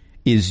thing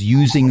is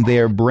using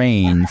their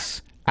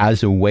brains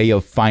as a way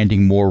of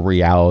finding more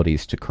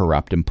realities to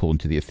corrupt and pull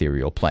into the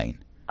ethereal plane.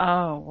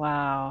 Oh,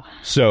 wow.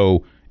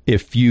 So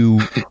if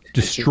you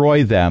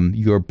destroy them,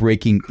 you're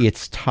breaking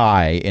its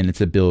tie and its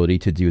ability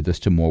to do this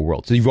to more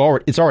worlds. So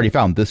it's already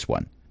found this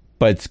one,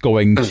 but it's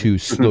going to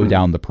slow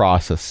down the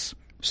process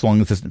as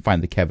long as it doesn't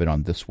find the Kevin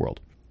on this world.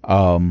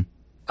 Out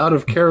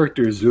of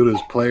character,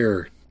 Zuta's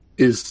player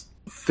is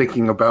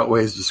thinking about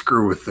ways to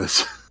screw with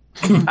this.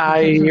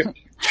 I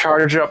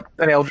charge up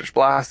an Eldritch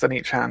Blast in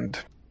each hand.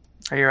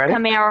 Are you ready?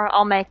 Come here,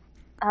 I'll make.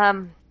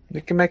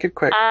 You can make it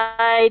quick.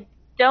 I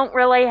don't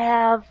really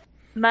have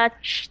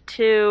much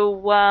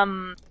to. I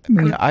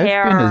mean, I've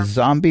been a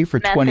zombie for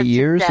 20 methods of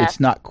years. death. It's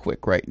not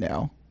quick right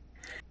now.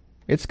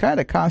 It's kind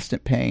of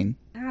constant pain.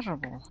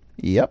 Terrible.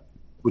 Yep.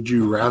 Would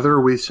you rather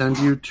we send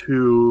you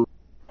to...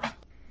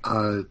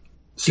 Do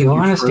you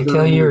want us to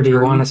kill you, or do you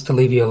want us to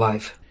leave you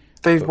alive?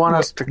 They want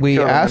us to We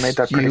kill them. asked They made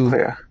that pretty you-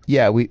 clear.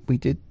 Yeah, we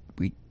did.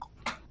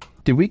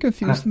 Did we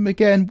confuse them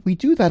again? We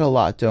do that a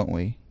lot, don't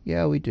we?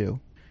 Yeah, we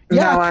do.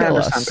 Yeah, No, I kill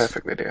understand us.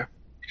 perfectly, dear.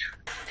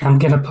 I'm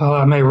gonna pull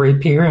out my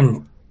rapier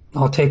and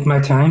I'll take my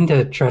time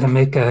to try to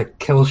make a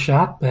kill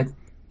shot, but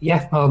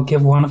yeah, I'll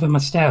give one of them a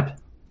stab.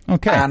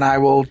 Okay. And I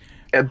will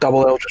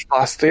double Eldritch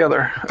Blast the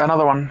other.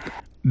 Another one.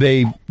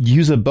 They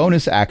use a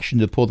bonus action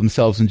to pull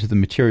themselves into the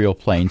material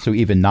plane, so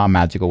even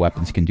non-magical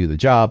weapons can do the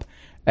job.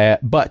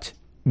 But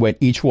when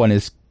each one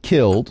is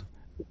killed,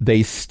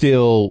 they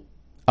still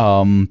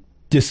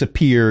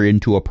disappear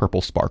into a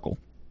purple sparkle.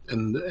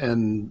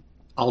 And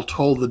I'll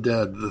toll the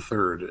dead the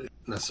third, if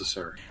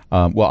necessary.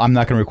 Well, I'm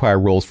not going to require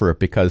rolls for it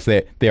because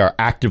they are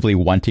actively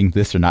wanting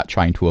this or not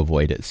trying to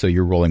avoid it, so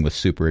you're rolling with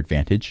super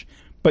advantage.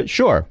 But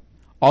sure,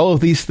 all of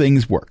these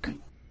things work.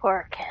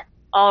 Poor kid.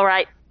 All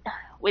right,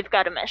 we've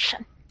got a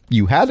mission.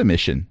 You had a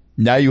mission.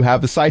 Now you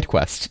have a side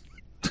quest.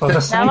 Well, the Now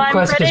side I'm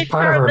quest pretty is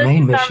part sure of our this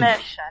main is mission. a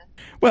mission.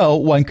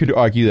 Well, one could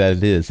argue that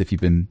it is if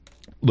you've been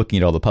looking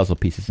at all the puzzle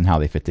pieces and how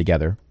they fit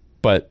together.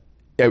 But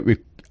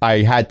I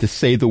had to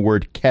say the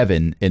word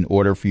Kevin in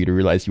order for you to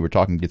realize you were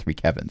talking to 3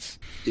 Kevins.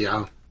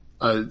 Yeah.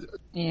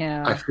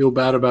 Yeah. I feel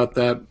bad about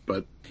that,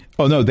 but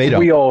Oh, no, they don't.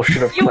 We all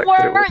should have You clicked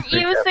that it was weren't me.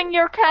 using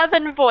your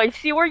Kevin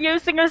voice. You were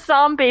using a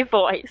zombie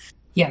voice.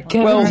 Yeah,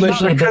 Kevin's Well,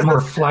 usually a bit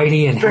more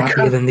flighty and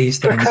happy than these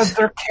Because things.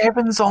 they're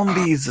Kevin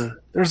zombies.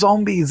 They're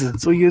zombies,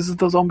 so he uses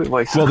the zombie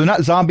voice. Well, they're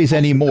not zombies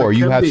anymore.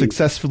 You have Kevin.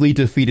 successfully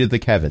defeated the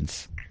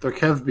Kevins. they're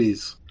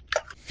Kevbees.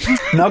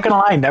 Not gonna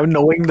lie, now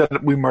knowing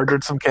that we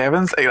murdered some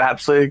Kevins, it's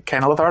actually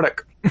kind of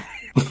lethargic.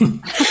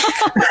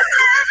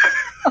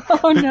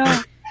 Oh,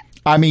 no.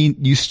 I mean,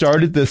 you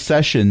started the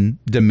session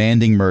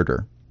demanding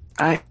murder,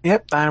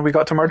 Yep, and we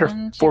got to murder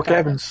And 4 you got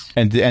Kevins.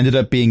 and it ended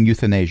up being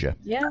euthanasia,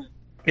 Yeah.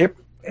 Yep.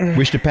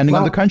 which, depending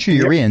on the country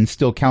you're in,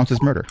 still counts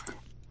as murder.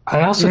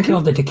 I also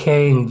killed a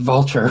decaying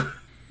vulture.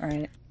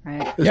 Right.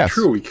 It's Yes.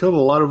 true, we killed a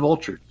lot of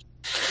vultures.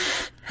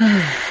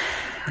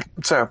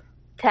 So,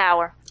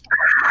 Tower.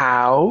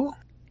 how?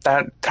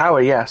 That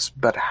tower, yes,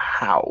 but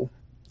how?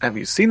 Have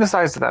you seen the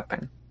size of that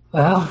thing?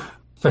 Well,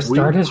 for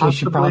starters, we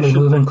should probably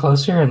move in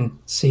closer and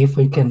see if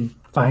we can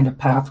find a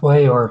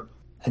pathway or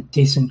a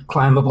decent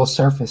climbable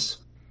surface.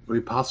 We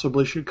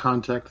possibly should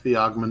contact the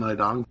Ogmanite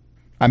Enclave.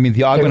 I mean,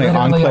 the Ogmanite literally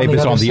on Enclave the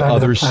is other on the side of the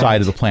other planet.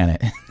 side of the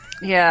planet.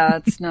 Yeah,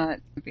 it's not.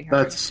 It'd be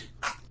hard.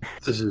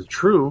 This is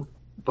true,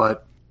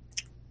 but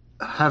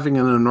having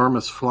an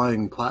enormous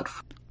flying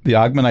platform. The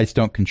Ogmanites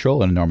don't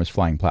control an enormous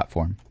flying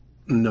platform.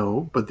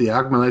 No, but the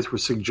Ogmanites were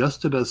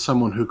suggested as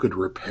someone who could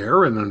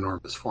repair an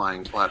enormous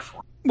flying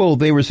platform. Well,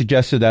 they were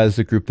suggested as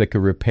a group that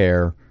could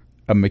repair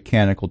a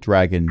mechanical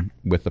dragon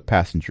with a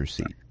passenger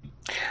seat.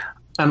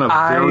 And a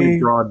very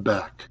broad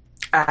back.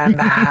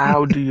 And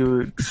how do you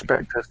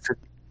expect us to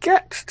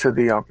get to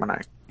the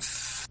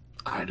Ogmanites?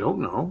 I don't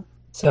know.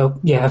 So,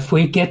 yeah, if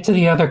we get to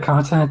the other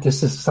continent,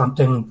 this is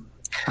something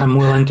I'm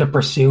willing to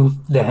pursue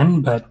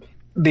then, but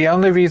The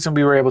only reason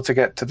we were able to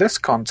get to this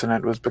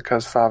continent was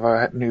because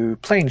Fava knew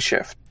plane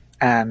shift.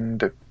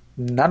 And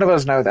none of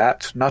us know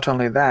that. Not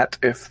only that,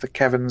 if the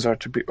Kevins are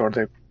to be, or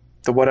the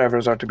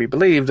whatevers are to be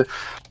believed,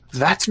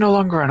 that's no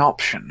longer an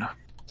option.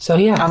 So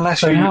yeah,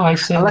 Unless for you- now I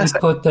say we unless-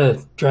 put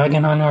the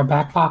dragon on our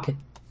back pocket.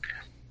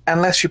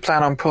 Unless you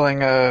plan on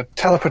pulling a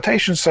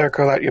teleportation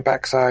circle at your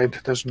backside,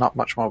 there's not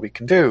much more we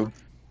can do.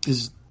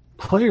 Is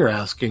player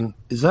asking,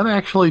 is that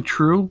actually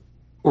true?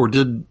 Or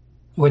did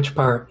Which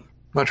part?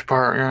 Much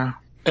part, yeah.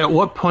 at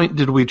what point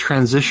did we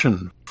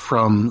transition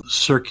from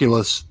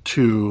Circulus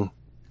to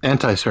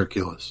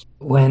anti-Circulus?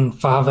 When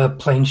Fava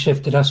plane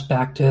shifted us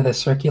back to the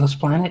Circulus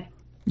planet?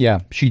 Yeah,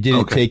 she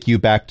didn't Okay. take you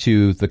back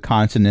to the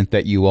continent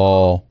that you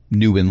all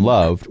knew and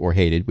loved, or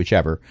hated,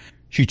 whichever.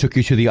 She took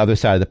you to the other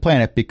side of the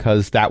planet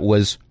because that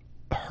was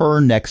her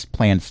next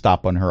planned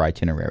stop on her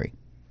itinerary.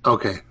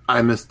 Okay,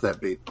 I missed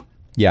that beat.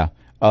 Yeah.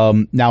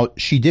 Now,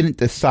 she didn't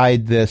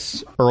decide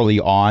this early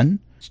on.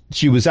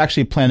 She was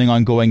actually planning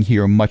on going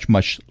here much,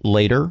 much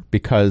later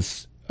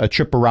because a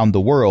trip around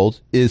the world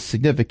is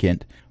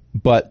significant.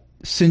 But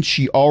since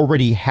she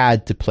already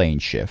had to plane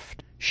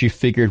shift, she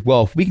figured,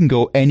 well, if we can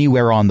go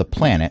anywhere on the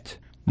planet,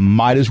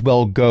 might as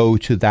well go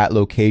to that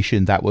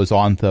location that was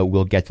on the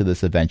we'll get to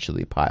this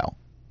eventually pile.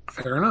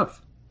 Fair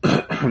enough.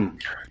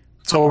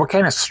 So we're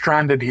kind of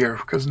stranded here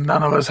because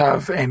none of us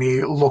have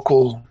any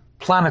local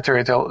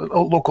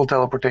local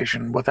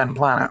teleportation within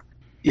planet.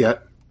 Yeah.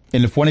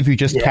 And if one of you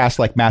just cast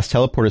like mass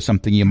teleport or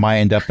something, you might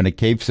end up in a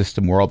cave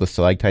system where all the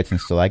stalactites and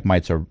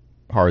stalagmites are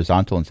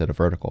horizontal instead of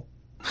vertical.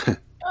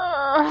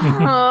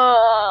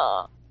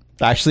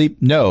 Actually,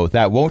 no,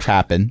 that won't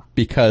happen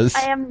because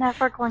I am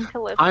never going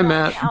to live I'm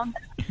that at- down.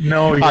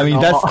 No, I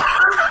mean, not.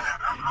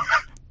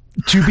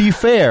 to be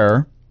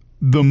fair,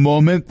 the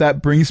moment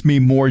that brings me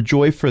more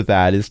joy for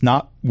that is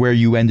not where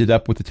you ended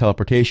up with the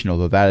teleportation,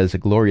 although that is a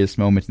glorious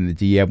moment and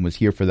the DM was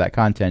here for that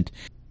content.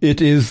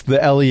 It is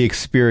the Ellie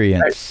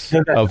experience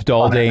of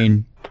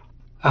Daldane.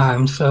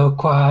 I'm so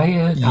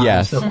quiet.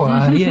 Yes. I'm so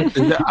quiet.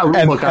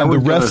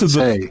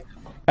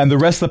 And the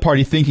rest of the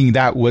party thinking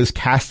that was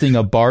casting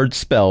a bard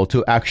spell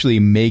to actually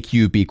make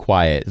you be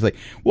quiet. It's like,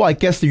 well, I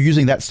guess they're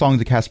using that song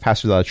to cast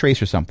Pass Without a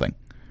Trace or something.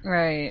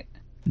 Right.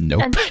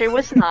 Nope. And she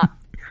was not.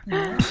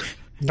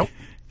 Nope.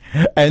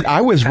 And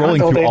I was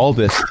rolling through Daldane. all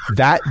this.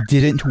 That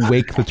didn't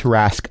wake the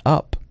Tarask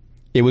up.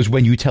 It was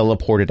when you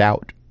teleported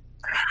out.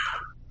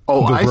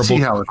 Oh, The I see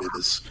verbal- how it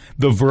is.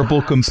 The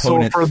verbal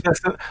components.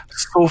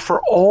 So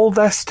for all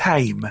this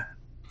time,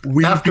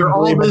 we've After been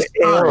all blaming this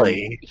time.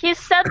 Ellie. He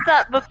said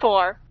that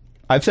before.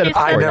 I've said He it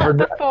said before. never that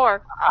kn-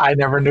 before. I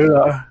never knew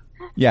that.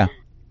 Yeah.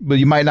 But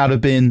you might not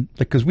have been,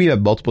 because we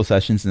have multiple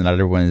sessions and not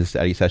everyone is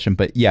at each session.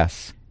 But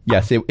yes,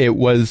 it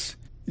was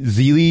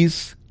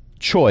Zeely's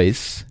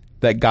choice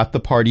that got the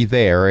party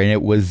there, and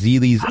it was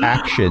Zeely's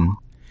action.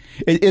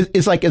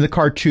 It's like in the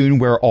cartoon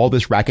where all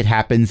this racket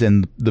happens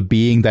and the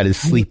being that is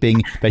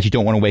sleeping, that you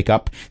don't want to wake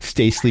up,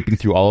 stays sleeping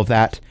through all of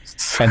that.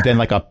 And then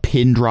like a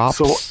pin drops.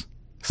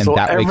 And So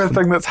that wakes them.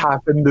 everything that's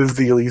happened is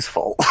Zeely's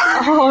fault.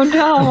 Oh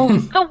no.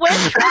 The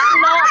wish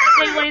was not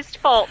Zeely's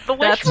fault. The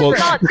wish That's was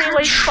not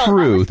Zeely's fault. That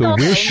True. was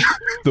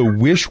The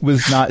wish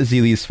was not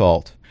Zeely's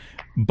fault.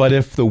 But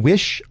if the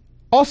wish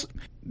also,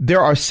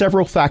 there are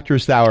several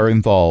factors that are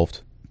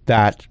involved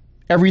that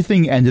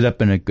everything ended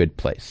up in a good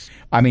place.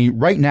 I mean,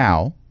 right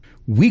now,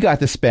 we got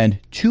to spend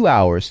 2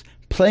 hours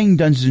playing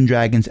Dungeons and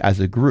Dragons as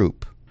a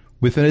group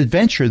with an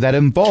adventure that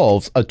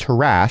involves a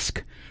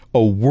Tarask,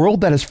 a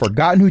world that has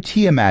forgotten who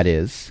Tiamat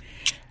is,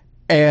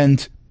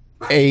 and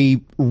a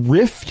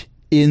rift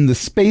in the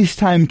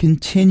space-time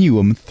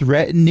continuum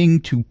threatening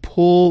to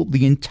pull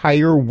the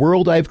entire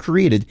world I've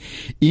created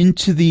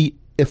into the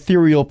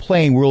ethereal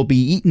plane where it'll be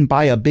eaten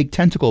by a big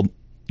tentacle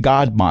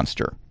god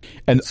monster.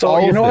 And So,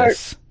 all you know of what?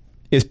 this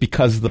is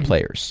because of the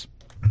players.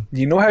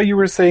 You know how you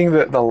were saying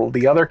that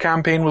the other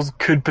campaign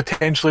could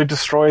potentially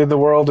destroy the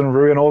world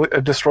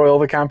and destroy all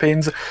the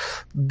campaigns?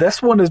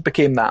 This one has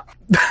became that.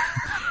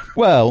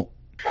 Well,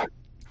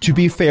 to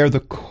be fair, the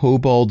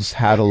kobolds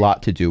had a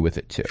lot to do with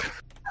it too.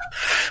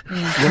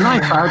 When I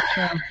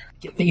thought,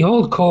 The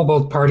old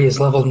kobold party is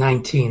level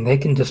 19. They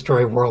can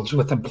destroy worlds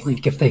with a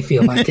blink if they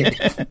feel like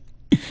it.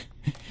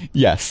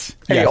 Yes.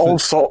 Hey, yes.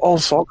 all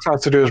Socks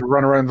has to do is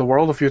run around the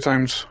world a few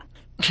times.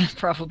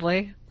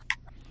 Probably.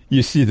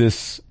 You see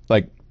this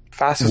like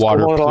Fastest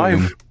water kobold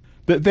plume.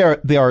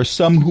 alive. There are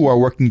some who are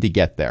working to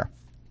get there,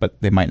 but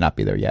they might not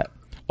be there yet.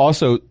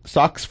 Also,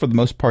 Socks for the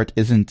most part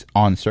isn't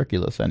on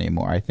Circulus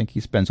anymore. I think he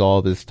spends all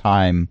of his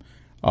time.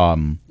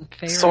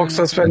 Socks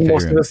has spent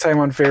most of his time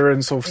on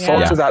Faerun, so Socks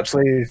Yeah. is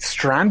actually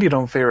stranded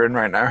on Faerun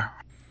right now.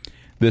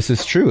 This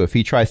is true. If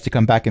he tries to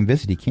come back and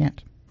visit, he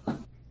can't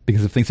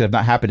because of things that have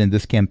not happened in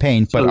this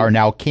campaign, but are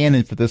now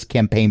canon for this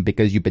campaign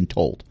because you've been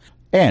told.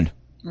 And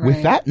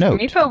with that note,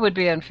 Meepo would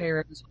be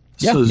unfair.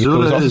 Yeah, so Nico's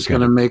Zula also is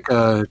going to make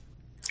a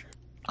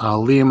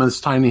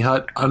Liam's tiny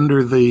hut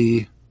under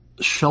the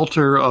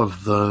shelter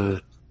of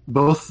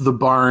both the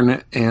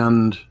barn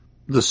and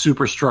the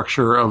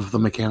superstructure of the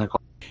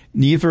mechanical.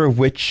 neither of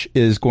which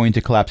is going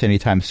to collapse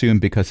anytime soon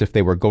because if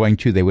they were going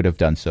to, they would have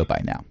done so by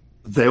now.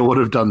 They would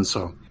have done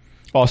so.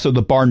 Also,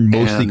 the barn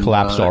mostly And,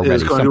 collapsed already.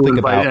 Is going to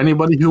invite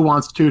anybody who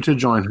wants to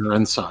join her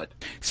inside.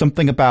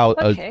 Something about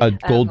Okay, a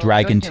gold well,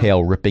 dragon good.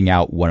 tail ripping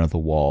out one of the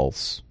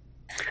walls.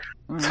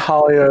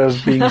 Talia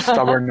is being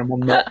stubborn and will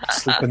not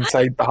sleep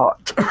inside the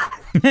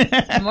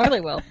hut.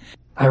 Morley will.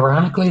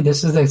 Ironically,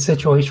 this is a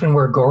situation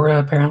where Gora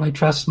apparently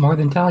trusts more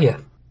than Talia.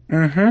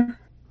 Mm-hmm.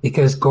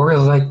 Because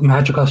Gora's like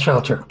magical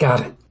shelter.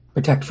 Got it.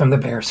 Protect from the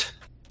bears.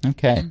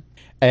 Okay.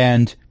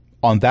 And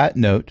on that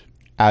note,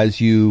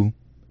 as you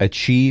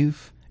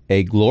achieve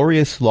a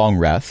glorious long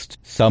rest,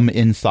 some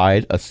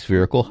inside a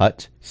spherical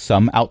hut,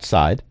 some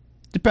outside,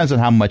 depends on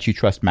how much you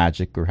trust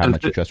magic or how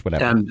much you trust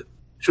whatever. And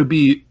to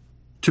be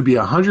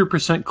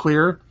 100%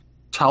 clear,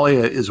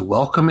 Talia is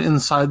welcome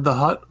inside the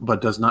hut,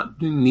 but does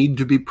not need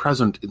to be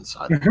present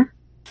inside.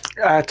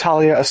 Mm-hmm.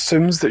 Talia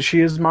assumes that she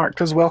is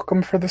marked as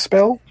welcome for the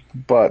spell,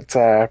 but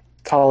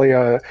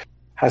Talia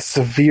has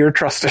severe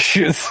trust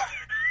issues.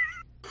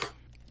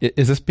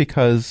 Is this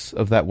because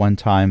of that one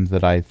time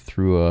that I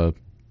threw a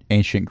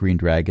ancient green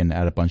dragon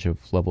at a bunch of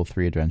level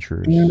 3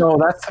 adventurers? No,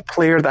 that's the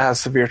player that has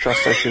severe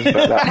trust issues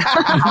about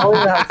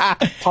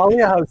that.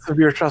 Talia has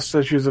severe trust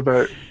issues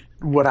about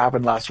what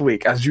happened last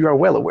week, as you are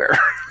well aware.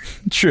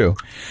 True.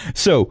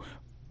 So,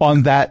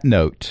 on that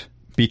note,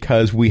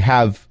 because we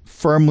have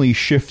firmly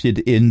shifted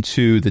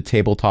into the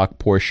table talk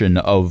portion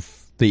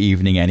of the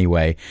evening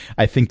anyway,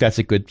 I think that's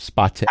a good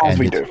spot to As end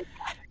we it. do.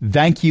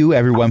 Thank you,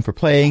 everyone, for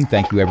playing.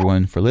 Thank you,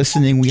 everyone, for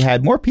listening. We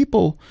had more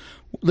people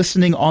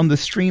listening on the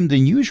stream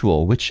than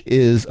usual, which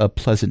is a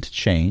pleasant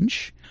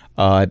change.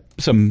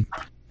 Some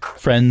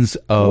friends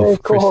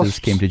of Chris's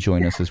came to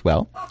join us as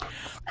well,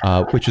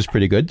 which was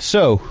pretty good.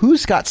 So,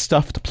 who's got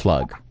stuff to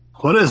plug?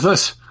 What is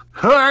this?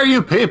 Who are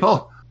you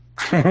people?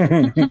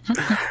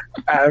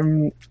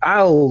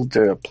 I'll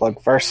do a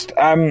plug first,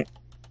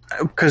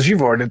 because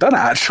you've already done it,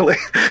 actually.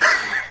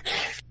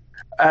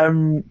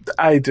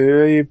 I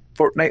do a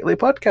fortnightly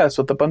podcast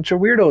with a bunch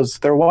of weirdos.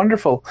 They're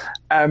wonderful.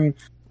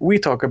 We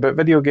talk about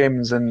video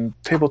games and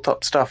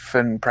tabletop stuff,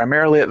 and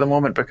primarily at the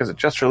moment, because it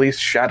just released,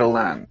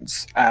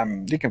 Shadowlands.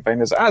 You can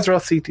find us at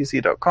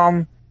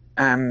AzerothCTC.com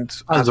and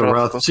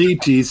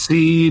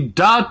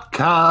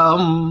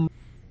AzerothCTC.com.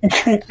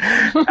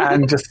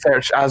 and just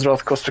search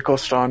Azeroth Coast to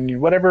Coast on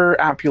whatever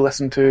app you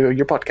listen to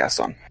your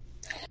podcasts on.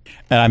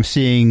 And I'm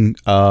seeing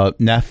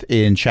Neff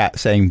in chat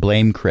saying,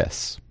 blame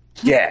Chris.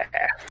 Yeah.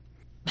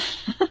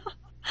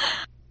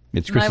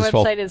 It's My Chris's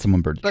fault. website is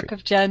Someone burned a tree.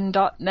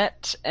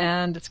 bookofgen.net,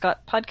 and it's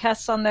got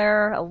podcasts on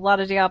there, a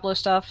lot of Diablo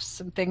stuff,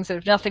 some things that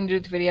have nothing to do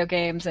with video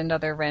games and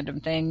other random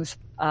things.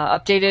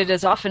 Updated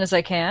as often as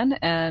I can,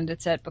 and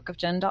it's at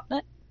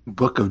bookofgen.net.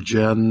 Book of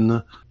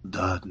Jen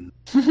done.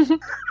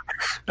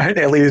 I think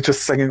Ellie is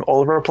just singing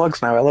all of our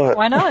plugs now. I love it.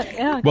 Why not?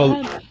 Yeah,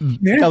 Well, go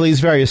ahead. Ellie's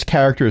various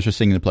characters are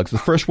singing the plugs. The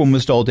first one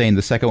was Daldane.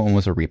 The second one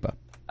was Arepa.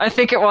 I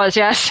think it was,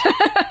 yes.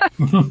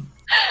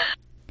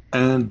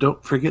 And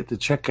don't forget to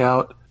check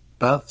out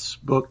Beth's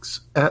books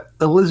at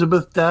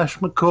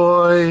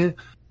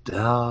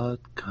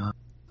Elizabeth-McCoy.com.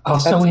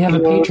 Also, we have a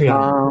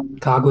Patreon.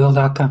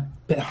 Cogwheel.com.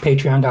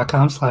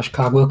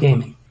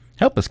 Patreon.com/cogwheelgaming.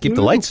 Help us keep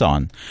the lights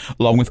on,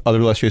 along with other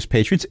illustrious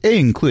patrons,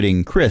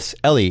 including Chris,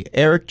 Ellie,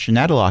 Eric,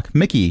 Janadalok,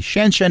 Mickey,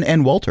 Shanshan,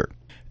 and Walter.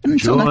 And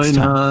until next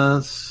Join time.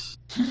 us.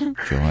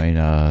 Join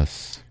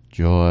us.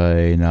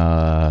 Join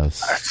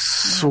us. I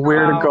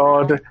swear to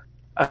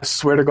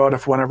God,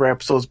 if one of our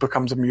episodes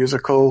becomes a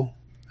musical,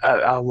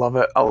 I'll love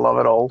it. I'll love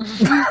it all.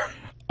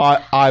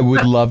 I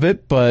would love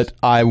it, but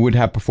I would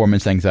have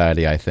performance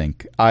anxiety, I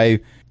think.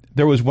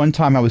 There was one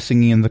time I was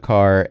singing in the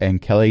car, and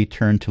Kelly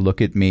turned to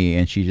look at me,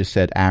 and she just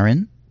said,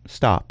 Aaron,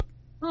 stop.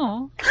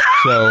 Oh.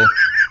 So,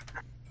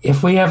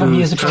 If we have a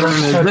musical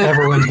episode,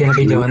 everyone's going to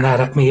be doing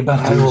that at me, but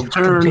I will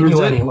continue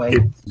anyway.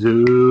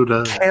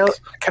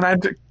 Can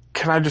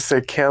I just say,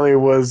 Kelly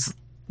was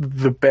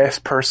the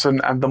best person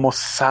and the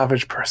most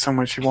savage person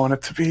when she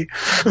wanted to be.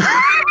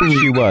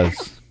 she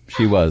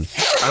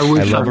was. I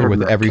love her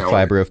with every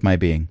fiber of my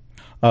being.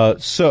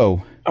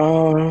 So,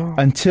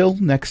 until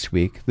next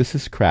week, this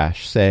is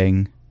Crash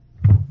saying,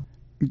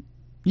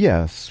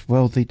 yes,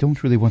 well, they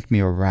don't really want me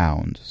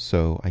around,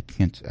 so I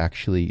can't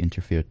actually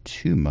interfere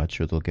too much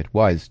or they'll get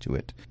wise to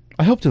it.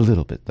 I helped a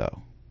little bit,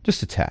 though.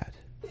 Just a tad.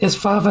 Is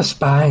Fava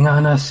spying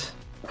on us?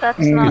 That's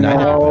not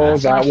No,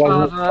 Fava. that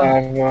wasn't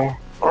Fava.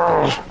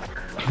 Fava.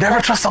 Never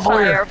trust a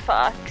lawyer.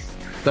 Firefox.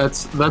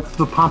 That's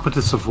the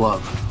pompatus of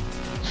love.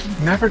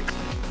 Never